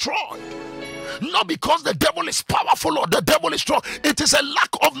are destroyed. Not because the devil is powerful or the devil is strong. It is a lack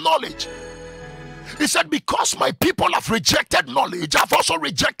of knowledge. He said, because my people have rejected knowledge, I've also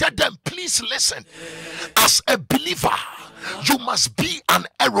rejected them. Please listen. As a believer, you must be an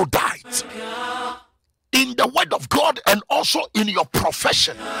erudite in the word of God and also in your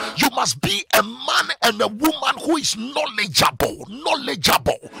profession. You must be a man and a woman who is knowledgeable.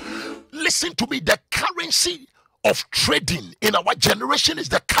 Listen to me. The currency of trading in our generation is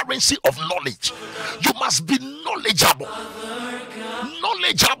the currency of knowledge. You must be knowledgeable.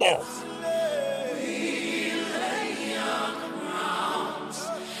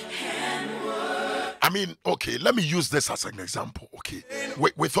 I mean, okay, let me use this as an example, okay?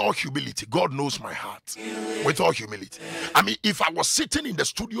 With all humility, God knows my heart. With all humility. I mean, if I was sitting in the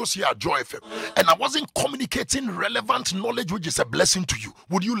studios here at Joy FM and I wasn't communicating relevant knowledge, which is a blessing to you,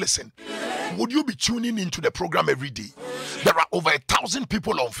 would you listen? Would you be tuning into the program every day? There are over 1,000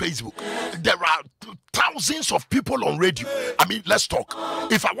 people on Facebook. There are thousands of people on radio. I mean, let's talk.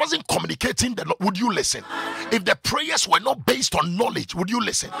 If I wasn't communicating, would you listen? If the prayers were not based on knowledge, would you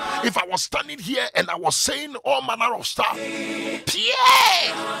listen? If I was standing here and I was saying all manner of stuff,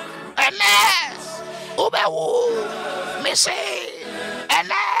 Pierre, Ernest, Ubewu, Missy,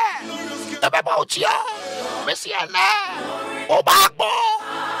 Ernest, Ubebautia, Missy, Ernest, Obagbo,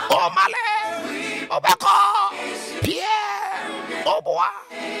 Omale, Obeko, Pierre, Oboa,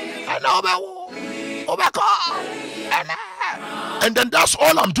 and Obewu, Obeko, and then that's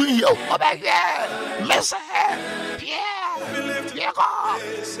all I'm doing here. Obege, Missy, Pierre,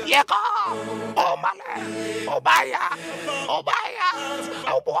 Yeko, Omale, Obaya,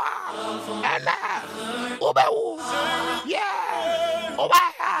 Oboa, and Obewu, yeah,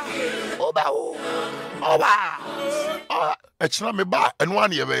 Obaya, Obewu, Oba. It's not me back and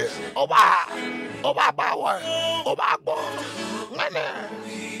 1 year. Oba,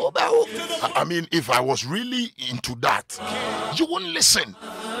 I mean, if I was really into that, you wouldn't listen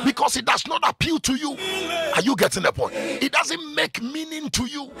because it does not appeal to you. Are you getting the point? It doesn't make meaning to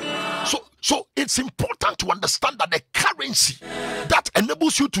you. So it's important to understand that the currency that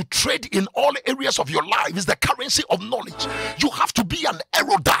enables you to trade in all areas of your life is the currency of knowledge. You have to be an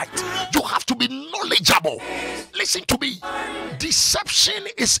erudite. You have to be knowledgeable. Listen to me. Deception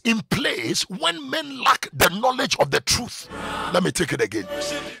is in place when men lack the knowledge of the truth. Let me take it again.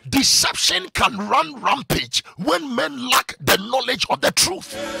 Deception can run rampage when men lack the knowledge of the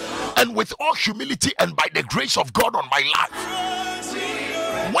truth. And with all humility and by the grace of God on my life,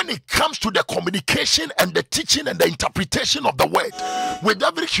 when it comes to the communication and the teaching and the interpretation of the word, with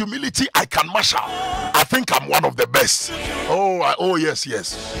every humility I can marshal, I think I'm one of the best. Oh yes.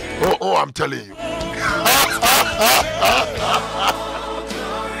 Oh, I'm telling you.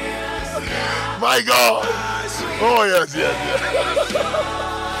 My God. Oh yes.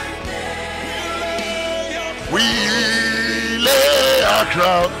 We lay our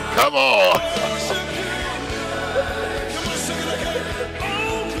crown. Come on.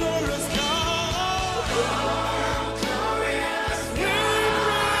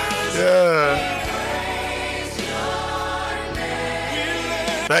 Yeah.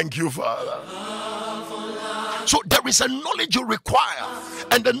 Thank you, Father. So there is a knowledge you require,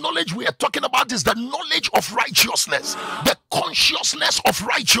 and the knowledge we are talking about is the knowledge of righteousness, the consciousness of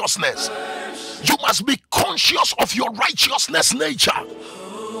righteousness. You must be conscious of your righteousness nature.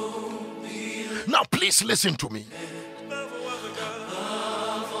 Now, please listen to me.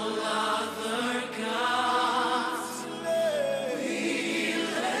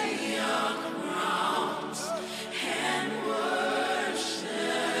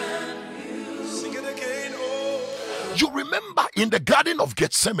 You remember in the Garden of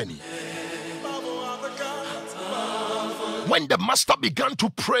Gethsemane, when the master began to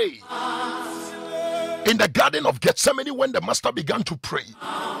pray, in the Garden of Gethsemane, when the master began to pray,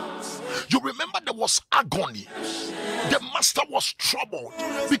 you remember there was agony. The master was troubled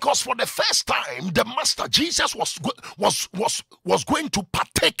because for the first time, the master Jesus was going to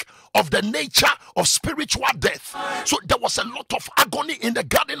partake of the nature of spiritual death. So there was a lot of agony in the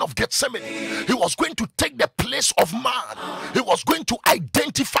Garden of Gethsemane. He was going to take the place of man. He was going to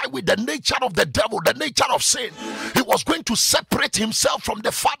identify with the nature of the devil, the nature of sin. He was going to separate himself from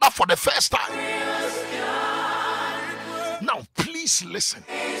the Father for the first time. Now, please listen.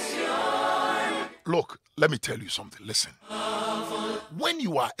 Look, let me tell you something. Listen. When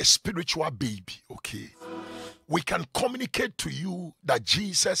you are a spiritual baby, okay, we can communicate to you that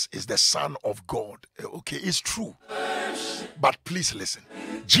Jesus is the Son of God. Okay, it's true. But please listen.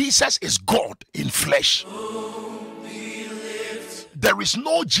 Jesus is God in flesh. There is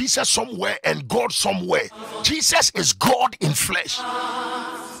no Jesus somewhere and God somewhere. Jesus is God in flesh.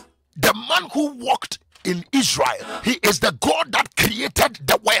 The man who walked in Israel, he is the God that created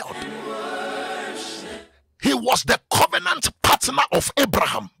the world. He was the covenant partner of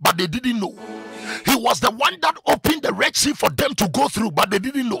Abraham, but they didn't know. He was the one that opened the Red Sea for them to go through, but they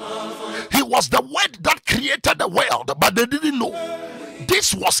didn't know. He was the word that created the world, but they didn't know.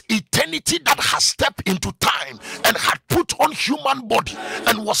 This was eternity that has stepped into time and had put on human body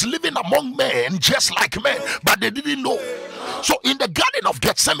and was living among men just like men, but they didn't know. So in the Garden of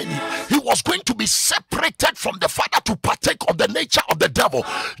Gethsemane, he was going to be separated from the Father to partake of the nature of the devil.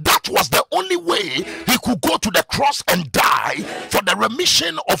 That was the only way he could go to the cross and die for the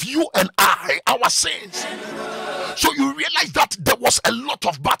remission of you and I, our sins. So you realize that there was a lot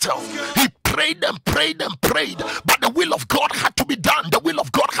of battle. He prayed and prayed and prayed, but the will of God had to be done. The will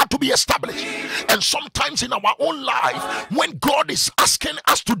of God had to be established. And sometimes in our own life, when God is asking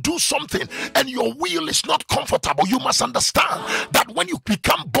us to do something and your will is not comfortable, you must understand that when you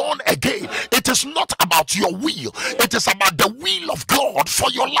become born again, it is not about your will. It is about the will of God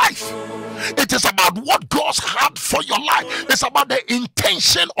for your life. It is about what God had for your life. It's about the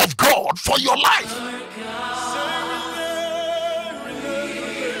intention of God for your life.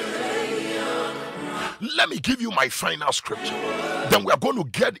 Let me give you my final scripture. Then we are going to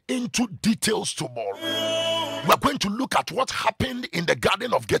get into details tomorrow. We are going to look at what happened in the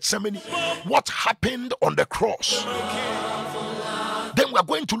Garden of Gethsemane, what happened on the cross. Then we are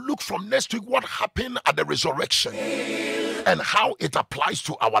going to look from next week what happened at the resurrection and how it applies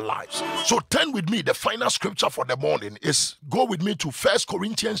to our lives. So turn with me. The final scripture for the morning is, go with me to 1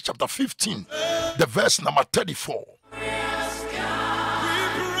 Corinthians chapter 15, the verse number 34.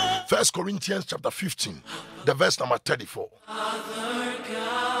 1 Corinthians chapter 15, the verse number 34.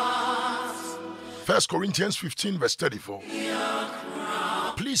 1 Corinthians 15, verse 34.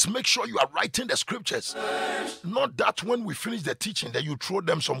 Please make sure you are writing the scriptures. Not that when we finish the teaching that you throw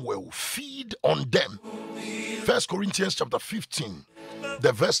them somewhere. Feed on them. 1 Corinthians chapter 15,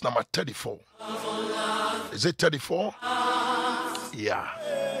 the verse number 34. Is it 34? Yeah.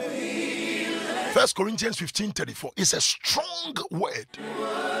 1 Corinthians 15, 34 is a strong word.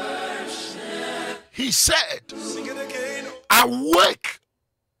 He said, awake.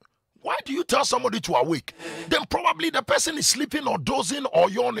 Why do you tell somebody to awake? Then probably the person is sleeping or dozing or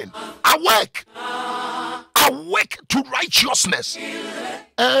yawning. Awake. Awake to righteousness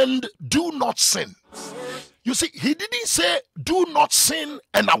and do not sin. You see, he didn't say do not sin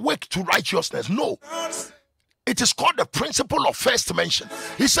and awake to righteousness. No. It is called the principle of first mention.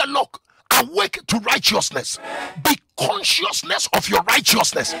 He said, look, awake to righteousness. Be consciousness of your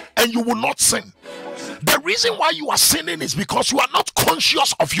righteousness and you will not sin. The reason why you are sinning is because you are not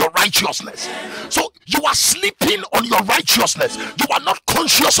conscious of your righteousness. So you are sleeping on your righteousness. You are not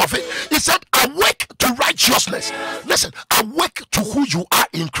conscious of it. He said, awake to righteousness. Listen, awake to who you are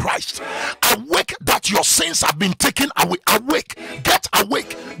in Christ. Awake that your sins have been taken away. Awake. Get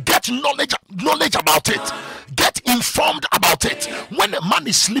awake. Get knowledge about it. Get informed about it. When a man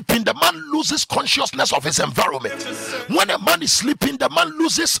is sleeping, the man loses consciousness of his environment. When a man is sleeping, the man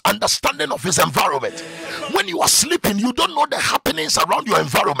loses understanding of his environment. When you are sleeping, you don't know the happenings around your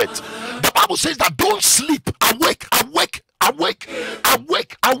environment. The Bible says that don't sleep. Awake, awake, awake,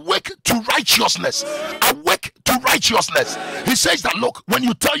 awake, awake to righteousness. Awake to righteousness. He says that, look, when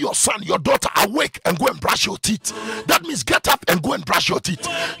you tell your son, your daughter, awake and go and brush your teeth, that means get up and go and brush your teeth.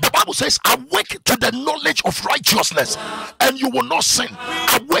 The Bible says, awake to the knowledge of righteousness, and you will not sin.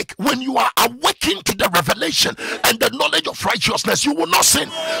 Awake. When you are awakened to the revelation and the knowledge of righteousness, you will not sin.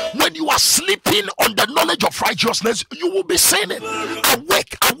 When you are sleeping on the knowledge of righteousness, you will be sinning.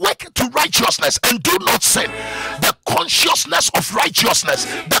 Awake to righteousness and do not sin. The consciousness of righteousness,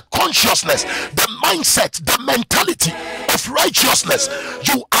 the consciousness, the mindset, the mentality of righteousness.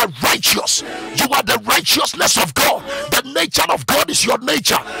 You are righteous. You are the righteousness of God. The nature of God is your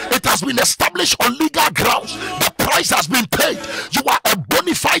nature. It has been established on legal grounds. The price has been paid. You are a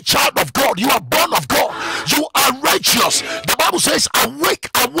bona fide child of God. You are born of God. You are righteous. The Bible says, awake,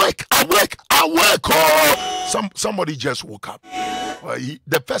 awake, awake, awake. Oh, somebody just woke up.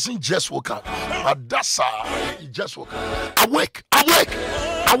 The person just woke up. He just woke up. Awake, awake,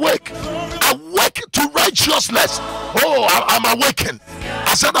 awake, awake to righteousness. Oh, I'm awakened.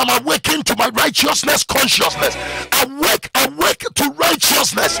 I said I'm awakened to my righteousness consciousness. Awake, awake to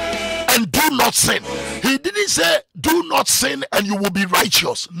righteousness and do not sin. He didn't say do not sin and you will be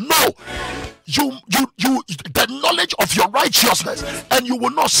righteous. No. You the knowledge of your righteousness and you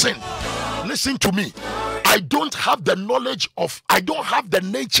will not sin. Listen to me. I don't have the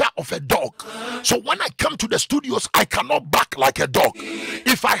nature of a dog. So when I come to the studios, I cannot bark like a dog.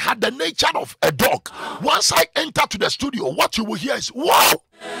 If I had the nature of a dog, once I enter to the studio, what you will hear is wow,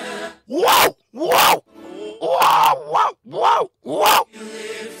 wow, wow, wow, wow, wow, wow.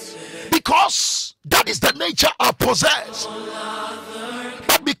 Because that is the nature I possess.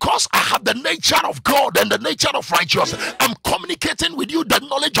 But because I have the nature of God and the nature of righteousness, I'm communicating with you the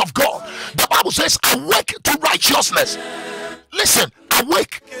knowledge of God. The Bible says, awake to righteousness. Listen,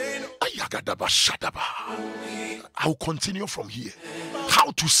 awake. I'll continue from here.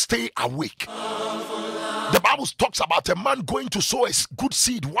 How to stay awake. The Bible talks about a man going to sow a good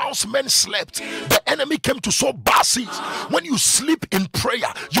seed. Whilst men slept, the enemy came to sow bad seeds. When you sleep in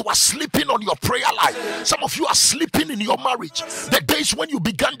prayer, you are sleeping on your prayer life. Some of you are sleeping in your marriage. The days when you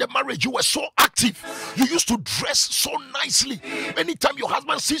began the marriage, you were so active. You used to dress so nicely. Anytime your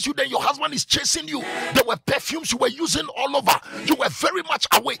husband sees you, then your husband is chasing you. There were perfumes you were using all over. You were very much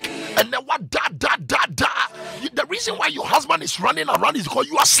awake. And then what? The reason why your husband is running around is because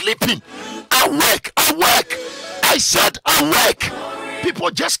you are sleeping. Awake, awake. I said awake.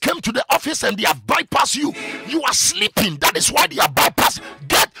 People just came to the office and they have bypassed you. You are sleeping. That is why they are bypassed.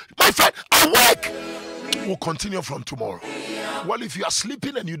 Get, my friend, awake. We'll continue from tomorrow. Well, if you are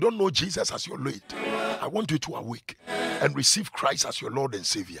sleeping and you don't know Jesus as your Lord, I want you to awake and receive Christ as your Lord and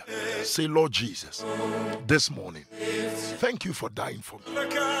Savior. Say, Lord Jesus, this morning, thank you for dying for me.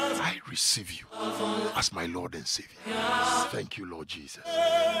 I receive you as my Lord and Savior. Thank you, Lord Jesus.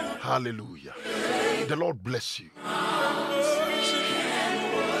 Hallelujah. The Lord bless you.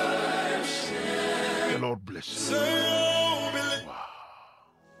 The Lord bless you. Wow.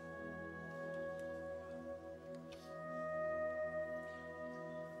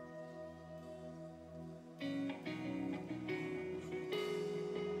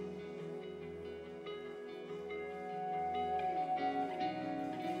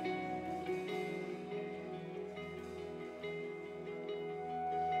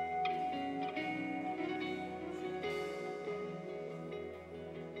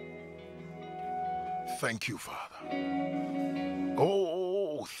 Thank you, Father.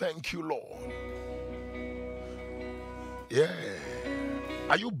 Oh, thank you, Lord. Yeah.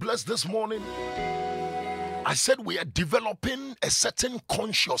 Are you blessed this morning? I said we are developing a certain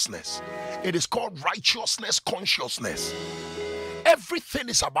consciousness. It is called righteousness consciousness. Everything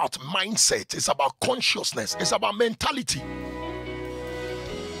is about mindset. It's about consciousness. It's about mentality.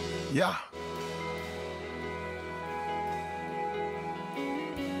 Yeah.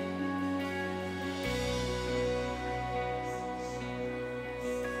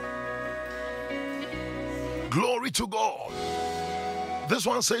 Glory to God. This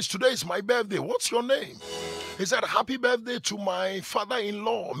one says, today is my birthday. What's your name? He said, happy birthday to my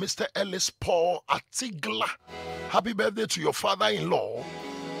father-in-law, Mr. Ellis Paul Atigla. Happy birthday to your father-in-law.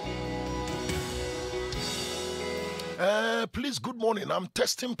 Please, good morning. I'm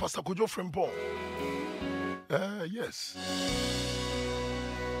testing Pastor Kojo Frimpong. Yes.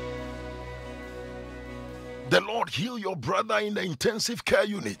 The Lord heal your brother in the intensive care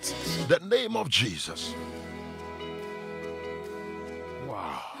unit. The name of Jesus.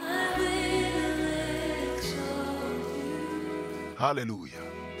 Wow. Hallelujah.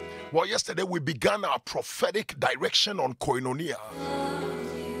 Well, yesterday we began our prophetic direction on koinonia.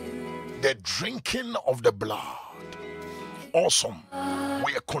 The drinking of the blood. Awesome.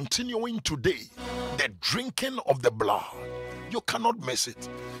 We are continuing today. The drinking of the blood. You cannot miss it.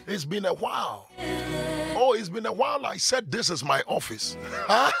 It's been a while. Oh, it's been a while. I said this is my office.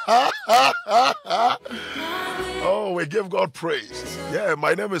 Oh, we give God praise. Yeah,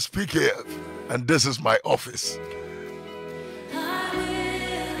 my name is PKF, and this is my office.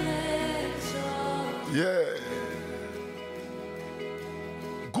 Yeah.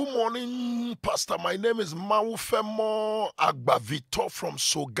 Good morning, Pastor. My name is Maufemo Agbavito from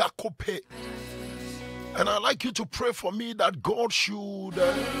Sogakope. And I'd like you to pray for me that God should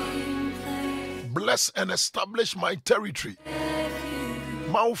bless and establish my territory.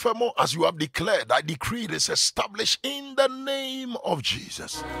 Maufemo, as you have declared, I decree it is established in the name of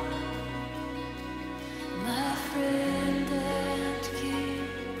Jesus. My friend and King,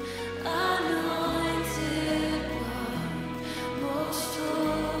 anointed one, most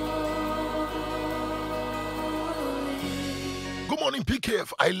holy. Good morning,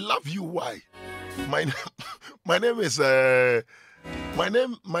 PKF. I love you. Why? My name is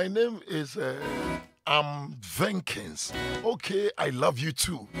Venkins. Okay, I love you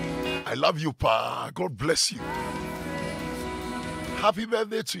too. I love you, Pa. God bless you. Happy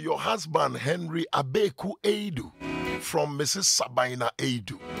birthday to your husband, Henry Abeku Eidu, from Mrs. Sabina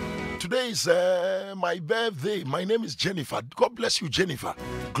Eidu. Today is my birthday. My name is Jennifer. God bless you, Jennifer.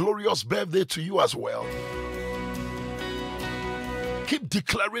 Glorious birthday to you as well. Keep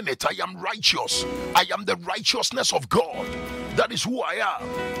declaring it. I am righteous. I am the righteousness of God. That is who I am.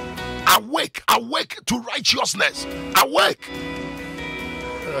 Awake, awake to righteousness. Awake.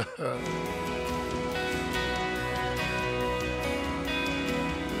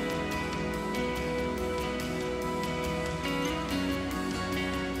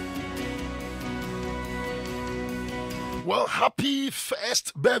 Well, happy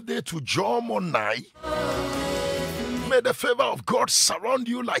first birthday to John Monai. May the favor of God surround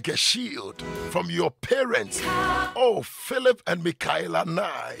you like a shield from your parents. Oh, Philip and Michaela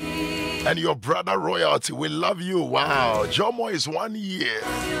Nye. And your brother Royalty, we love you. Wow. Jomo is 1 year.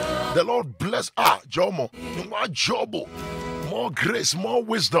 The Lord bless. Jomo. Jobo. More grace, more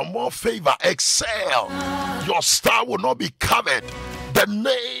wisdom, more favor. Excel. Your star will not be covered. The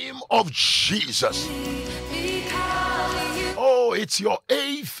name of Jesus. Oh, it's your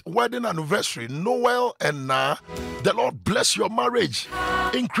 8th wedding anniversary. Noel and the Lord bless your marriage.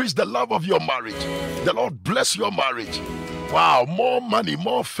 Increase the love of your marriage. The Lord bless your marriage. Wow, more money,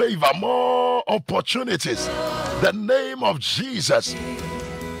 more favor, more opportunities. The name of Jesus.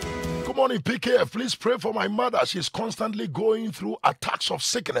 Good morning, PKF. Please pray for my mother. She's constantly going through attacks of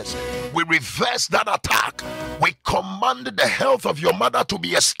sickness. We reverse that attack. We command the health of your mother to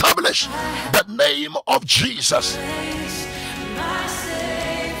be established. The name of Jesus. My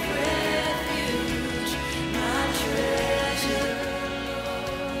safe refuge, my treasure,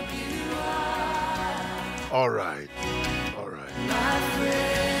 you are. All right. All right. My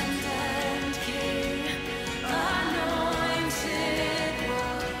friend and King, anointed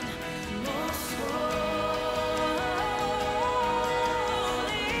one, most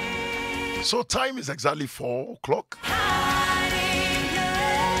holy. So time is exactly 4 o'clock. Hiding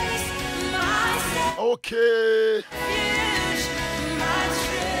place, my safe Okay. refuge, my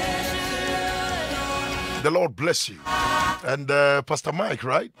treasure. The Lord bless you. And Pastor Mike,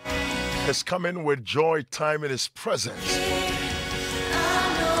 right, is coming with joy time in his presence.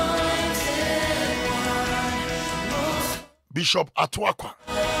 Bishop Atwakwa,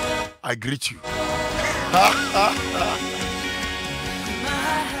 I greet you.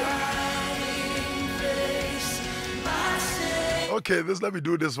 Okay, let me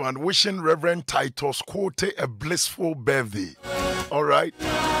do this one. Wishing Reverend Titus Quote a blissful birthday. All right.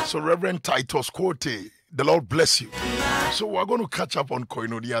 So Reverend Titus Quote, the Lord bless you. So we're going to catch up on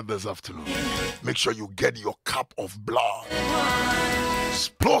Koinonia this afternoon. Make sure you get your cup of blood.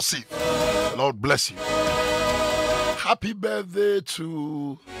 Explosive. The Lord bless you. Happy birthday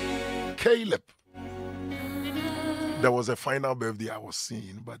to Caleb. There was a final birthday I was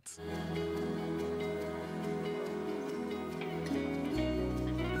seeing, but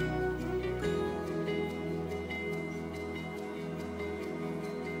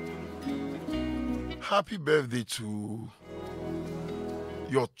happy birthday to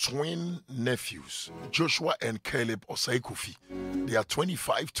your twin nephews, Joshua and Caleb Osaikufi. They are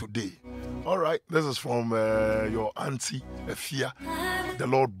 25 today. All right, this is from your auntie, Efia. The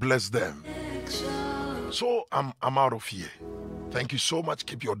Lord bless them. So I'm out of here. Thank you so much.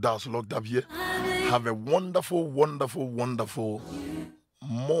 Keep your doors locked up here. Have a wonderful, wonderful, wonderful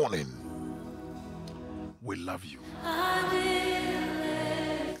morning. We love you.